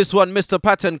 This one, Mr.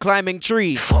 Patton, climbing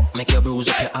tree. Fuck, make your bruise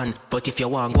up your hand. But if you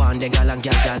want go on, then gal and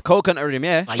gal. Coconut rhythm,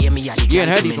 yeah. I hear me at the you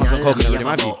ain't heard these ones on coconut rhythm,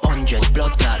 have you? 100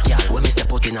 blood clot gal. When me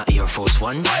step out in a Air Force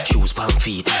One, shoes palm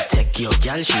feet. Take your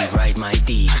gal, she ride my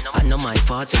D. I know my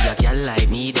fault, say your gal like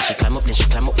me. That she climb up, then she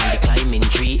climb up on the climbing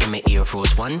tree. In my Air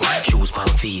Force One, shoes palm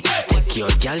feet. Take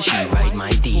your gal, she ride my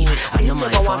D. I know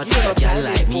my fault, say your gal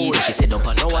like me. That she sit down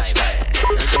on the climb.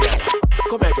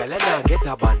 Come here, girl, and now get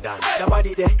abandoned. The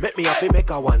body there, make me happy, make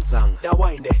a one song. The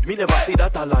wine there, me never see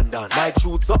that a London. My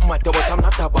truth something matter, but I'm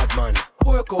not a bad man.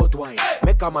 Work out wine,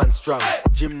 make a man strong.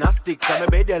 Gymnastics, I'm a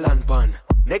bedel and pan.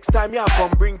 Next time you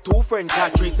come, bring 2 friends,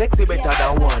 cause 3 sexy better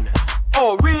than 1.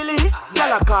 Oh, really?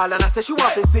 Girl, I call and I say she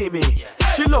want to see me.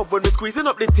 She love when me squeezing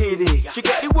up the TD. She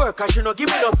get the work and she no give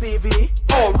me no CV.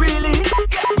 Oh, really?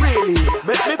 Really?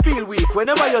 Make me feel weak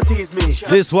whenever you tease me.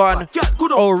 This one,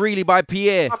 Oh Really by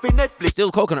Pierre.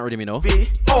 Still coconut rhythm, you know.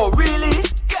 Oh, really?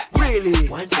 Really?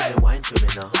 Wine to me, wine to me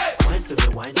now. Wine to me,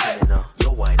 wine to me now.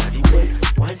 Your wine are the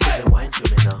best. Wine to me, wine to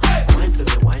me now. Wine to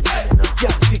me, wine to me now.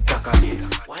 Yeah, tick tock again.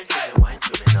 Wine to me, wine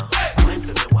to me now. Wine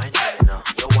to me, wine to me now.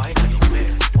 Your wine are the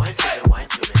best. Wine to me, wine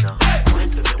to me now. Wine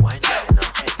to me, wine to me now.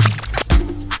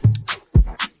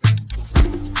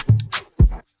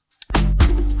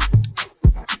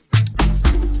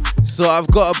 So I've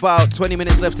got about 20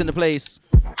 minutes left in the place.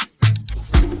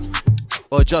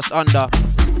 Or just under.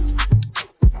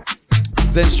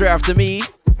 Then straight after me,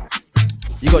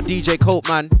 you got DJ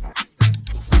Copeman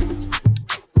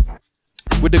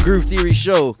with the Groove Theory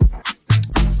show.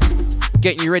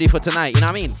 Getting you ready for tonight, you know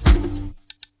what I mean?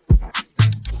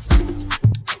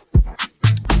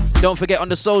 Don't forget on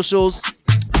the socials,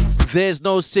 there's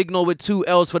no signal with 2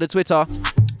 L's for the Twitter.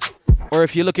 Or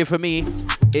if you're looking for me,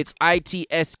 it's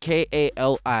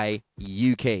ITSKALI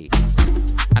UK.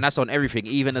 And that's on everything,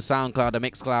 even the SoundCloud, the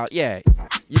Mixcloud. Yeah,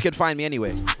 you can find me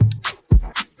anywhere.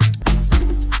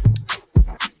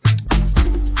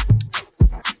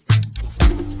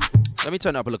 Let me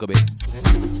turn it up a little bit.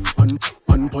 On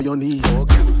your knee, oh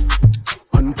girl.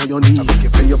 On your knee. I make you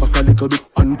bend your back a little bit.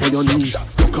 On your knee.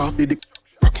 Rock off the dick.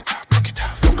 Rock it off, rock it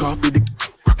off. Rock off the dick.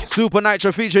 Super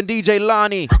Nitro featuring DJ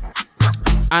Lani.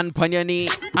 And Panyani,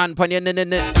 and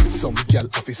Panyani. Some girl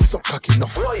have his suck cocky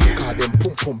enough. Cause them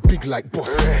pum pum big like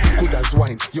boss. Good as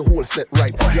wine, your whole set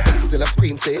right. Your ex still a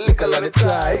scream, say lickle on the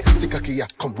tie. See cocky, yeah,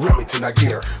 come ram it in a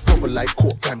gear. Bubble like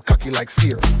coke, I'm cocky like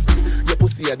steers. Your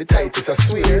pussy at the tightest, I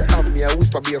swear. Have me a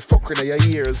whisper, be a fucker in your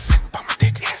ears. Sit by my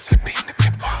dick, slip in the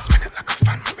tip. Spin it like a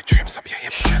fan, let me trips up your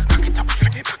hip. Cock it up,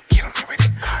 fling it back, kill me with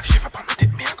it. Shiver by my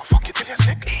dick, me I go fuck it till you're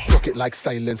sick. Rock it like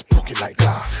silence, broke it like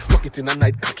glass. Rock it in a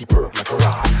night, cocky perk like a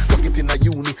ras. Rock it in a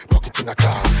uni, rock it in a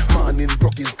class. Morning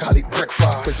brockins, call it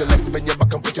breakfast. Spread your legs, bend your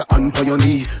back and put your hand on your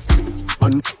knee.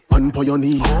 On your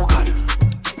knee.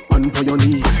 On your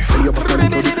knee. Bend your back a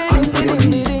little bit, on your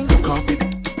knee. Rock off it.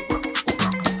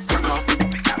 Rock off it.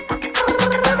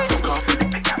 Rock off it.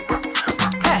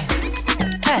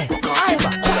 Hey,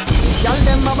 y'all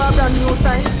them have a brand new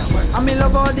style. And me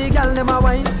love all the gal them a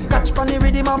wine. Catch pon the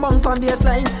rhythm and bounce pon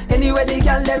baseline. Anyway the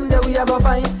gal them there we a go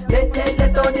find.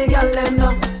 Let all the gal them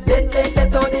know.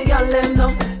 Let all the gal them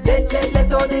know.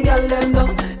 Let all the gal them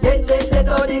know. Let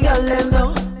all the gal them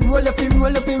know. Roll up,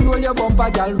 roll your bumper,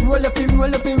 gal. Roll up,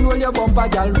 roll your bumper,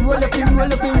 gal. Roll up,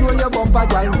 roll your bumper,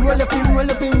 gal. Roll up,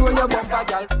 roll your bumper,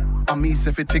 gal. I me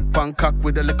say fi tick Bangkok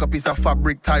with a little piece of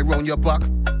fabric tie round your back.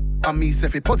 I me say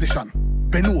fi position.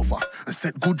 Bend over and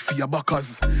set good for your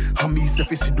backers. And me say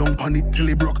fi sit down on it till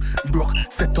it broke.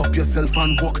 Set up yourself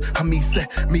and walk. And me say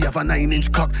me have a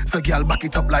 9-inch cock. So girl back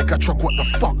it up like a truck. What the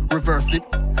fuck? Reverse it,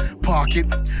 park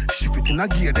it, shift it in a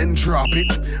gear, then drop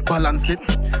it, balance it,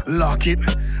 lock it,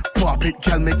 pop it.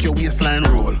 Girl make your waistline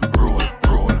roll.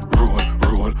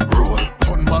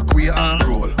 Turn back way and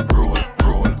roll.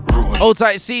 Hold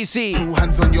tight, CC. 2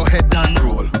 hands on your head and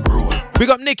roll. Big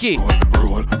up Nikki. Go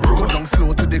down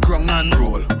slow to the ground and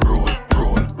roll.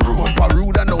 Bumper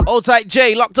rude and out. Hold tight,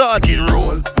 Jay, locked on.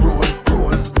 Roll.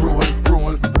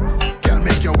 Girl,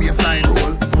 make your waistline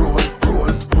roll.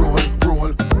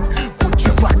 Put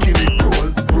your back in it.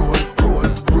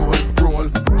 Roll.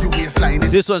 Your waistline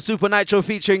is. This one, Super Nitro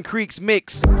featuring Creeks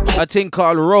Mix. A thing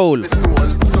called Roll.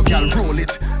 So girl, roll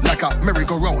it like a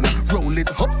merry-go-round. Roll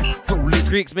it up, roll it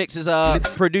Creeks Mix is a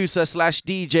producer slash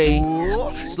DJ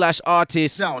slash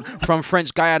artist from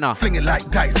French Guyana.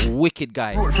 Like dice. Wicked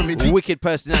guy. Wicked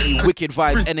personality, wicked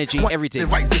vibes, energy,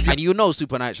 everything. And you know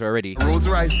Super Nitro already. Rolls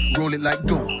rice, roll it like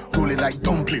dough, roll it like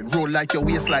dumpling, roll like your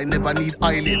waistline, never need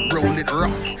island. Roll it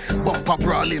rough, bump up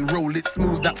brawling, roll it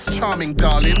smooth, that's charming,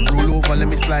 darling. Roll over, let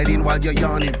me slide in while you're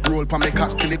yawning. Roll pa me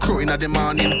cock till it crowing at the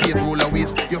morning. Pain roll away,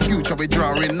 your future we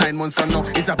drawing. 9 months from now,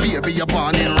 it's a baby you're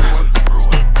born in. Roll.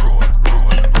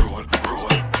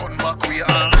 Turn back we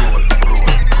are.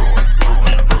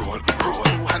 Roll.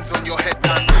 2 hands on your head,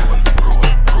 man.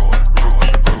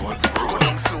 Go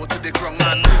down slow to the ground,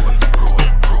 man.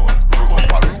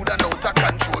 Bumper rude and out of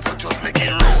control, so just make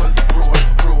it roll.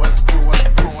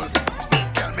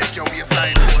 Girl, make your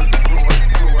waistline roll.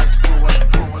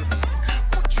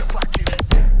 Put your back in.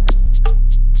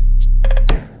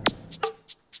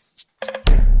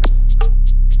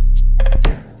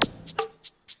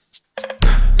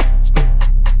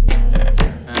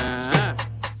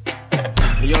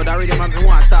 Yo, that really make me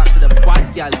want to talk to the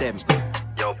bad girl them.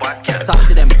 Yo, bad girl. Talk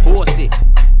to them bossy.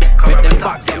 Make them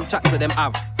back some chat to them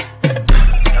have.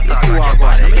 You see what I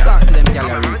got? Let me talk to them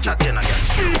girl.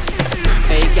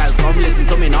 Hey girl, come listen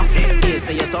to me now. Here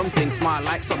say you something smart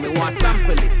like something want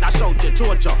sample it. Dash out your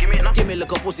chocha. Give me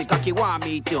little pussy cocky want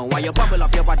me too. While you bubble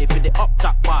up your body for the up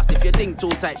top pass. If you think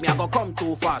too tight, me I go come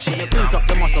too fast. When you print up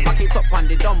the muscle, back it up on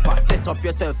the dumper. Set up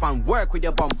yourself and work with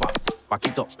your bumper. Back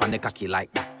it up on the cocky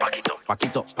like that. Back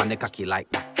it up on the cocky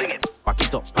like that. Back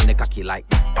it up on the cocky like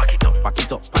that. Back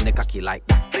it up on the cocky like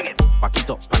that. Back it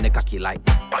up on the cocky like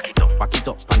that. Back it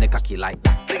up on the cocky like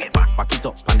that. Back it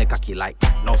up on the cocky like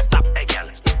that. Now stop, hey girl.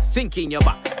 Sink in your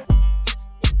back.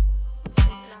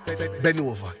 Bend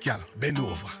over, girl. Bend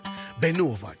over. Bend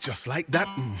over, just like that.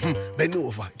 Bend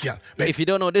over, girl. If you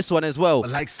don't know this one as well,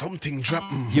 like something drop.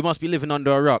 You must be living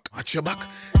under a rock. At your back.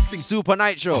 Sing. Super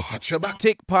Nitro. At your back.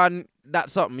 Tick pan.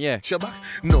 That's something, yeah. At your back.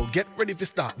 No, get ready to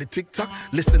start the tick-tock.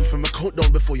 Listen from a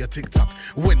countdown before your tick-tock.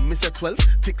 When me say 12,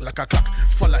 tick like a clock.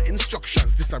 Follow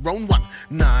instructions, this around 1,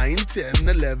 9, 10,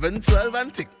 11, 12,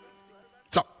 and tick.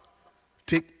 Tock.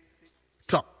 Tick.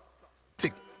 Tock.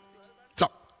 Tick.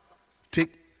 Tock. Tick.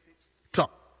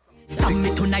 Tock. Stop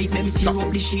me tonight, make me tear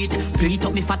up the sheet. Beat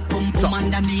up me fat pum pum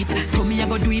underneath. So me I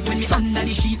go do it when me under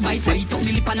the sheet. Bite up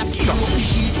me lip and I tear up the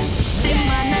sheet. The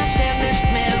man I say me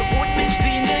smell good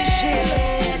between the sheets.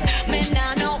 Me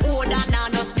nah no odor, nah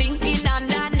no stinking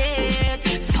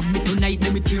underneath. Stop me tonight,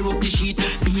 make me tear up the sheet.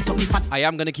 Beat up me fat. I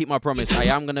am gonna keep my promise. I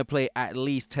am gonna play at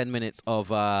least 10 minutes of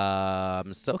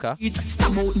Soca.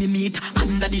 Stab out me meat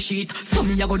under the sheet. So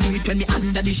me I go do it when me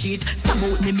under the sheet. Stab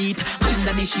out me meat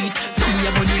under the sheet. So me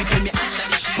I go do it when me under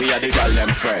the sheet. We are the girl them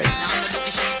friend.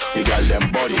 The girl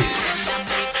them body.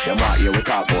 Them out here we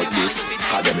talk about this,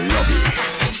 cause them love it.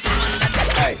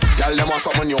 Hey, girl them want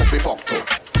something new fi fuck to.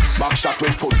 Back shot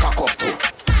with foot cock up to.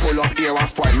 Pull up ear and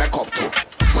spoil makeup to.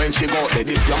 When she go out there,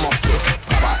 this you must do.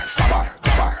 Grab her, stab her,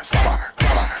 grab her, stab her,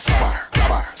 grab her, stab her,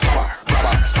 grab her, stab her, grab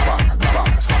her, stab her, grab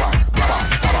her, stab her, grab her,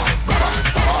 stab her, grab her,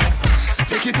 stab her.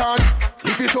 Take it on,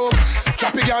 lift it up,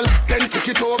 drop it girl, then flick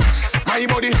it up. My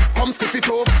body, come stiff it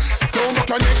up. Don't look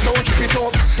your neck, don't trip it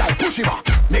up. Girl, push it back,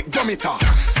 make dummy talk.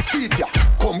 See it ya,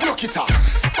 come block it up.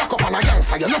 Back up on a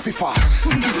gangster, you love it far.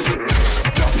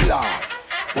 Don't laugh.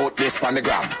 Put this on the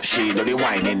gram. She do the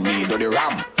whining, me do the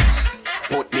ram.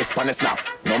 Put this on the snap.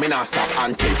 No me not stop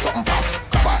until something pop.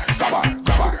 Grab her, stab her,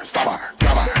 grab her, stab her,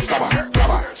 grab her, stab her, grab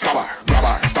her, stab her, grab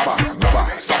her, stab her, grab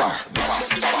her, stab her, grab her,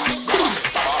 stab her, grab her,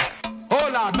 stab her. Oh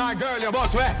Lord, my girl, your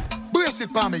boss where? Brace it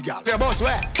for me, girl. Your boss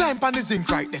where? Climb on the zinc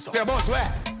right this up. Your boss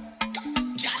where?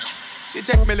 She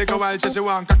check me like a while, she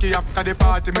want cocky after the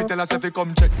party. Me tell her if you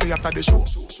come check me after the show.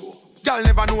 Girl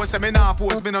never know, say me nah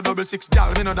pose, me no 666,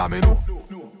 girl, me no that me know.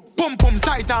 Pum pum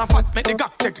tight and fat, make the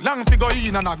gap take long figure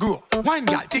in and a grow. Wine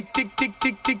girl, tick tick tick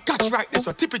tick tick, catch right there,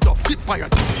 so tip it up, grip by your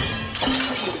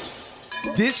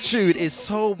This tune is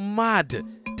so mad.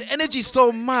 The energy's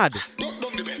so mad.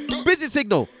 Busy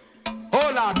signal.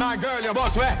 Oh Lord, my girl, your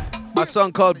boss where? A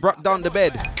song called Brock Down the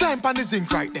Bed. Climb on the zinc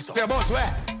right there, so your boss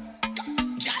where?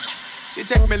 She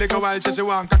check me like a while, she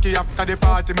want cocky after the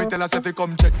party. Me tell her if you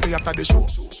come check me after the show.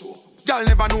 Girl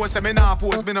never know, say me nah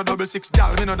pose, me no 666,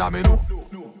 girl, me no that me know.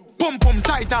 Pum pum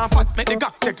tight and fat, make the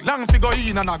gap take long figure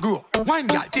in and a grow. Wine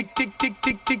girl, tick tick tick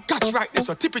tick tick, catch right there,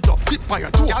 so tip it up, grip by your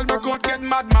toe. Girl break out, get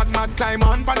mad mad mad, climb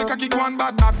on, panic cocky go on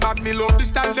bad bad bad. Me love the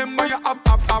style them where you have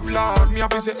Lord. Me have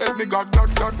to say help me God.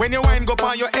 When you wine go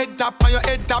on your head tap,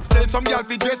 tell some girl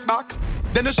fi dress back.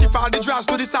 Then you shift all the dress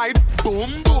to the side.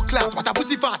 Boom, do clap, what a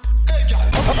pussy fat. Hey girl.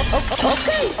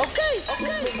 Okay.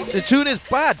 The tune is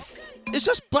bad. It's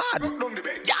just bad.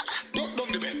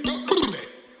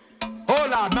 Oh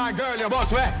Lord, my girl, your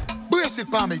boss where? Brace it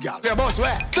for me, girl. Your boss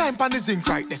where? Climb on the zinc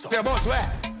right this up. Your boss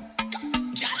where?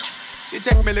 She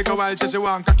take me like a while, she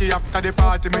want cocky after the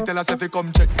party. Me tell her if you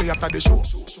come check me after the show.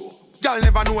 Girl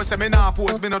never know, say me nah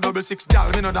pose, me no 66,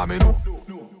 girl, me no that me know.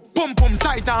 Pum pum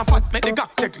tight and fat, make the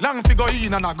cock take long figure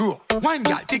in and a grow. Wine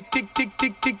girl, tick tick tick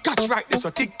tick tick, catch right this so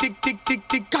tick tick tick tick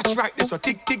tick, catch right this so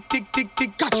tick tick tick tick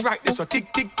tick, catch right this so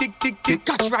tick tick tick tick tick,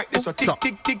 catch right this so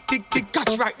tick tick tick tick tick, catch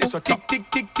right this so tick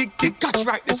tick tick tick tick, catch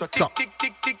right this so tick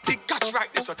tick tick tick tick, catch right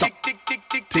this so tick tick tick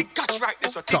tick tick, catch right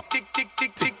this so tick tick tick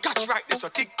tick tick, catch right this so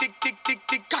tick tick tick tick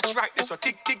tick, catch right this so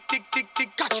tick tick tick tick tick,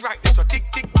 catch right this so tick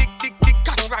tick tick tick tick,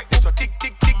 catch right this so tick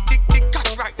tick tick tick tick,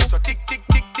 catch right this so tick tick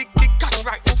tick tick tick, catch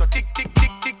right this so tick tick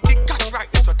tick tick tick, catch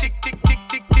right this so tick tick tick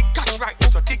tick tick, catch right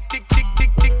this so tick tick tick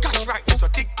tick tick, catch right this so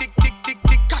tick tick tick tick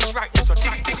tick, catch right this so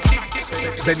tick tick tick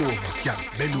tick. Bend over, girl,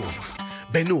 bend over.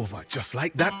 Bend over, just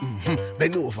like that,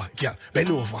 Bend over, girl,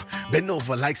 bend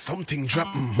over like something drop,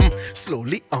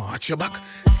 Slowly arch your back,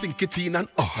 sink it in and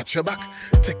arch your back.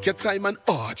 Take your time and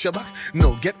arch your back.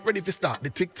 Now get ready to start the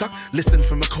tick-tock. Listen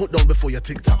for my countdown before your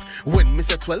tick-tock. When me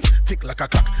say 12, tick like a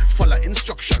clock. Follow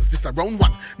instructions, this around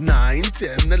 1, 9,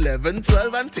 10, 11,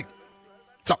 12 and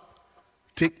tick-tock,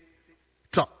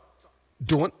 tick-tock.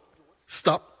 Don't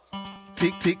stop,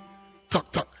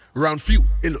 tick-tock. Round few,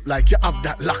 it look like you have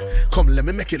that lock. Come, let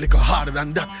me make it little harder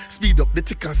than that. Speed up the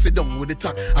tick and sit down with the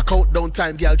talk. I count down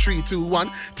time, girl, 3, 2,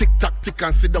 1. Tick tock, tick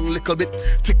and sit down little bit.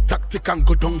 Tick tock, tick and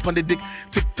go down on the dick.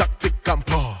 Tick tock, tick and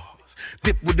pause.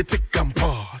 Dip with the tick and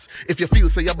pause. If you feel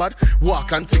say you're bad,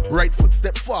 walk and tick. Right foot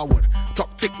step forward.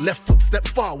 Tuck tick, left foot step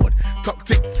forward. Tuck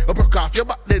tick, broke off your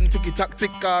back, then ticky tock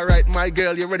tick. Alright, my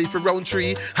girl, you ready for round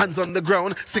 3? Hands on the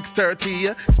ground,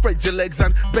 6:30. Spread your legs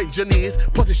and bend your knees.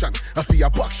 Position, for your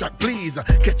back shot, please.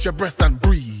 Get your breath and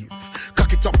breathe.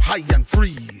 Cock it up high and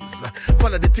freeze.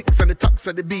 Follow the ticks and the tucks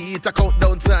and the beat. A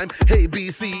countdown time, A, B,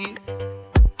 C.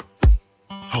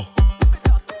 Oh.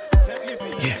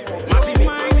 Yeah.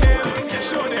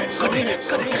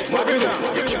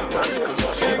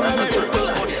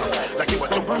 Like you were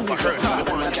jumping over her. I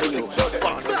want you to tick tock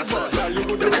fast. And I said, tick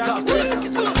it,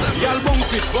 girl,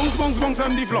 bounce it, bounce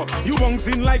on the floor. You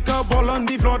bouncing like a ball on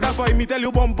the floor. That's why me tell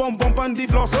you bump on the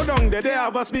floor. So down there, they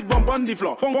have a speed bump on the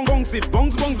floor. Bounce it,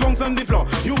 bounce on the floor.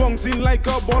 You bouncing like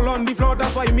a ball on the floor.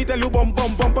 That's why me tell you bump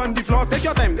on the floor. Take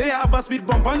your time, they have a speed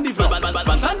bump on the floor.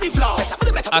 Bounce on the floor.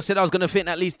 I said I was gonna fit in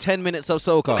at least 10 minutes of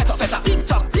soca.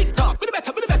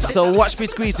 So watch me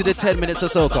squeeze to the 10 minutes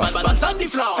of soca.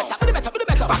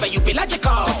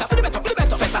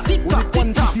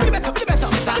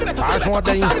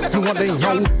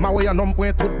 Ma way a nom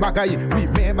point tout bagay, oui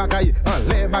mais bagay, en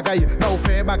les bagay, now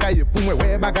fait bagay, pour moi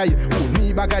ouais bagay, pour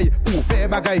ni bagay, pour fait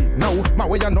bagay, now ma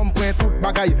way a nom point tout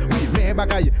bagay, oui mais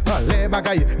bagay, en les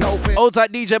bagay, now fait. Old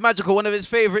type DJ Magical, one of his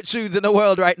favorite tunes in the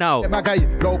world right now.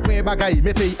 Bagay, now point bagay,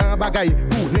 mettez un bagay,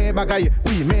 pour ne bagay,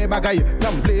 oui mais bagay,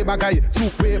 tamble bagay,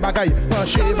 soupe bagay,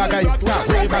 penché bagay,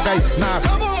 carré bagay, nah.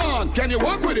 Come on, can you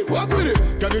walk with it?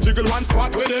 Can you jiggle one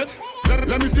spot with it?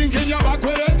 Let me sink in your back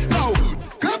with it. Now,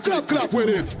 clap with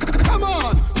it. Come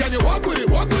on, can you walk with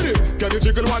it? Can you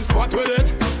jiggle one spot with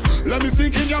it? Let me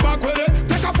sink in your back with it.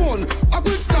 Take a phone, a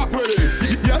quick stop with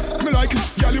it. Yes, me like it.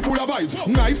 Girl, you full of vibes.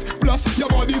 Nice, plus your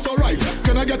body's alright.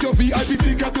 Can I get your VIP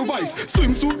ticket to Vice?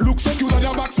 Swimsuit looks so cute on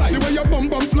your backside. The way your bum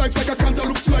slice like a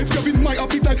cantaloupe slice. Giving my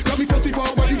appetite, got me thirsty for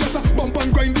a while. Just a bump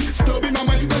and grind, disturbing my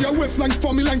mind. Got your waistline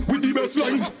for me line with the best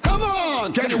line. Come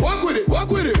on, can you walk with it?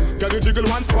 Can you jiggle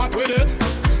one spot with it?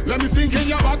 Let me sink in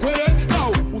your back with it.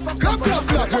 Now, clap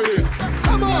with it.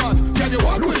 Come on, can you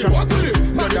walk with it?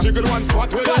 Can you jiggle one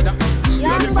spot with it?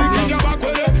 Let me sink in your back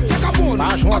with it. Take a phone,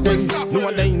 a quick stop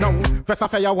with it. Now, first I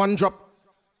fire one drop.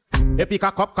 Et puis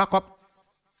cock up.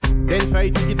 Then fire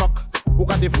tiki-tock. Who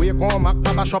got the free come back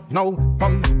baba shop now?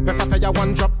 From first I fire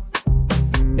one drop.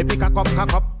 Et puis cock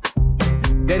up.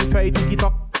 Then fire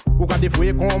tiki-tock. Who got the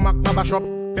free come back baba shop?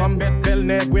 From belle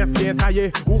nèg west bien taillé.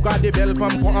 Who got the belle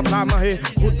comme qu'on a manger.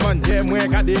 Tout man j'ai moins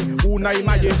gardé. Ou naï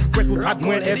maillé. Quoi tout rad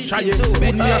moins être chaillé.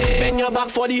 Bend your back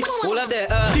for the all of the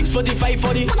 645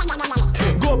 for the.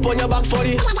 Go up on your back for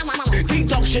the.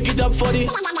 TikTok shake it up for the.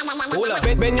 Hold up,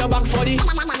 bend your back for the.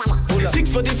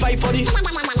 645 for the.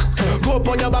 Go up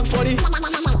on your back for the.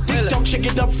 TikTok shake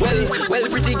it up. Well,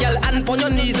 pretty girl, and on your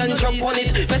knees and drop on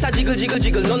it. First a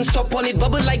jiggle, non-stop on it.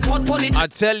 Bubble like pot on it. I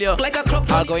tell you, like a clock.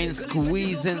 I'll go in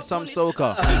squeeze in some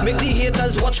soca. Make the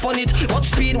haters watch on it. Hot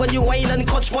speed when you whine and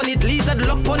catch on it. Lizard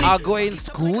lock on it. I'll go in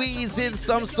squeeze in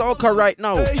some soca right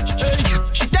now.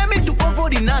 She tell me to come for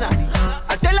the nana.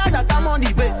 I tell her that I'm on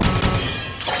the way.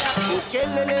 Okay,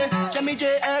 lele, Jimmy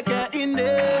J. in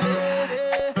there.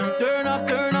 Turn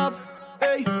up,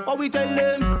 hey. How we tell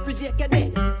them? Present your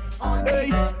day. Hey.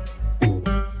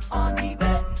 On the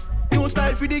way. New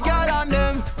style for the girl and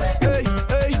them. Hey, hey,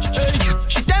 hey.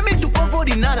 She tell me to come for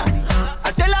the nana.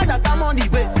 I tell her that I'm on the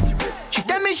way. She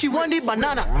tell me she want the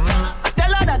banana. I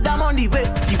tell her that I'm on the way,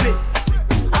 the way.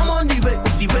 I'm on the way,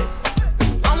 the way.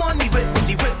 I'm on the way,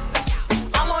 the way.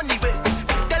 I'm on the way.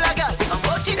 Tell her girl, I'm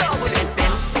watching out with it.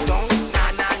 Don't,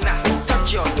 na na na.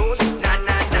 Touch your toes, na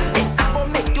na na. I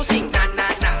gon' make you sing, na na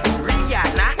na.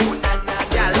 Rihanna, oh na na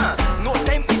na. Girl, no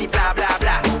time for the blah blah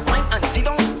blah. Wine and sit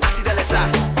down, I see the lesser.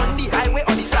 On the highway,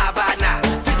 on the savannah.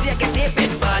 Fizzy, I can say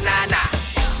pen banana.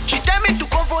 She tell me to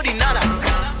come for the nana.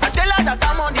 I tell her that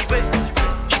I'm on the way.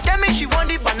 She tell me she want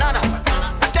the banana.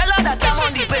 I tell her that I'm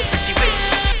on the way, the way.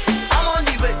 I'm on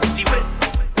the way, the way.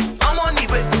 I'm on the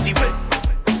way, the way.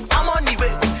 I'm on the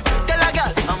way. Tell her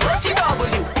girl, I'm watching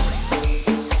W.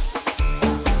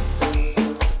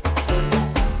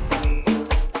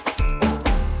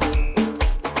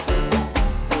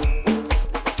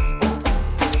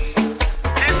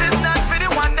 This is not for the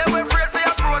one that we afraid to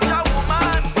approach a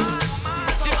woman.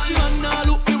 If she man nah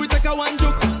look, me we take a one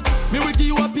joke. Me we give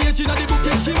you a page in the book.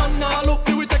 If she man nah look,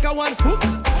 me we take a one hook.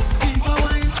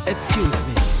 Excuse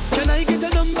me, can I get a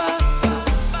number?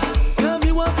 Tell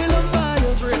me what feel on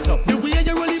fire. Straight up, the way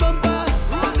you roll the bumper.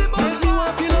 Make me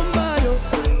want feel on fire.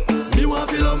 Me want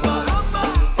feel on fire.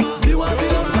 Me want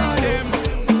feel on fire.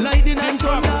 Lightning and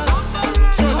thunder.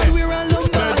 How we run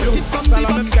lumber. It from the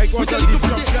back. We tell you to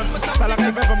put it. Ça la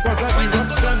fait comme cause of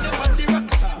eruption.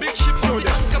 Big ship show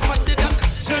them.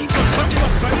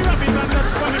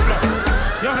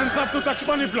 Your hands have to touch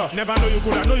bunny floor. Never know you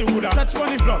coulda touch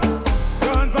bunny floor.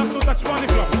 Your hands have to touch bunny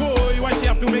floor. Boy, why she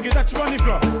have to make it touch bunny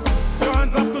floor? Your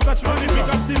hands have to touch bunny floor.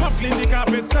 Pick up the mop, clean the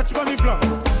carpet, touch bunny floor.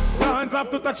 Your hands have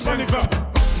to touch bunny floor.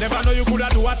 Never know you coulda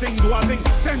do a thing.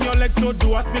 Send your legs so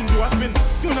do a spin.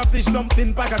 Tune a fish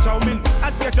dumpling, pack a chow mein.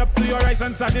 Add ketchup to your rice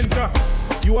and sardine car.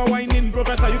 You are whining,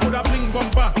 professor, you coulda fling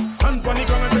bumper. Hand pon the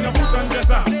ground and take a foot and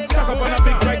dresser. Cock up on a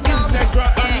big right Integra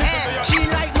and listen to your. She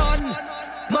like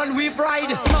man we fried,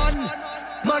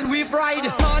 man we fried,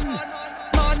 man.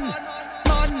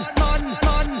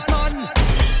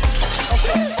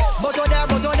 Moto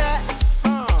there.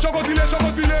 Chocosile.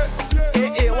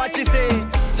 Hey, what you say?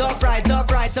 Top right.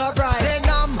 Say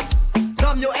nam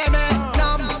you aime,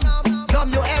 nam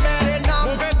you aime.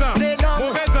 Say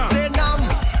nam.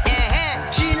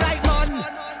 She like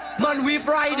man we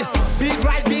fried. Big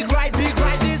right. This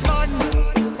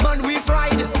man we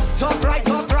fried. Top right.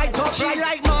 She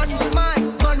like man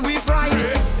we fried.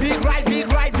 Big right. This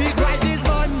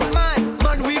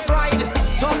man we fried.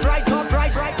 Top right.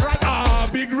 Ah,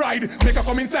 big ride. Make her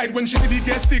come inside when she see the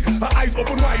gas stick. Her eyes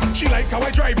open wide. She like how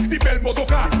I drive the bell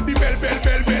motorcar. The bell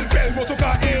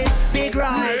motorcar is big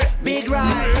ride.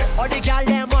 All the girl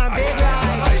them want big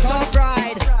ride. Top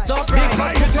ride.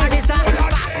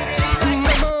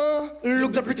 Mama,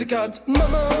 look the pretty cat.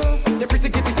 Mama, the pretty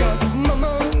kitty cat.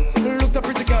 Mama, look the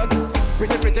pretty cat.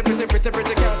 Pretty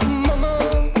cat. Mama,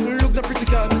 look the pretty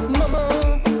cat. Mama,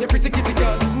 the pretty kitty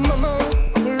cat. Mama,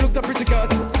 look the pretty cat.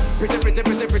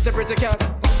 Pretty cat.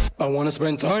 I wanna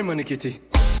spend time on the kitty.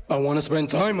 I wanna spend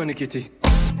time on the kitty.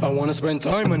 I wanna spend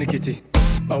time on the kitty.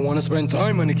 I wanna spend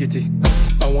time on the kitty.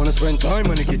 I wanna spend time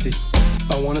on the kitty.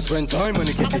 I wanna spend time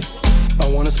on the kitty. I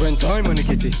wanna spend time on the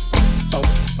kitty.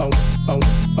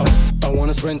 I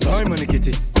wanna spend time on the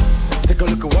kitty. Take a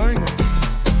look at wine.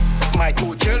 Might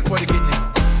go jail for the kitty.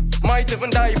 Might even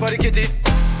die for the kitty.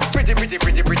 Pretty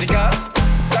cat.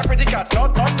 That pretty cat,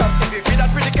 not. If you feed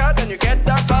that pretty cat, then you get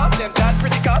that fat. Then that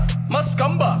pretty cat must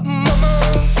come back. Mama,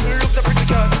 look the pretty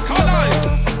cat. Mama,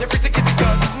 the pretty kitty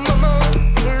cat. Mama,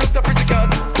 look the pretty cat.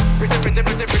 Pretty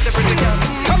cat.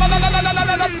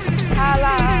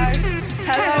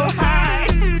 Hello, hi.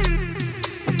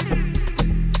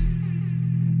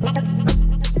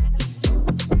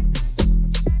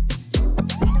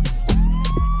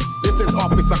 This is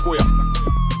Officer Koya.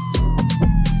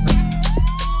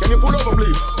 Can you pull over,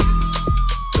 please?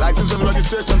 License and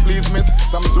registration, please, miss.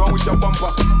 Something's wrong with your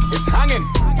bumper. It's hanging.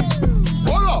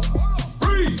 Hold up.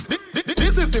 Freeze.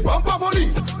 This is the bumper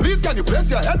police. Please, can you place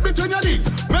your head between your knees?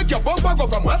 Make your bumper go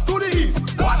from west to the east.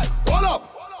 What? Hold up.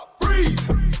 Freeze.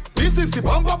 This is the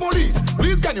bumper police.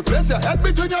 Please, can you place your head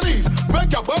between your knees?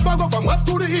 Make your bumper go from west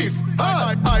to the east.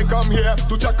 I come here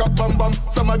to check up bum bum.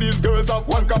 Some of these girls have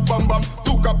 1 cup bum bum,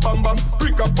 2 cup bum bum,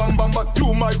 3 cup bum bum. But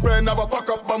you, my friend, have a fuck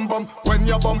up bum bum. When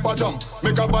your bumper jump,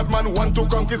 make a bad man want to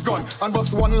crank his gun and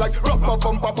bust one like rubber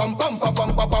bumper bum bum bum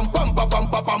bum bum bum bum bum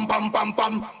bum bum bum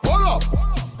bum. Hold up,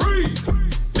 freeze.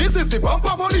 This is the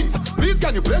bumper police. Please,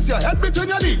 can you place your head between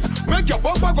your knees? Make your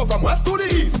bumper go from west to the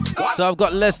east. What? So I've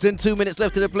got less than 2 minutes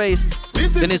left in the place.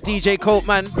 Then it's DJ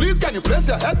Copeman. Please can you place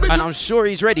your head between? And I'm sure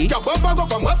he's ready. Your bumper go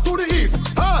from west to the east.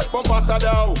 Hey, bumper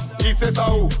sadao, east is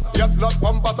out. Yes, lot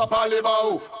bumper sa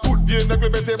palivao. Put the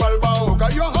neglibete balbao.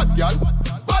 Cause you a hot girl,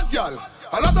 bad girl.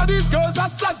 A lot of these girls are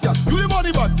sad girl. You the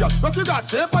money bad girl. But you got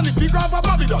shape and the figure of a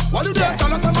Babylon. What do they say?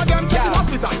 Some of them check the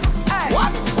hospital.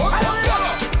 What?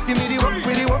 Give me the work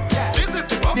with the work. This is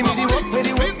the bumper. Give me the work with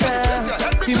the work.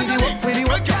 Give me the work with the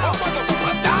work.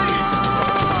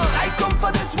 I come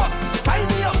for this work. Sign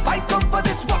me up. I come for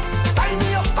this work. Sign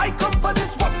me up. I come for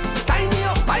this work. Sign me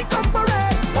up. I come for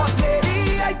it. Boss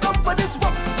lady, I come for this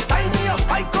work. Sign me up.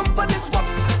 I come for this work.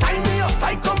 Sign me up.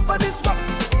 I come for this work.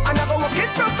 And I go work it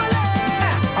properly.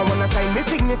 I wanna sign my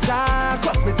signature,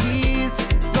 cross my T's,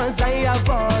 cause I have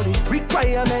all the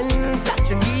requirements that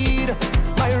you need.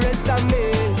 My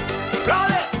resume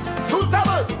flawless,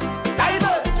 suitable,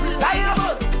 diverse,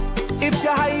 reliable. If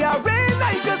you're hiring,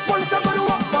 I just want to go to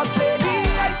work. Boss lady,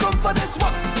 I come for this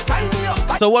work. Sign me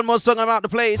up. So one more song and I'm out the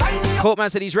place. Copeman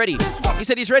said he's ready. He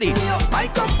said he's ready. I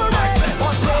come for it.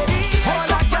 Boss lady, all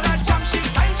I can is jump shit.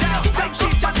 Sign me up, jump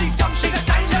shit, jump shit, jump shit.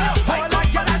 Sign me up, all I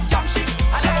can is jump shit.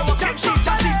 I never walk jump shit,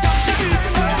 jump shit, jump shit.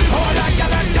 All I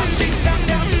can is jump shit, jump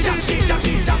shit, jump shit, jump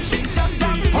shit, jump shit, jump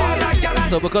shit. All I can is.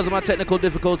 So because of my technical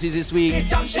difficulties this week,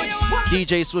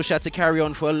 DJ Swoosh had to carry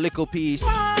on for a little piece.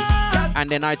 And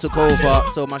then I took over,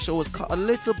 so my show was cut a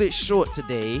little bit short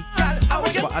today.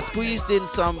 But I squeezed in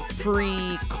some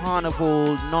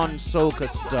pre-carnival, non-soca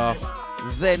stuff.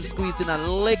 Then squeezed in a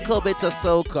little bit of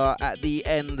soca at the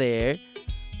end there.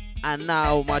 And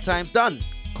now my time's done.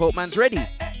 Copeman's ready.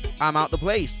 I'm out the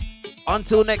place.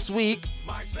 Until next week,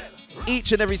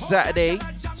 each and every Saturday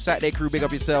crew, big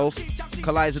up yourself.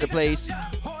 Collides at the place.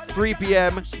 3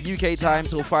 p.m. UK time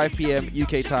till 5 p.m.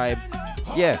 UK time.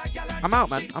 Yeah, I'm out,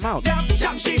 man. I'm out.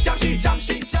 Jump shit, jump shit, jump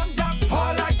shit, jump jump.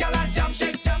 All I can is jump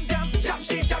shit, jump jump, jump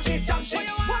shit, jump shit, jump shit.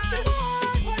 What she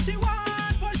want, what she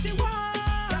want, what she want.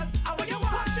 I want you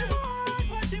what she want,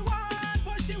 what she want,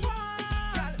 what she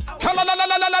want.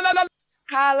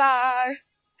 Caller,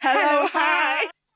 hello, hi.